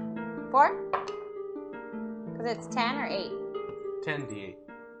was 4. 4? Because it's 10 or 8? 10d8. Okay.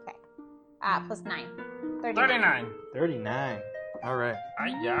 Plus 9. 39. 39. All right.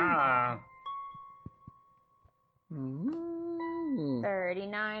 Yeah.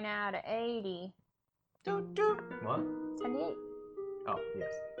 39 out of 80. What? 78. Oh,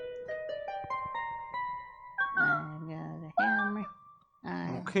 yes. I've got a hammer.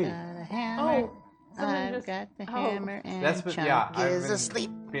 Okay. Got a hammer. I've just- got the oh. hammer and That's been- Chunk yeah, I've is been- asleep.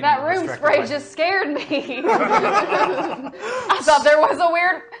 That room spray just scared me. I thought there was a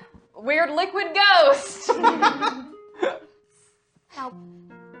weird liquid ghost. Nope.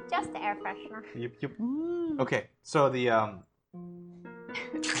 Just the air freshener. Yep. Okay, so the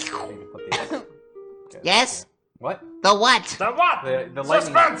Yes? What? The what? The what? The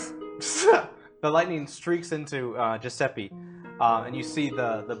lightning. Suspense! The lightning streaks into Giuseppe, and you see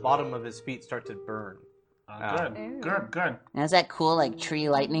the bottom of his feet start to burn. Good. Now, is that cool, like tree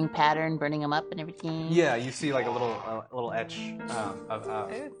lightning pattern, burning them up and everything? Yeah, you see like a little etch of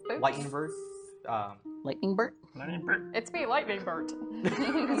lightning bird. Lightning bird? Lightning bird. It's me, Lightning Bert.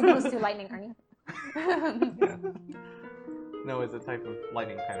 As opposed to lightning Ernie. No, it's a type of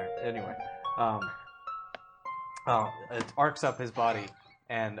lightning pattern. Anyway, it arcs up his body,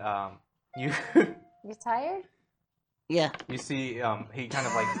 and you You tired? Yeah. you see he kind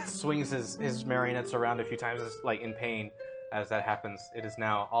of like swings his marionettes around a few times, like in pain. As that happens, it is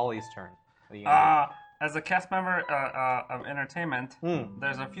now Ollie's turn. What are you gonna do? As a cast member of entertainment,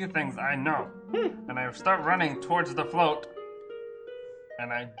 there's a few things I know. And I start running towards the float,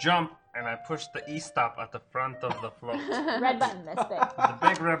 and I jump, and I push the E-stop at the front of the float. Red button, this big. The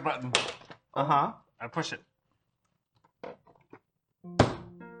big red button. Uh-huh. I push it.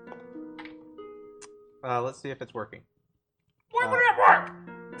 Let's see if it's working. Why would it work?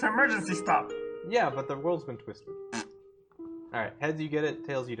 It's an emergency stop. Yeah, but the world's been twisted. All right, heads you get it,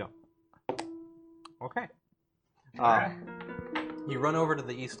 tails you don't. Okay. You run over to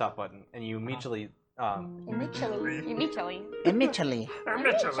the E-stop button, and you immediately... Immediately.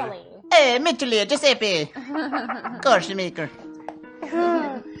 Hey, Mitchell, Giuseppe. Gosh, maker.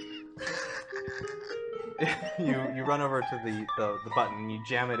 you run over to the button, and you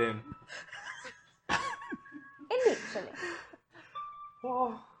jam it in. Immediately.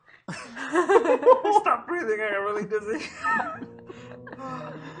 Oh. Stop breathing, I got really dizzy.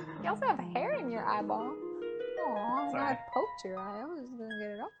 You also have hair in your eyeball. Aw, I poked your eye. I was gonna get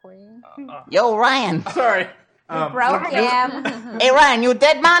it up for you. Yo, Ryan. Sorry. Broke him. Hey, Ryan, you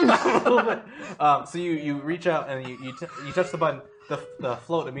dead, man? So you reach out and you touch the button. The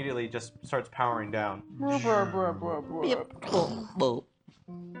float immediately just starts powering down. No,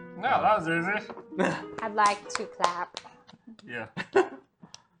 that was easy. I'd like to clap. Yeah.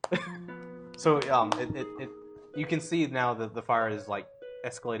 So you can see now that the fire is like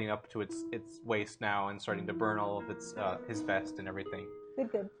escalating up to its waist now and starting to burn all of his vest and everything.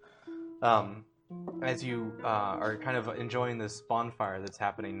 Good. As you are kind of enjoying this bonfire that's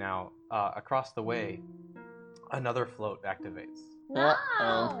happening now, across the way, another float activates.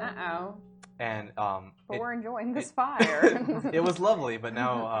 Uh-oh. And But we're enjoying this fire. it was lovely, but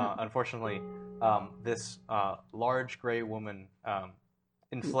now unfortunately, this large gray woman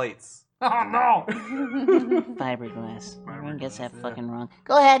inflates. Oh no! Fiberglass. Everyone gets that fucking wrong.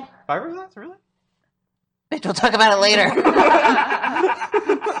 Go ahead. Fiberglass, really? Bitch, we'll talk about it later.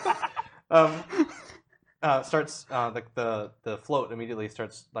 Starts the float immediately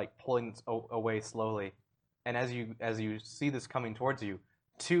starts like pulling away slowly, and as you see this coming towards you,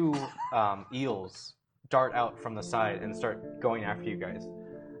 two eels dart out from the side and start going after you guys.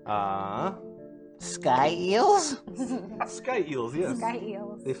 Sky eels? Sky eels, yes. Sky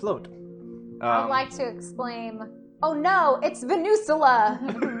eels. They float. I'd like to exclaim, "Oh no, it's Venusula!"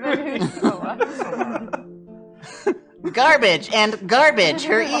 Garbage and garbage,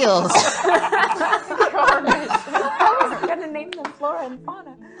 her eels. Garbage. I was gonna name them Flora and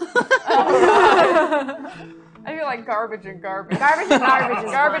Fauna. I feel like garbage and garbage. Garbage and garbage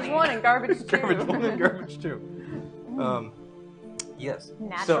is Garbage funny. 1 and garbage 2. Garbage 1 and garbage 2. Yes.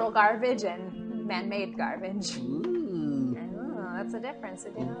 Natural garbage and man-made garbage. Oh, that's a difference.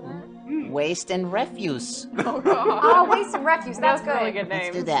 Did you know that? Waste and refuse. Oh, waste and refuse. That's good. Really good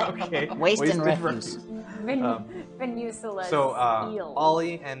name. Let's do that. Okay. Waste and refuse. Venusula's So, eel.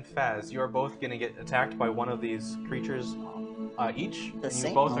 Ollie and Faz, you're both going to get attacked by one of these creatures each. And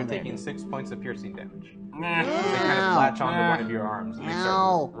you both are taking 6 points of piercing damage. They kind of latch onto one of your arms and they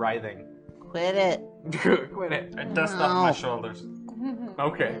start writhing. Quit it. Quit it. I dust off my shoulders.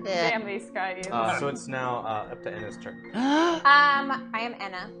 Okay. Damn these Sky eels. So it's now up to Enna's turn. I am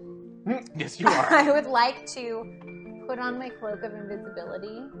Enna. Yes, you are. I would like to put on my cloak of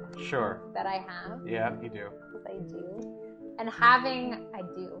invisibility. Sure. That I have. Yeah, you do. Yes, I do. And having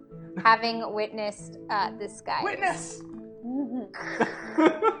witnessed this guy's Witness.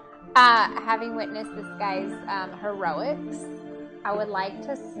 having witnessed this guy's heroics, I would like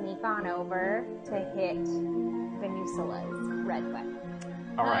to sneak on over to hit Venusela's red button.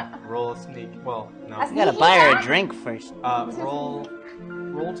 All right, roll a sneak. Well, no. You gotta buy her a drink first. Roll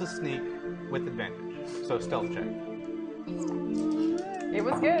to sneak with advantage. So stealth check. It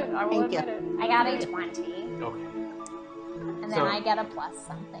was good. I will admit it. I got a 20. Okay. And then I get a plus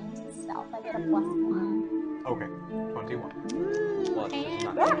something to stealth. I get a +1. Okay, 21. Well, it's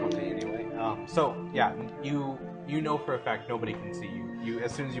not 20 anyway. So yeah, you know for a fact nobody can see you. You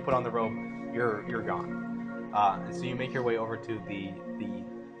as soon as you put on the robe, you're gone. And so you make your way over to the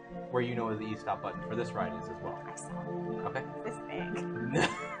where you know the e-stop button for this ride is as well. Okay. This big.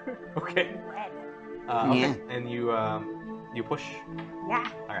 Okay. Red. Okay. And you push. Yeah.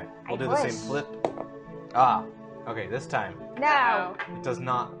 All right. I We'll do the push. same flip. Okay. This time No. it does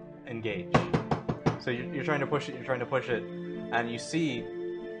not engage. So you're trying to push it. You're trying to push it, and you see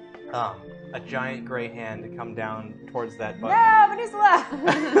a giant gray hand come down towards that button. No, Venezuela.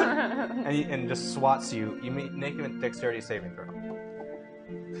 and just swats you. You make a dexterity saving throw.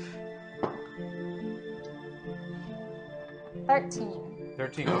 13.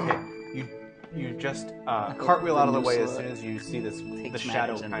 13. Okay. You just cartwheel out of the way as soon as you see the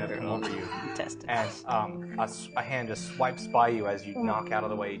shadow kind of come over you, and a hand just swipes by you as you knock out of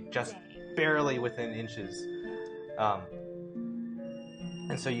the way, just barely within inches.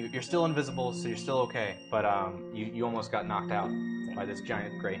 And so you're still invisible, so you're still okay, but you almost got knocked out by this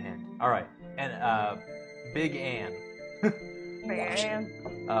giant gray hand. All right, and Big Ann.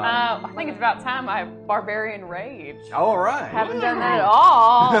 I think it's about time I have Barbarian Rage. All right. Haven't done that at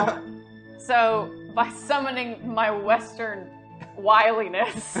all. So, by summoning my Western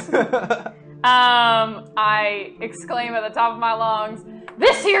wiliness, I exclaim at the top of my lungs,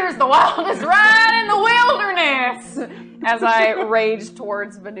 "This here is the wildest ride in the wilderness!" As I rage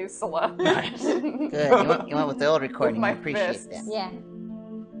towards Venusela. Good. You went with the old recording. I appreciate that. Yeah.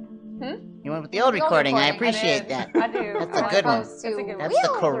 You went with the old recording. I appreciate that. I do. That's a good one. That's a good one. That's the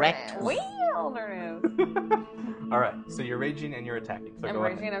correct one. Wilderness. All right, so you're raging and you're attacking. So I'm go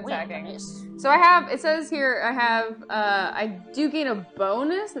raging ahead. and attacking. So I have, it says here, I do gain a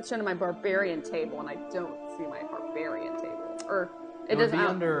bonus that's shown on my barbarian table, and I don't see my barbarian table. Or, It would be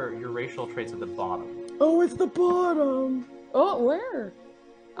under your racial traits at the bottom. Oh, it's the bottom. Oh, where?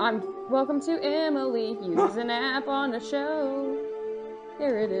 Welcome to Emily. Uses an app on the show.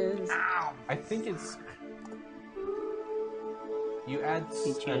 Here it is. I think it's... You add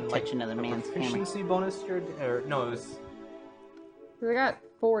touch another man's hammer. proficiency bonus to your... Or, no, it was... Because I got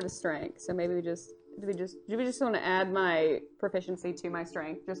 4 to strength, so maybe do we just want to add my proficiency to my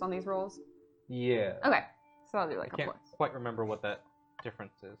strength just on these rolls? Yeah. Okay. So I'll do like I a can't plus. quite remember what that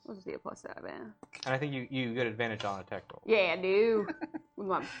difference is. We'll just do a +7. And I think you get advantage on attack roll. Yeah, I do. With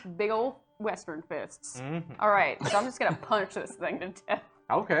my big old Western fists. Mm-hmm. All right, so I'm just gonna punch this thing to death.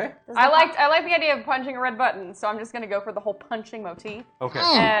 Okay. I like the idea of punching a red button, so I'm just gonna go for the whole punching motif. Okay.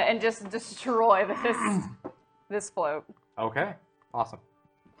 And just destroy this float. Okay. Awesome.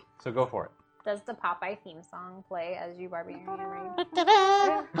 So go for it. Does the Popeye theme song play as you Barbarian Rage?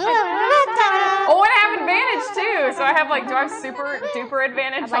 Oh, and I have advantage too. So I have do I have super duper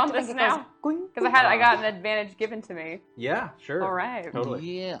advantage I'd like on to this think it now? Because I got an advantage given to me. Yeah, sure. All right. Totally.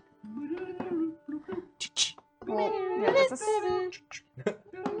 Yeah. Well, yeah, this is...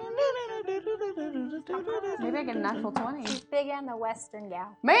 Maybe I get a natural 20. She's big and the Western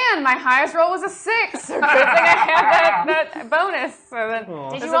gal. Man, my highest roll was a 6. Good thing I had that bonus. So then,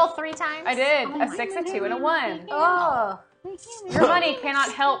 Did you roll 3 times? I did. Oh A 6, a 2, and a 1. Oh. Your money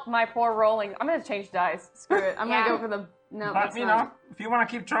cannot help my poor rolling. I'm gonna change dice. Screw it. I'm gonna go for the no. But that's you not. know, if you want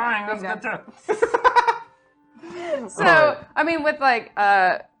to keep trying, that's good too. So I mean, with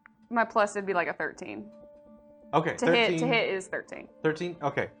my plus, it'd be like a 13. Okay. To 13. hit is 13. 13?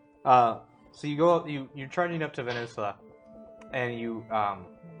 Okay. So you go up, you're charging up to Venezuela, and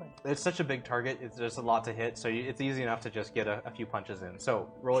it's such a big target, there's a lot to hit, so it's easy enough to just get a few punches in. So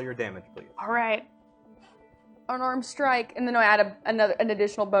roll your damage, please. All right. Unarmed strike, and then I add an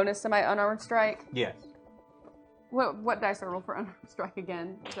additional bonus to my unarmed strike. Yes. What dice do I roll for unarmed strike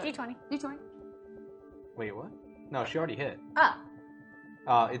again? D20. D20. Wait, what? No, she already hit. Oh.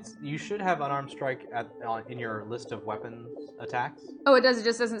 You should have unarmed strike in your list of weapons attacks. Oh, it does. It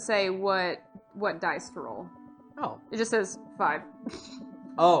just doesn't say what dice to roll. Oh. It just says 5.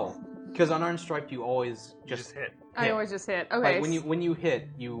 Oh, because unarmed strike you always just hit. I always just hit. Okay. Like when you hit,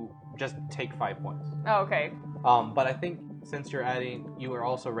 you just take 5 points. Oh, okay. But I think since you are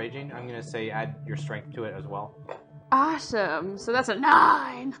also raging, I'm gonna say add your strength to it as well. Awesome. So that's a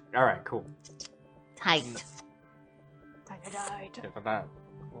 9. All right, cool. Tight. Tight.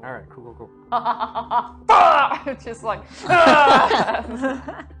 All right, cool. Just like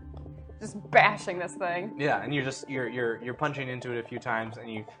just bashing this thing. Yeah, and you're punching into it a few times, and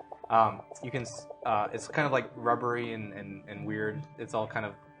you can it's kind of like rubbery and weird. It's all kind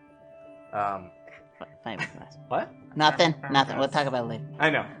of what? Nothing. We'll talk about it later. I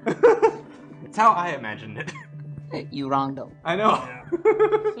know. It's how I imagined it. You wrong though. I know.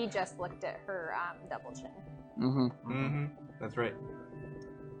 He just looked at her double chin. That's right.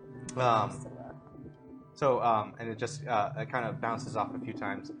 And it just it kind of bounces off a few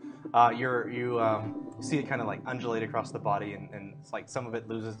times. You see it kind of like undulate across the body, and it's like some of it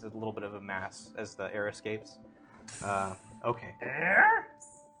loses a little bit of a mass as the air escapes. Okay. Air?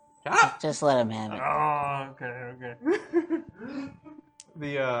 Just let him have it. Oh, okay.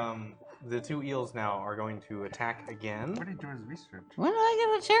 The two eels now are going to attack again. What did he do his research? When did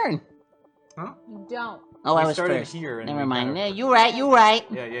I get a turn? Huh? You don't. Oh, I was started first. here. And Never mind. Yeah, you right.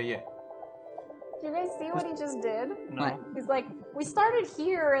 Yeah. Did you guys see what he just did? No. What? He's like, we started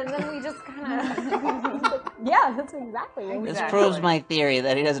here and then we just kind of. Like, yeah, that's exactly what This proves my theory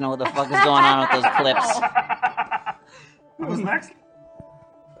that he doesn't know what the fuck is going on with those clips. Who's next?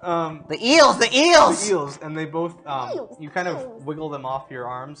 The eels, The eels, and they both, you kind of wiggle them off your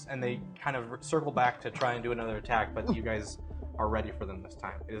arms, and they kind of circle back to try and do another attack, but you guys are ready for them this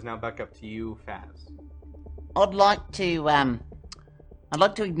time. It is now back up to you, Faz. I'd like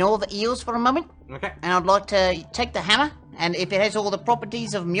to ignore the eels for a moment. Okay. And I'd like to take the hammer, and if it has all the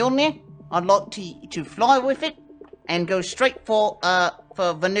properties of Mjolnir, I'd like to fly with it and go straight for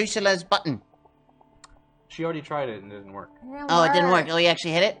Venusula's button. She already tried it and it didn't work. Oh, it didn't work. Oh, you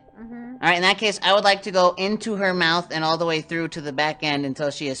actually hit it? Mm-hmm. All right, in that case, I would like to go into her mouth and all the way through to the back end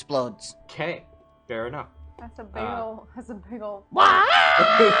until she explodes. Okay, fair enough. That's a big ol'. That's a big ol'.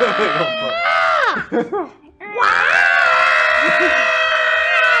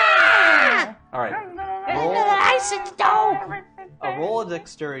 All right. Roll a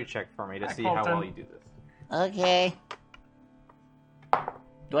dexterity check for me to see how well you do this. Okay.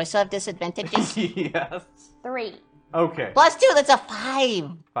 Do I still have disadvantages? Yes. 3. Okay. +2, that's a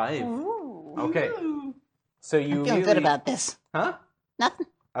 5. 5. Okay. So you I'm feeling good about this. Huh? Nothing.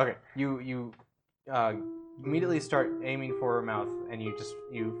 Okay. You immediately start aiming for her mouth, and you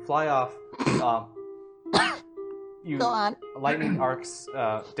fly off. Go on. Lightning arcs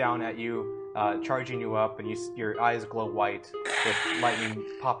down at you, charging you up, and your eyes glow white with lightning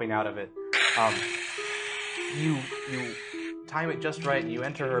popping out of it. You time it just right, and you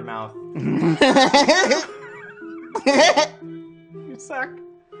enter her mouth. You suck.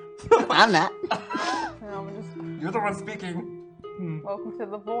 I'm not. You're the one speaking. Welcome to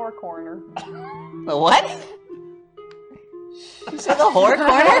the Vor corner. The what? You said the whore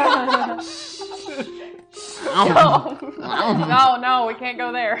corner? No, we can't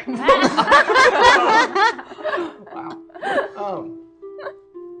go there.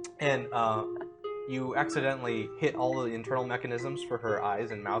 And you accidentally hit all of the internal mechanisms for her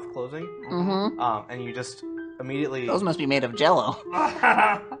eyes and mouth closing. Mm-hmm. And you just immediately... Those must be made of Jell-O.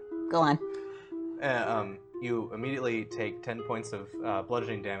 Go on. You immediately take 10 points of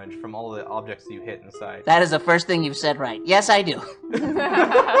bludgeoning damage from all the objects you hit inside. That is the first thing you've said right. Yes, I do.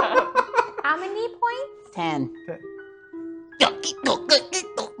 How many points? 10.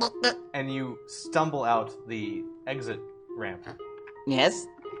 And you stumble out the exit ramp. Yes.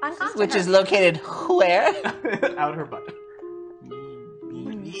 Unconscious. Which is located where? Out her butt.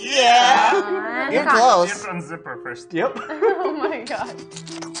 Yeah. You're close. You unzip her first. Yep. Oh my god.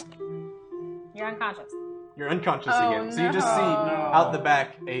 You're unconscious. You're unconscious again. So you just see out the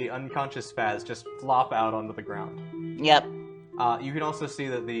back a unconscious Faz just flop out onto the ground. Yep. You can also see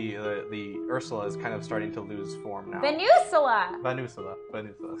that the Ursula is kind of starting to lose form now. Venusula. Venusula,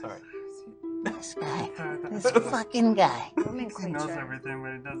 sorry. This guy. This fucking guy. He knows everything,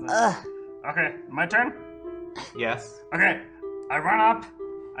 but he doesn't. Okay, my turn? Yes. Okay, I run up,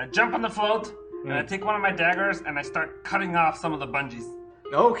 I jump on the float, and I take one of my daggers and I start cutting off some of the bungees.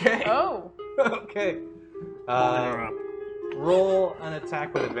 Okay. Oh. Okay. Roll an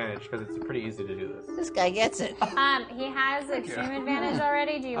attack with advantage because it's pretty easy to do this. This guy gets it. He has extreme advantage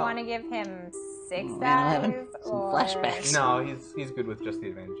already. Do you want to give him 6 dice? Some flashbacks. No, he's good with just the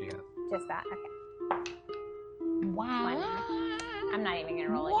advantage he has. Just that. Okay. Wow. I'm not even gonna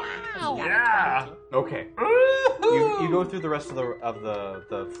roll again. Wow. Yeah. Okay. You go through the rest of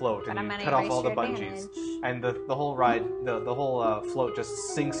the float and you cut off all the bungees, and the whole ride, the whole float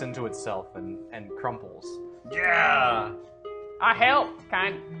just sinks into itself and crumples. Yeah. I help,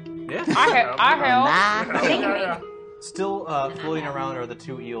 kind. Yeah. I help. Yeah. Still floating around are the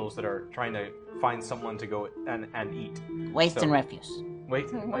 2 eels that are trying to find someone to go and eat. Waste and refuse.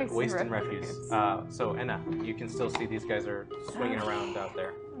 Waste and refuse. So Enna, you can still see these guys are swinging around out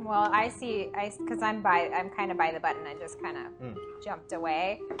there. Well, because I'm kind of by the button. I just kind of jumped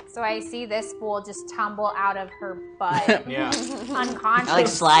away. So I see this fool just tumble out of her butt. Yeah. Unconscious. I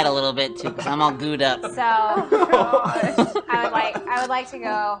slide a little bit too because I'm all gooed up. So I would like to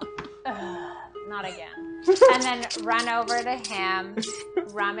go, not again. And then run over to him,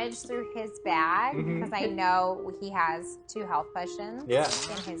 rummage through his bag, because I know he has 2 health potions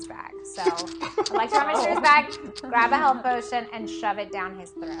in his bag. So I'd like to rummage through his bag, grab a health potion, and shove it down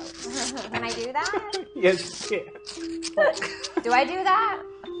his throat. Can I do that? Yes, you can. Do I do that?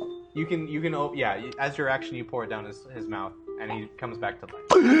 You can, as your action, you pour it down his mouth, and he comes back to life.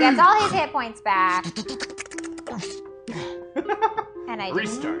 He gets all his hit points back. And I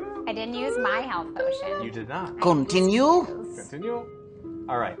didn't use my health potion. You did not. Continue.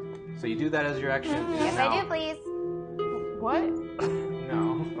 All right. So you do that as your action. Yes, I do, please. What?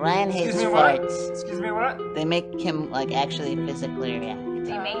 No. Ryan hates Excuse me, farts. what? Excuse me, what? They make him actually physically react.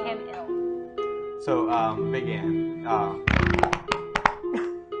 They make him ill. So, Big Ann. Oh,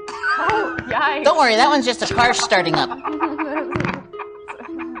 yikes. Don't worry, that one's just a car starting up.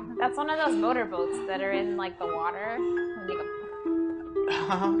 That's one of those motorboats that are in the water. And you go,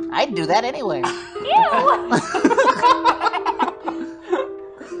 I'd do that anywhere.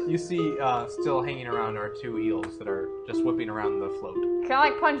 You see, still hanging around are 2 eels that are just whipping around the float. Can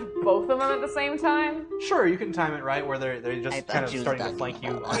I punch both of them at the same time? Sure, you can time it right where they're just kind of starting to flank you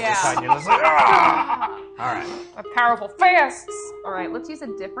on the Yeah. side. And you're just like, ah! All right. My powerful fists. All right, let's use a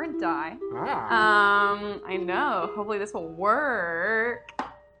different die. I know. Hopefully this will work.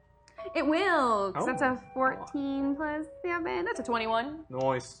 It will, because that's a 14 plus 7. That's a 21.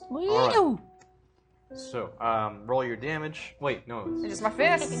 Nice. All right. So, roll your damage. Wait, no. It's just my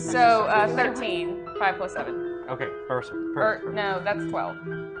fists. So, 13. 5 plus 7. Okay, perfect. No, that's 12.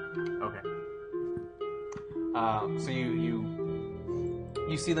 Okay. So you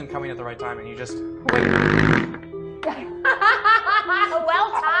see them coming at the right time, and you just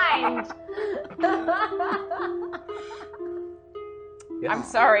well timed. I'm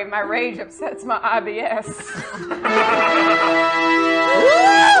sorry, my rage upsets my IBS.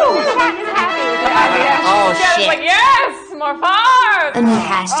 Oh, shit. Like, yes, more farts. A new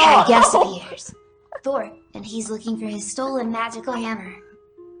hashtag guest appears. Thor, and he's looking for his stolen magical hammer.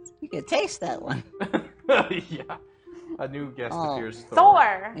 You can taste that one. yeah. A new guest appears.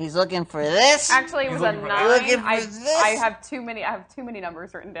 Thor. He's looking for this. Actually, it was a 9. Looking for I this. have too many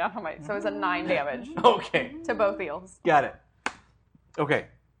numbers written down on my. So it was a 9 damage. Okay. To both eels. Got it. Okay.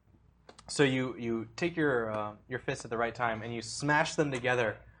 So you take your fists at the right time and you smash them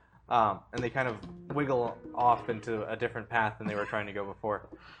together, and they kind of wiggle off into a different path than they were trying to go before.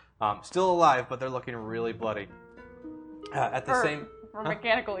 Still alive, but they're looking really bloody. At the same for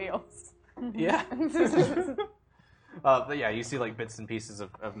mechanical eels. Yeah. But yeah, you see like bits and pieces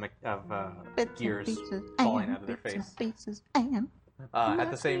of gears falling out of their face. At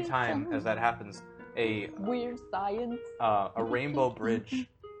the same time as that happens, a weird science. A rainbow bridge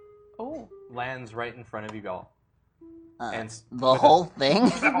Oh. lands right in front of you all. And The whole thing?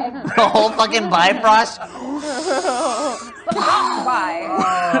 The whole fucking Bifrost?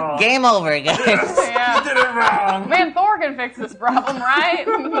 Bye. Game over, guys. Yeah. You did it wrong. Man, Thor can fix this problem, right?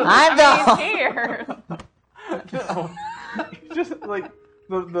 I mean, he's here. No, just like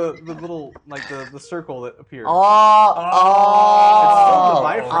the little like the circle that appears. Oh, It's still the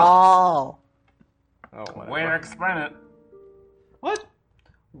Bifrost. Way to explain it. What?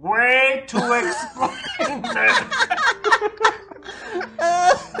 Way to explain it.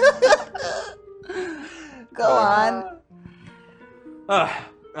 Go on.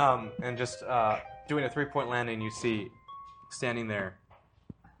 And just doing a 3-point landing, you see standing there,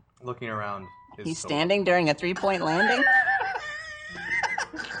 looking around. He's standing during a 3-point landing?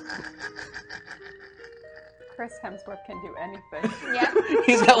 Chris Hemsworth can do anything. Yeah.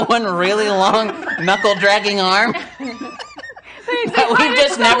 He's got one really long knuckle-dragging arm that we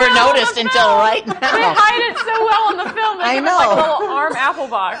just never noticed until right now. They hide it so well in the film. They I give it like a know. little arm apple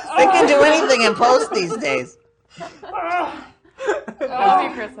box. They can do anything in post these days. I love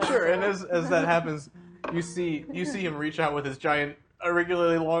you, Chris Hemsworth. Sure, and as that happens, you see him reach out with his giant,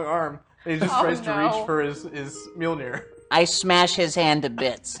 irregularly long arm, and he just tries to reach for his Mjolnir. I smash his hand to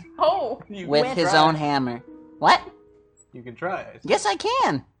bits Oh. with his own hammer. What? You can try. Yes, I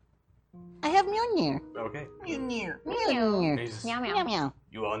can. I have Mjolnir. Okay. Mjolnir. He's- Meow meow. Meow meow.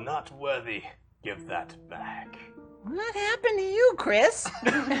 You are not worthy. Give that back. What happened to you, Chris?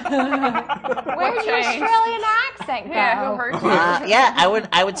 Where'd your Australian accent go? Yeah, who hurt you? Yeah,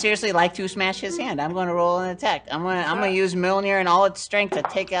 I would seriously like to smash his hand. I'm going to roll an attack. I'm gonna use Mjolnir and all its strength to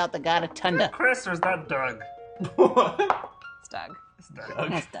take out the god of Tunda. Chris, or is that Doug? It's Doug. It's Doug.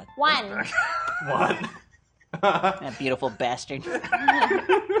 That's Doug. One. One. That beautiful bastard.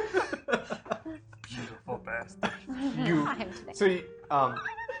 Beautiful bastard.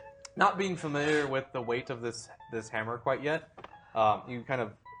 Not being familiar with the weight of this hammer quite yet, you kind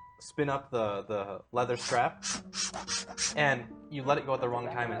of spin up the leather strap, and you let it go at the wrong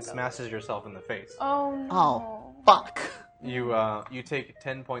time and smashes yourself in the face. Oh no. Oh, fuck. You take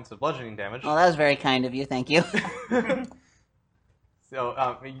 10 points of bludgeoning damage. Oh, that was very kind of you. Thank you.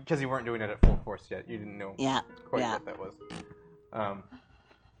 So, because you weren't doing it at full force yet, you didn't know quite what that was.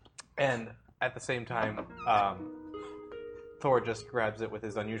 And at the same time, Thor just grabs it with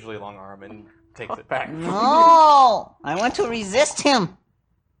his unusually long arm and takes it back. No! I want to resist him.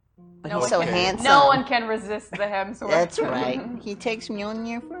 But he's so handsome. No one can resist the Hemsworth. That's right. He takes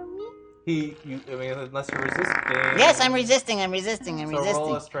Mjolnir for me. Unless you're resisting. Yes, I'm resisting. So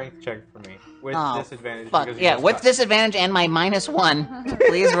roll a strength check for me with disadvantage. Fuck. Because with disadvantage and my -1.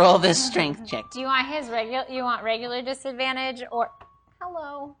 Please roll this strength check. Do you want his regular disadvantage or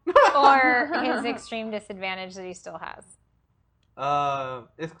or his extreme disadvantage that he still has?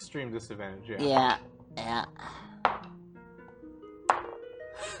 Extreme disadvantage. Yeah.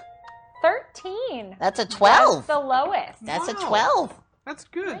 13. That's a 12. That's the lowest. That's a 12. That's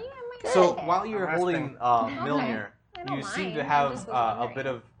good. So while you're holding Mjolnir, you seem to have a bit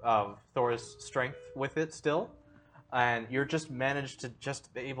of Thor's strength with it still, and you're just managed to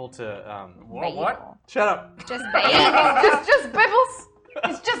be able to. What? Shut up. Just Babel. It's just Bibbles.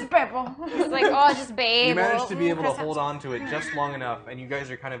 It's just Babel. It's like, oh, just Babel. You managed to be able to hold on to it just long enough, and you guys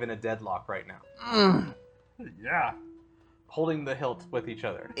are kind of in a deadlock right now. Yeah. Holding the hilt with each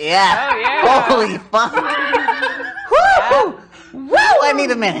other. Yeah. Oh, yeah. Holy fuck. Woo! Woo! I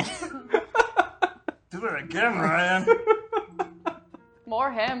need a minute. Do it again, Ryan.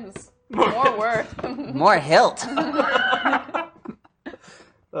 More Hems. More worth. More hilt.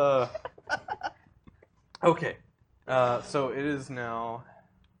 Okay. So it is now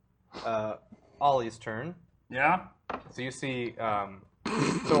Ollie's turn. Yeah? So you see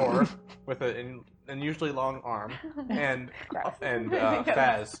Thor with an unusually long arm and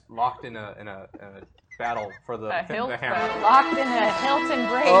Faz locked in a battle for the hammer. Locked in a hilt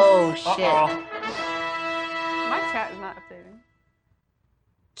embrace. Oh shit. My chat is not updating.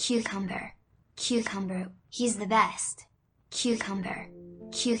 Cucumber. He's the best. Cucumber.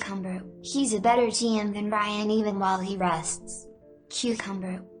 He's a better GM than Ryan even while he rests.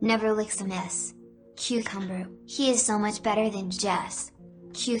 Cucumber never licks a miss. Cucumber. He is so much better than Jess.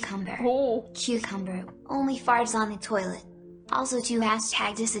 Cucumber. Cucumber only farts on the toilet. Also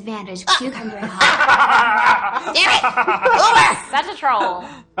 #, disadvantage. Cucumber. Damn it! Over! Such a troll.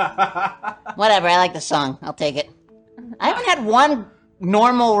 Whatever, I like the song. I'll take it. I haven't had one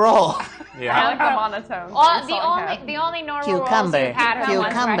normal roll. Yeah. I like the monotone. The only normal Cucumber. roles you've had are the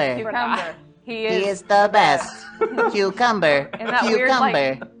ones where I Cucumber. He is the best. Cucumber. In that Cucumber.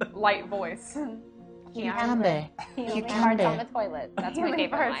 weird, light voice. Cucumber. He only farts on the toilet. That's my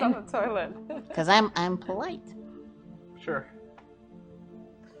favorite farts line. on the toilet. Because I'm polite. Sure.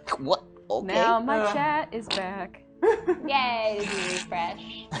 What? Okay. Now my chat is back. Yay, did you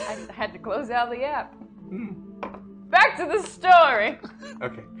refresh? I had to close out the app. Back to the story.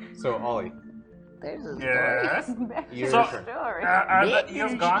 Okay. So Ollie. There's a Yes. Your So, turn. are the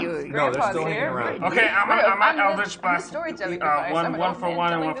eels gone? No, they're still hanging around. Okay, I'm at Eldritch I'm Blast. the storytelling device. I'm One for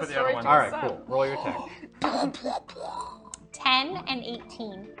one and one for the other one. All right, cool. Roll your attack. 10 and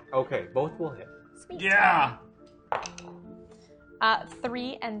 18. Okay, both will hit. Sweet. Yeah.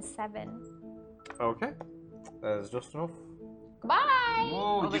 3 and 7. Okay. That is just enough. Bye.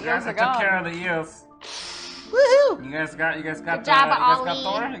 Whoa, the you guys eels are took care gone. of the eels. Woohoo! You guys got Good job,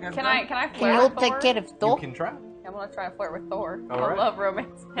 Thor? You guys Can good? I Can flirt you with Thor? take care of You Thor? can try. I'm gonna try and flirt with Thor. All I right. love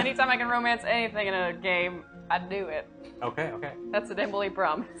romance. Anytime I can romance anything in a game, I do it. Okay. That's an Emily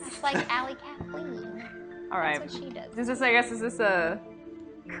promise. It's like Alley Kathleen. All right. That's what she does. Is this a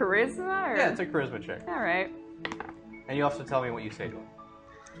charisma or? Yeah, it's a charisma check. All right. And you have to tell me what you say to him.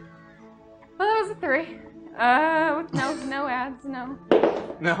 Well, that was a 3. No ads, no.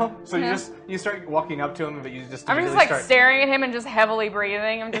 No? So No. you start walking up to him, but you just I'm just immediately like start... staring at him and just heavily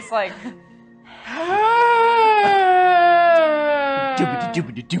breathing. I'm just like.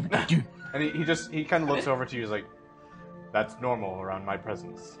 And he kind of looks over to you. He's like, "That's normal around my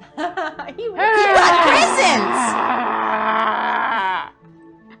presence." You got presents!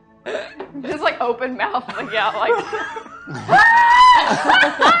 Just like open mouth, like yeah, like.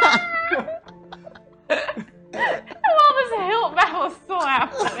 While this hilt battle is still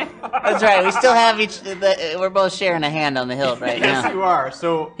happening. That's right. We still have we're both sharing a hand on the hilt right now. Yes, you are.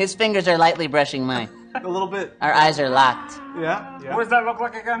 So his fingers are lightly brushing mine. A little bit. Our eyes are locked. Yeah. What does that look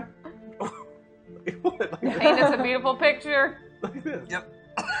like again? Ain't this a beautiful picture? Like this. Yep.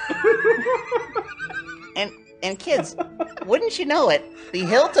 And kids, wouldn't you know it? The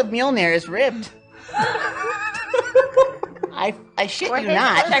hilt of Mjolnir is ribbed. I shit you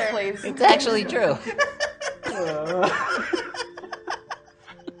not. Check, please. It's actually true.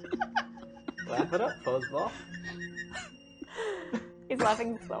 Laugh it up, fuzzball. He's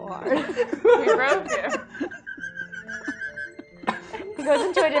laughing so hard. We broke him. He goes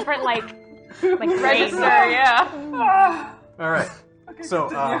into a different like register. Yeah. All right. So,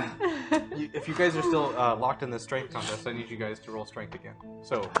 if you guys are still locked in the strength contest, I need you guys to roll strength again.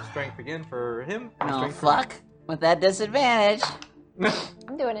 So, strength again for him. No, strength fuck. With that disadvantage.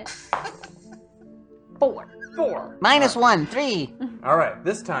 I'm doing it. 4. -1, 3. All right.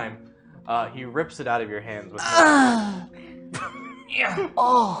 This time, he rips it out of your hands with. Yeah.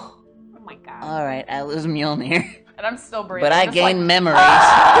 Oh my god. All right, I lose Mjolnir. And I'm still breathing. But I gain memories.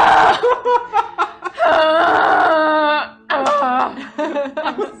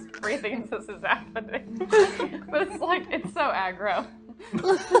 I'm just breathing as this is happening. But it's like, it's so aggro.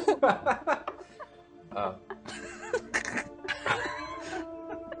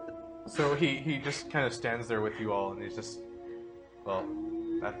 So he just kind of stands there with you all, and he's just, well,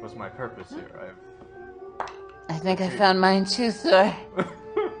 that was my purpose here. I think I found mine too, sir.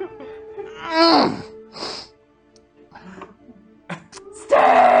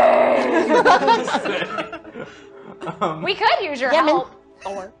 Stay! We could use your help.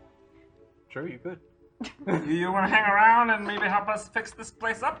 Or Sure, you could. You want to hang around and maybe help us fix this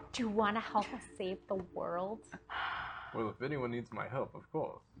place up? do you want to help us save the world? Well, if anyone needs my help, of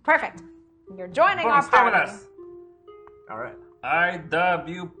course. Perfect. You're joining Boom, our stay with party. us. All right. I dub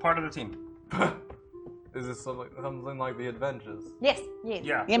you part of the team. Is this something like the Avengers? Yes. Yeah.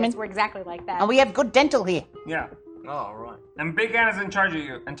 Yeah, Yes, man. we're exactly like that. And we have good dental here. Yeah. Oh, all right. And Big Ann is in charge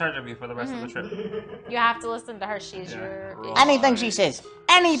of you for the rest of the trip. You have to listen to her. She's your Anything she says.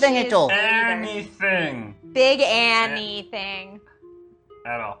 Anything at all. Anything. big anything.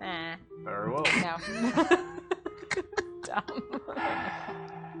 At all. Very well. No. Dumb.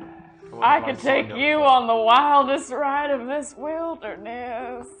 I could take you on the wildest ride of this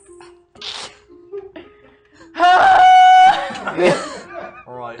wilderness.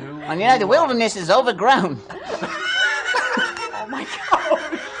 All right. And you know, the wilderness is overgrown. Oh my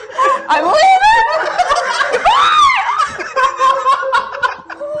god. I'm leaving!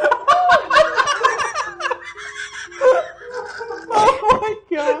 Oh my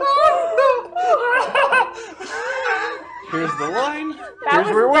god. Here's the line. That Here's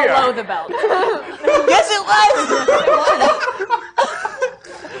was where we below are. the belt. Yes, it was!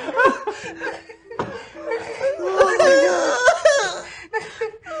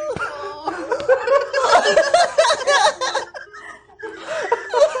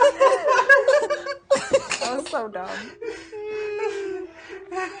 That was so dumb.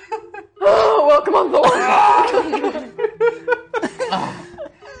 Oh, welcome on board.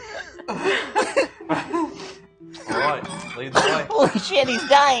 All right. Lead the way. Holy shit, he's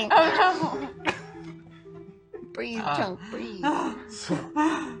dying. Oh Breathe, Chunk, breathe.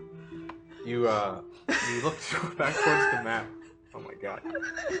 You look back towards the map. Oh my god.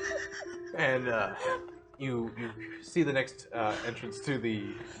 And you see the next entrance to the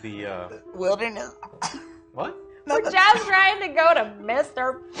Wilderness. what? We're just trying to go to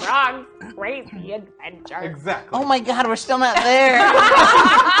Mr. Frog's crazy adventure. Exactly. Oh my god, we're still not there.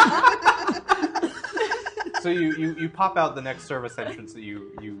 So you pop out the next service entrance that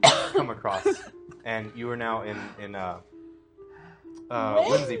you come across, and you are now in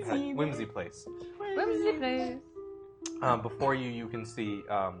Whimsy Place. Whimsy Place. Before you can see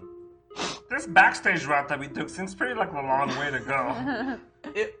This backstage route that we took seems pretty like the long way to go.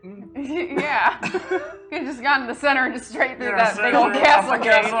 Yeah. Could just gone to the center and just straight through that straight big old through castle the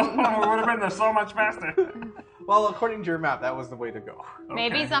gate. castle. We would have been there so much faster. well, according to your map, that was the way to go.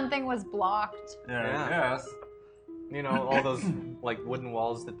 Maybe something was blocked. Yeah. Yes. You know, all those like wooden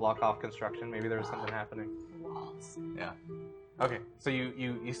walls that block off construction. Maybe there was something happening. Walls. Yeah. Okay, so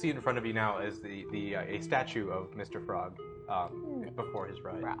you see in front of you now is a statue of Mr. Frog before his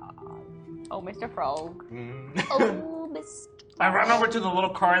ride. Oh, Mr. Frog. Oh, Mr. I run over to the little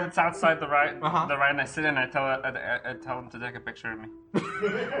car that's outside the ride, and I sit in and I tell him to take a picture of me.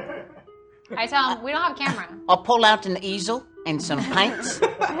 I tell him we don't have a camera. I'll pull out an easel and some pints,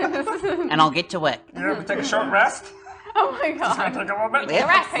 and I'll get to work. You have to take a short rest? Oh my It's gonna take a little bit.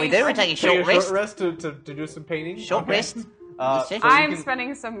 Yeah, we do. We're taking a short rest. to do some painting. Short rest. So I'm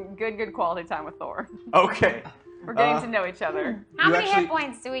spending some good quality time with Thor. Okay. We're getting to know each other. How You many actually- hit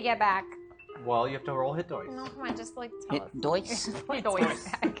points do we get back? Well, you have to roll hit dice. No, come on, just like tell us. Hit dice. Hit dice.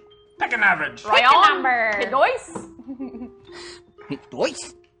 Pick an average. Pick a number. Hit dice. Hit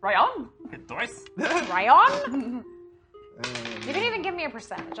dice. Ryan. Hit dice. Ryan? You didn't even give me a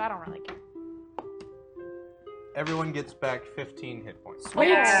percentage. I don't really care. Everyone gets back 15 hit points. Sweet.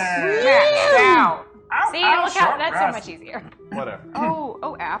 Wow. See, ow, look how short that's rest. so much easier. Whatever.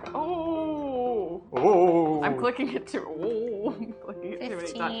 Oh, app. Oh. Oh. I'm clicking it too. Oh. I'm clicking it too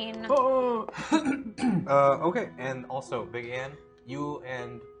many 15. times. Oh. Okay, and also, Big Ann, you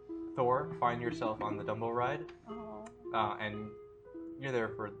and Thor find yourself on the Dumbo ride, and you're there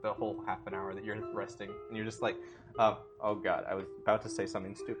for the whole half an hour that you're resting, and you're just like, oh god, I was about to say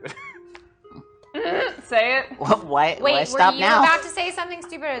something stupid. Say it. Why Wait, stop were you now? about to say something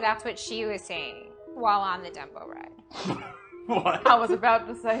stupid, or that's what she was saying while on the Dumbo ride? What? I was about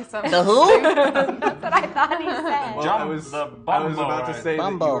to say something. The who? That's what I thought he said. Well, I was about to say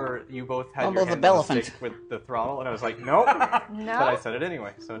that you both had Bumbo your the hand on the Belephant. stick with the throttle, and I was like, nope. No? But I said it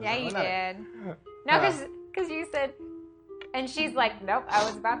anyway, so it Yeah, doesn't you matter. did. No, because you said, and she's like, nope, I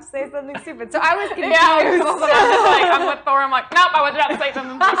was about to say something stupid. So I was confused. Yeah, I was also about to say, I'm with Thor. I'm like, nope, I was about to say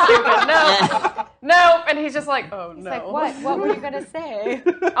something stupid. No, nope. And he's just like, oh He's no. like, what? What were you gonna say?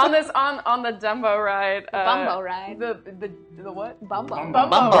 on the Dumbo ride. Bumbo ride. The what? Bumbo.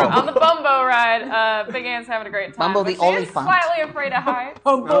 Bumbo. On the Bumbo ride, Big Ann's having a great time. Bumbo but the she is Oliphant. slightly afraid of heights.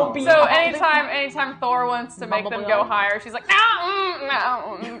 Bumbo So the anytime Thor wants to make them go higher, she's like,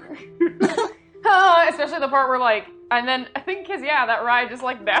 no. Especially the part where and then I think that ride just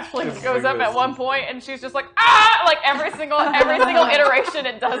naturally Just goes up goes. at one point, and she's just like every single iteration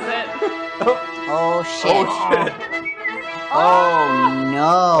it does it. Oh shit. Oh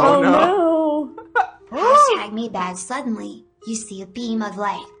no. Hashtag me bad. Suddenly, you see a beam of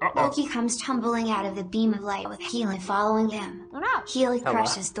light. Loki comes tumbling out of the beam of light with Healy following him. Oh no. Healy Hello.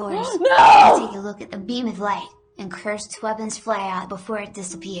 crushes Thor's. No! You take a look at the beam of light, and cursed weapons fly out before it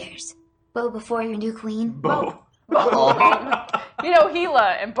disappears. Bow before your new queen. Bo. You know,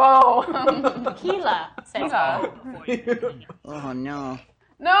 Gila and Bo. Tequila. Says Oh no.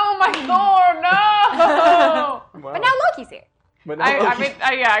 No, my Thor, no! But now Loki's here. But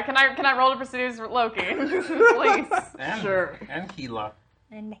Can I roll to pursue Loki, please? And, Sure. And Gila.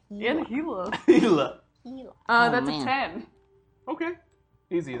 And And Gila. Hila. That's man. a 10. Okay.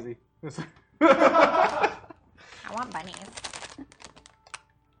 Easy. I want bunnies.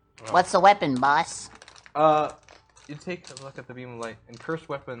 What's the weapon, boss? You take a look at the beam of light, and cursed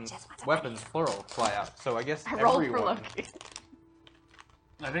weapons, plural, fly out. So I guess I rolled everyone. for Loki.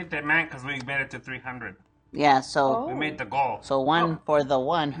 I think they meant because we made it to 300. Yeah, so We made the goal. so one for the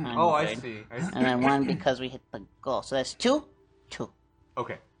 100. Oh, I see. And then one because we hit the goal. So that's two.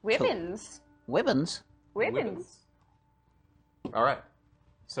 Okay. Wibbins. Wibbins. All right.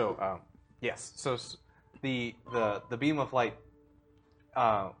 So, yes. So the beam of light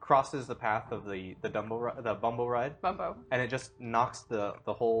crosses the path of the Bumbo ride, and it just knocks the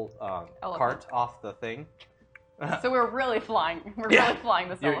whole cart off the thing. So we're really flying. We're really flying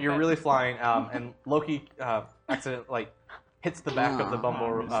this elephant. You're really flying, and Loki accidentally hits the back of the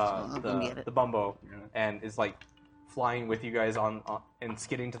Bumbo, the Bumbo, and is flying with you guys on and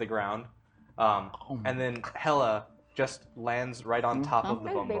skidding to the ground. And then Hela just lands right on top of the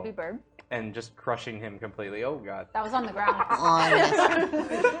There's Bumbo. baby bird. And just crushing him completely. Oh god. That was on the ground.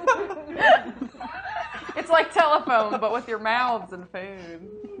 It's like telephone, but with your mouths and food.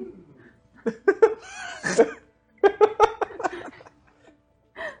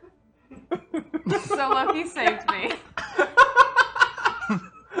 So Loki saved me.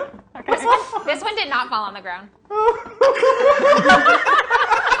 Okay. This one did not fall on the ground.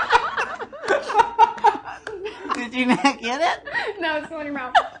 Did you not get it? No, it's still in your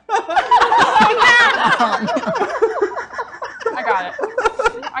mouth. I got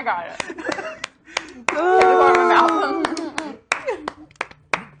it.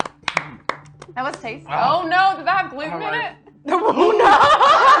 That was tasty. Oh no, did that have gluten in it? Oh no!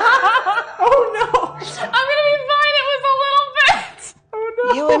 Oh no! I'm gonna be fine. It was a little bit. Oh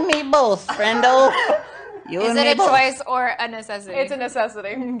no! You and me both, friendo. You Is and it me a both. choice or a necessity? It's a necessity.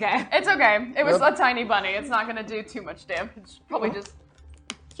 Okay. It's okay. It was a tiny bunny. It's not gonna do too much damage. Probably just.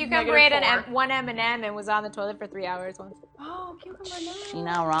 Cucumber ate one M&M and was on the toilet for 3 hours once. Oh, cucumber no. She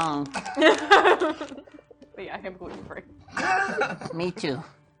not wrong. But yeah, I'm gluten free. Me too.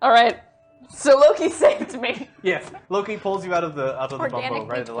 All right. So Loki saved me. Yes, Loki pulls you out of the Organic bumbo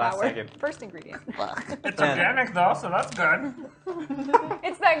right at the last flour. second. First ingredient. It's organic though, so that's good.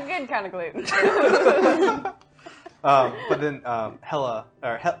 It's that good kind of gluten. But then Hela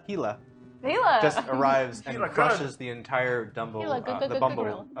just arrives and Hela crushes the entire Hela, good, the good,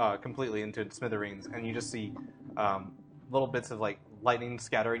 bumble completely into smithereens, and you just see little bits of like lightning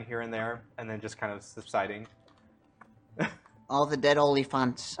scattering here and there, and then just kind of subsiding. All the dead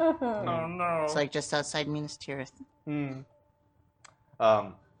Oliphants. Oh no! It's like just outside Minas Tirith.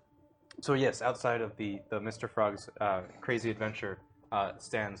 So yes, outside of the Mr. Frog's crazy adventure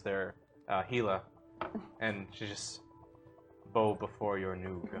stands there Hela, and she just bow before your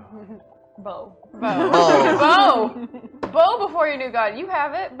new god. Bow. Bow. Bow before your new god. You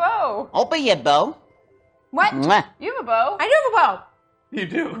have it. Bow. Open your bow. What? Mwah. You have a bow? I do have a bow. You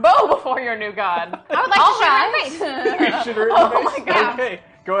do. Bow before your new god. I would like to shoot her in the face. Shoot her in the Oh face? my god. Okay,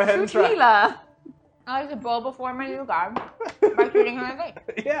 go ahead and try. Tequila. I like to bow before my new god by shooting her in the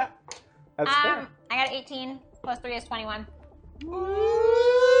face. Yeah. That's fair. I got 18 plus 3 is 21.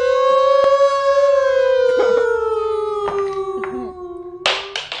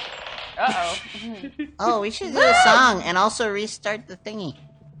 Uh-oh. Oh, we should do a song and also restart the thingy.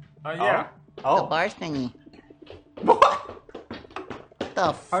 Oh yeah. The bar thingy. The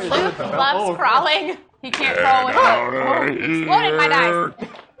Luke loves crawling. He can't crawl with it. Exploded my dice.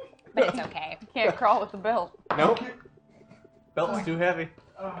 But it's okay. He can't crawl with the belt. Nope. Belt's too heavy.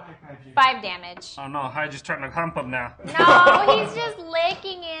 5 damage. Oh no, Hyde's trying to hump him now. No, he's just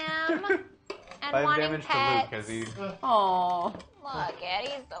licking him. And 5 wanting damage pets. to Luke as he. Aww. Look at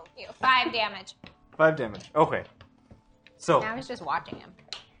he's so cute. 5 damage. 5 damage. Okay. So Now he's just watching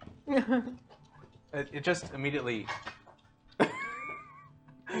him. it just immediately. I'm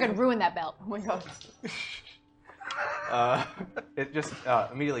gonna ruin that belt. Oh my god. It just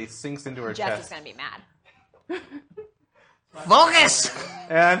immediately sinks into her Jess chest. is gonna be mad. Focus!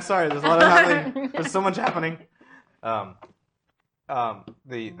 Yeah, I'm sorry. There's a lot of happening. There's so much happening. The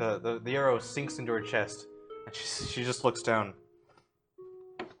arrow sinks into her chest, and she just looks down.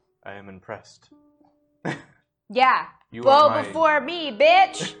 I am impressed. Yeah. You Bow are my- before me,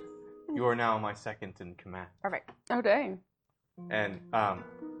 bitch. You are now my second in command. Perfect. Oh dang. And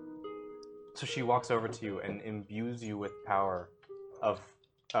so she walks over to you and imbues you with power of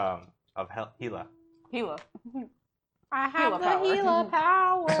Hela. Hela. I have the power. Hela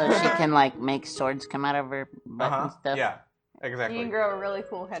power. So she can like make swords come out of her butt and stuff. Yeah, exactly. You can grow a really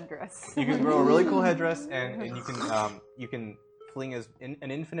cool headdress. You can grow a really cool headdress, and you can fling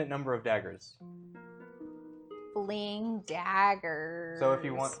an infinite number of daggers. Fling daggers. So if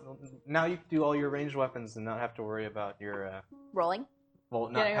you want, now you can do all your ranged weapons and not have to worry about your rolling. Well,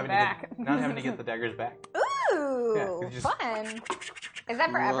 not Getting having them back. not having to get the daggers back. Ooh, Yeah, you just- fun. Is that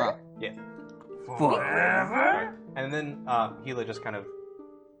forever? Yeah. Forever? And then Hela just kind of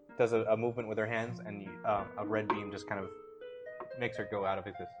does a movement with her hands, and a red beam just kind of makes her go out of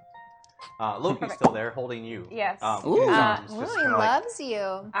existence. Loki's still there, holding you. Yes. In his arms, just Lily kinda like, loves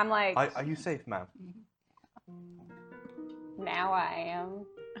you. I'm like, Are you safe, ma'am? now I am.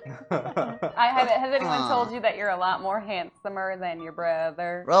 Has anyone told you that you're a lot more handsomer than your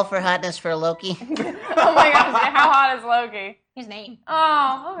brother? Roll for hotness for Loki. Oh my gosh, how hot is Loki? He's an 8.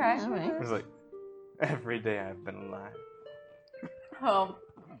 Oh, okay. All right. He's like, every day I've been alive. Oh,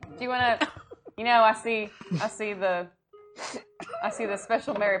 do you want to? You know, I see the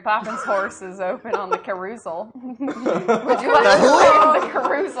special Mary Poppins horses open on the carousel. Would you like to ride the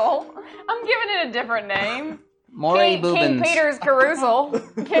carousel? I'm giving it a different name. Maury King Boobins. Peter's carousel.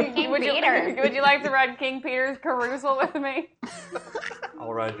 King would Peter. Would you like to ride King Peter's carousel with me?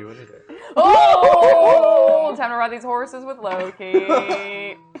 I'll ride you any day. Oh, time to ride these horses with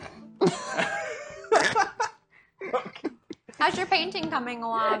Loki. How's your painting coming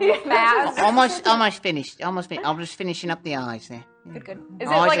along? Fast. Almost finished. I'm just finishing up the eyes there. Good, good. Is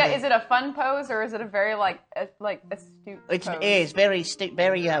it like is it a fun pose or is it a very astute It pose? is very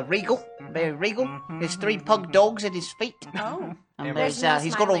regal. Very regal. There's 3 pug dogs at his feet. Oh. And There's no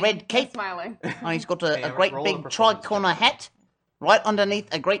he's got a red cape. Smiling. And he's got a Hey, great roll a big performance tricorner hat. Right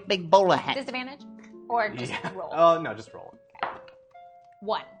underneath a great big bowler hat. Disadvantage? Or just roll? Oh, no, just roll it.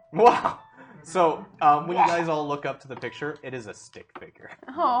 1. Wow. So, when you guys all look up to the picture, it is a stick figure.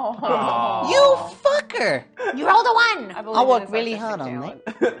 Oh. You fucker! You rolled a 1. I worked really hard on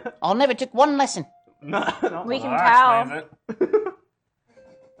that. I never took one lesson. No, We can That tell. explains it.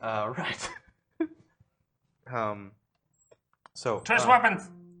 Right. So. Twitch weapons.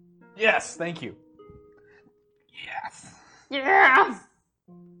 Yes, thank you. Yes. Yeah.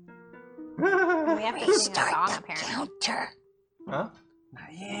 We have to sing a song, apparently. Counter. Huh?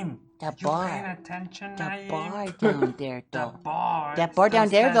 Naeem, The you bar. paying attention, The Naeem? bar down there, though. Bar That bar down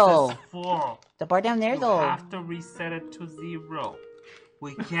still there, says though. it's full. The bar down there, You though. have to reset it to 0.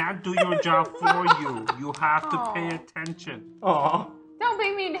 We can't do your job for you. You have to pay attention. Aw. Don't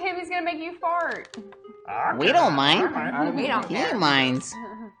be mean to him. He's gonna make you fart. We don't mind. We don't He care. minds.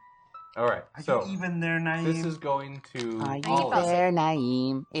 All right. So even there, Naeem? this is going to Are you Ollie. there,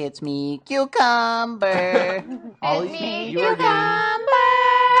 Naeem? It's me, Cucumber. Ollie, It's me, you are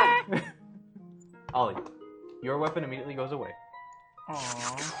Cucumber. Ollie, your weapon immediately goes away.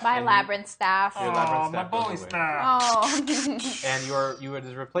 My labyrinth staff. Your labyrinth my staff goes bowie away. staff. Oh. And you it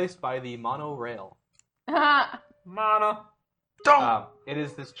is replaced by the monorail. Mono. It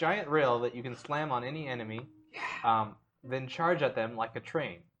is this giant rail that you can slam on any enemy, then charge at them like a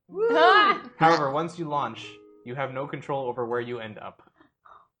train. However, once you launch, you have no control over where you end up.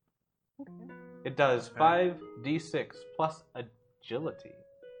 It does 5d6 plus agility.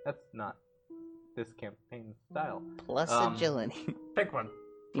 That's not this campaign style. Plus agility. Pick one.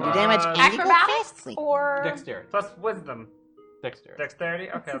 You do damage and you go Acrobatics fastly. or Dexterity. Plus wisdom. Dexterity. Dexterity?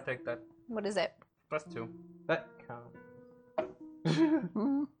 Okay, I'll take that. what is it? Plus 2. That counts.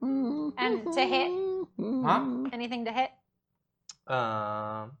 And to hit? Huh? Anything to hit?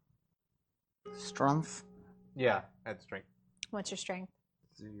 Strength. Yeah, that's strength. What's your strength?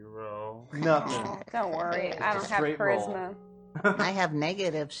 0. Nothing. Don't worry, I don't have Straight roll. charisma. I have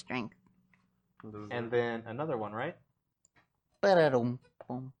negative strength. And then another one, right? Ba-da-dum,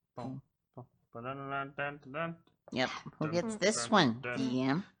 boom, boom. Yep. Who gets this one,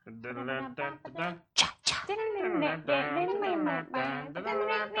 DM?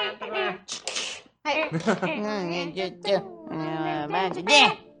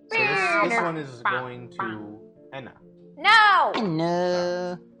 So this one is going to Enna. No!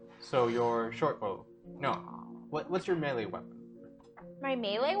 No. So your short bow. No. What's your melee weapon? My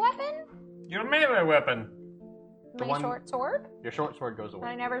melee weapon? Your melee weapon. The My one- short sword? Your short sword goes That away.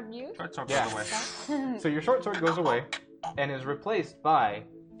 I never used? Short sword Yeah. goes away. So your short sword goes away and is replaced by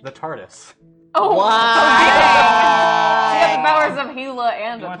the TARDIS. Oh! Wow. She got the powers of Gila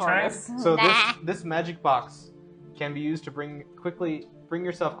and You a wanna try it? TARDIS. So Nah. this magic box can be used to bring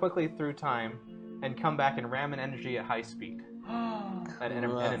yourself quickly through time and come back and ram an energy at high speed. At an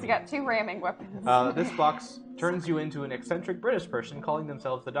So enemy. you got 2 ramming weapons. This box turns you into an eccentric British person calling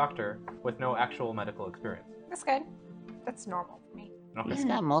themselves the Doctor with no actual medical experience. That's good. That's normal for me. Okay. He's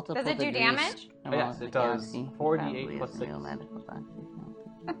got multiple Does it do degrees. damage? of Yes, it does. galaxy. 4d8 Probably plus is 6. no medical doctor.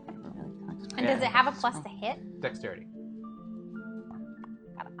 And does it have a plus to hit? Dexterity.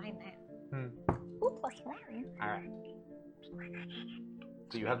 Gotta find that. Hmm. Ooh, plus 1. Alright.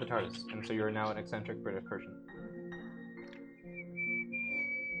 So you have the TARDIS, and so you're now an eccentric British person.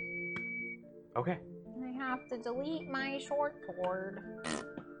 Okay. I have to delete my short sword.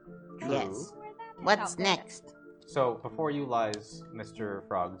 Yes. Where'd that be? What's Oh, there. next? So before you lies Mr.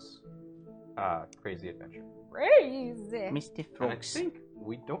 Frog's crazy adventure. Crazy. Mr. And I Frogs. think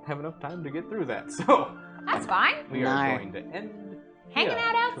we don't have enough time to get through that, so That's fine. we are No. going to end Hanging here.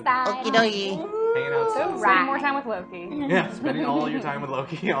 out outside. Okie dokie. Hanging out So outside. Spending more time with Loki. Yeah, spending all your time with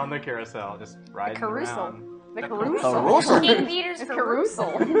Loki on the carousel, just riding carousel. around. The carousel. Carousel. King Peter's It's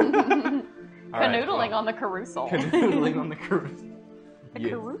carousel. carousel. All right, Canoodling well, on the carousel. Canoodling on the carousel. The Yes.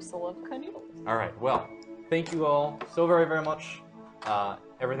 carousel of canoodles. All right, well, thank you all so very, very much.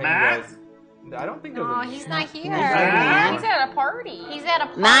 Everything Matt? you guys... I don't think there's Oh, a... he's not here. Matt? He's at a party. He's at a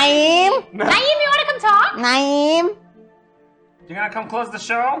party. Naeem? Naeem, you want to come talk? Naeem? You gonna come close the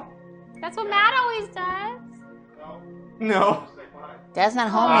show? That's what Matt always does. No. Dad's not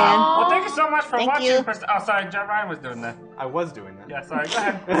home, man. Well, thank you so much for Thank watching. you. Oh, sorry, Jeff Ryan was doing that. I was doing that. Yeah, sorry, go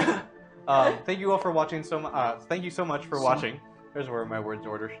ahead. Thank you all for watching so much. Thank you so much for watching. There's where my words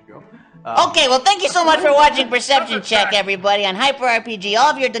order should go. Okay, well, thank you so much for watching Perception Check, everybody, on Hyper RPG. All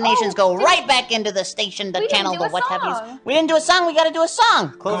of your donations go right back into the station, the We didn't channel, do the a what have song. you. We didn't do a song. We got to do a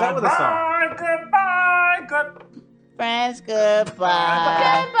song. Close out with a song. Goodbye, goodbye. Friends,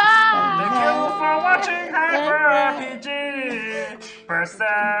 goodbye. Thank you for watching Hyper RPG.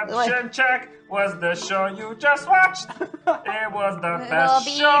 Perception Check was the show you just watched. It was the We'll best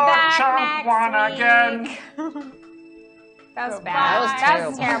be show. back Chunk one next again. week. That was Goodbye. bad. That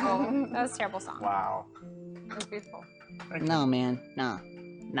was terrible. That was a terrible song. Wow. It was beautiful. No, man. No.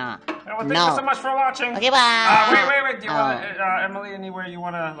 Nah. Well, thank you so much for watching. Okay, bye. Wait. Do you want Emily, anywhere you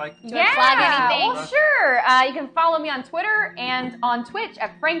want to, like... Yeah. Plug anything? Well, sure. You can follow me on Twitter and on Twitch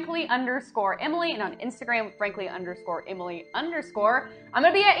at frankly_Emily and on Instagram frankly_Emily_. I'm going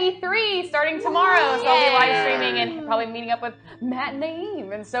to be at E3 starting tomorrow, so I'll be live streaming and probably meeting up with Matt and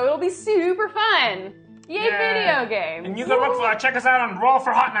Naeem, and so it'll be super fun. Yay, video game. And you can check us out on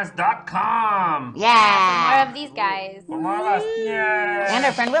rollforhotness.com. Yeah. More of these guys. For more of us. Yay. And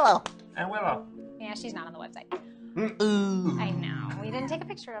our friend Willow. And Willow. Yeah, she's not on the website. Ooh. I know. We didn't take a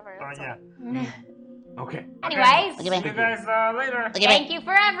picture of her. Oh, yeah. Okay. Anyways. See you guys later. Thank you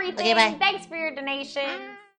for everything. Okay, bye. Thanks for your donations.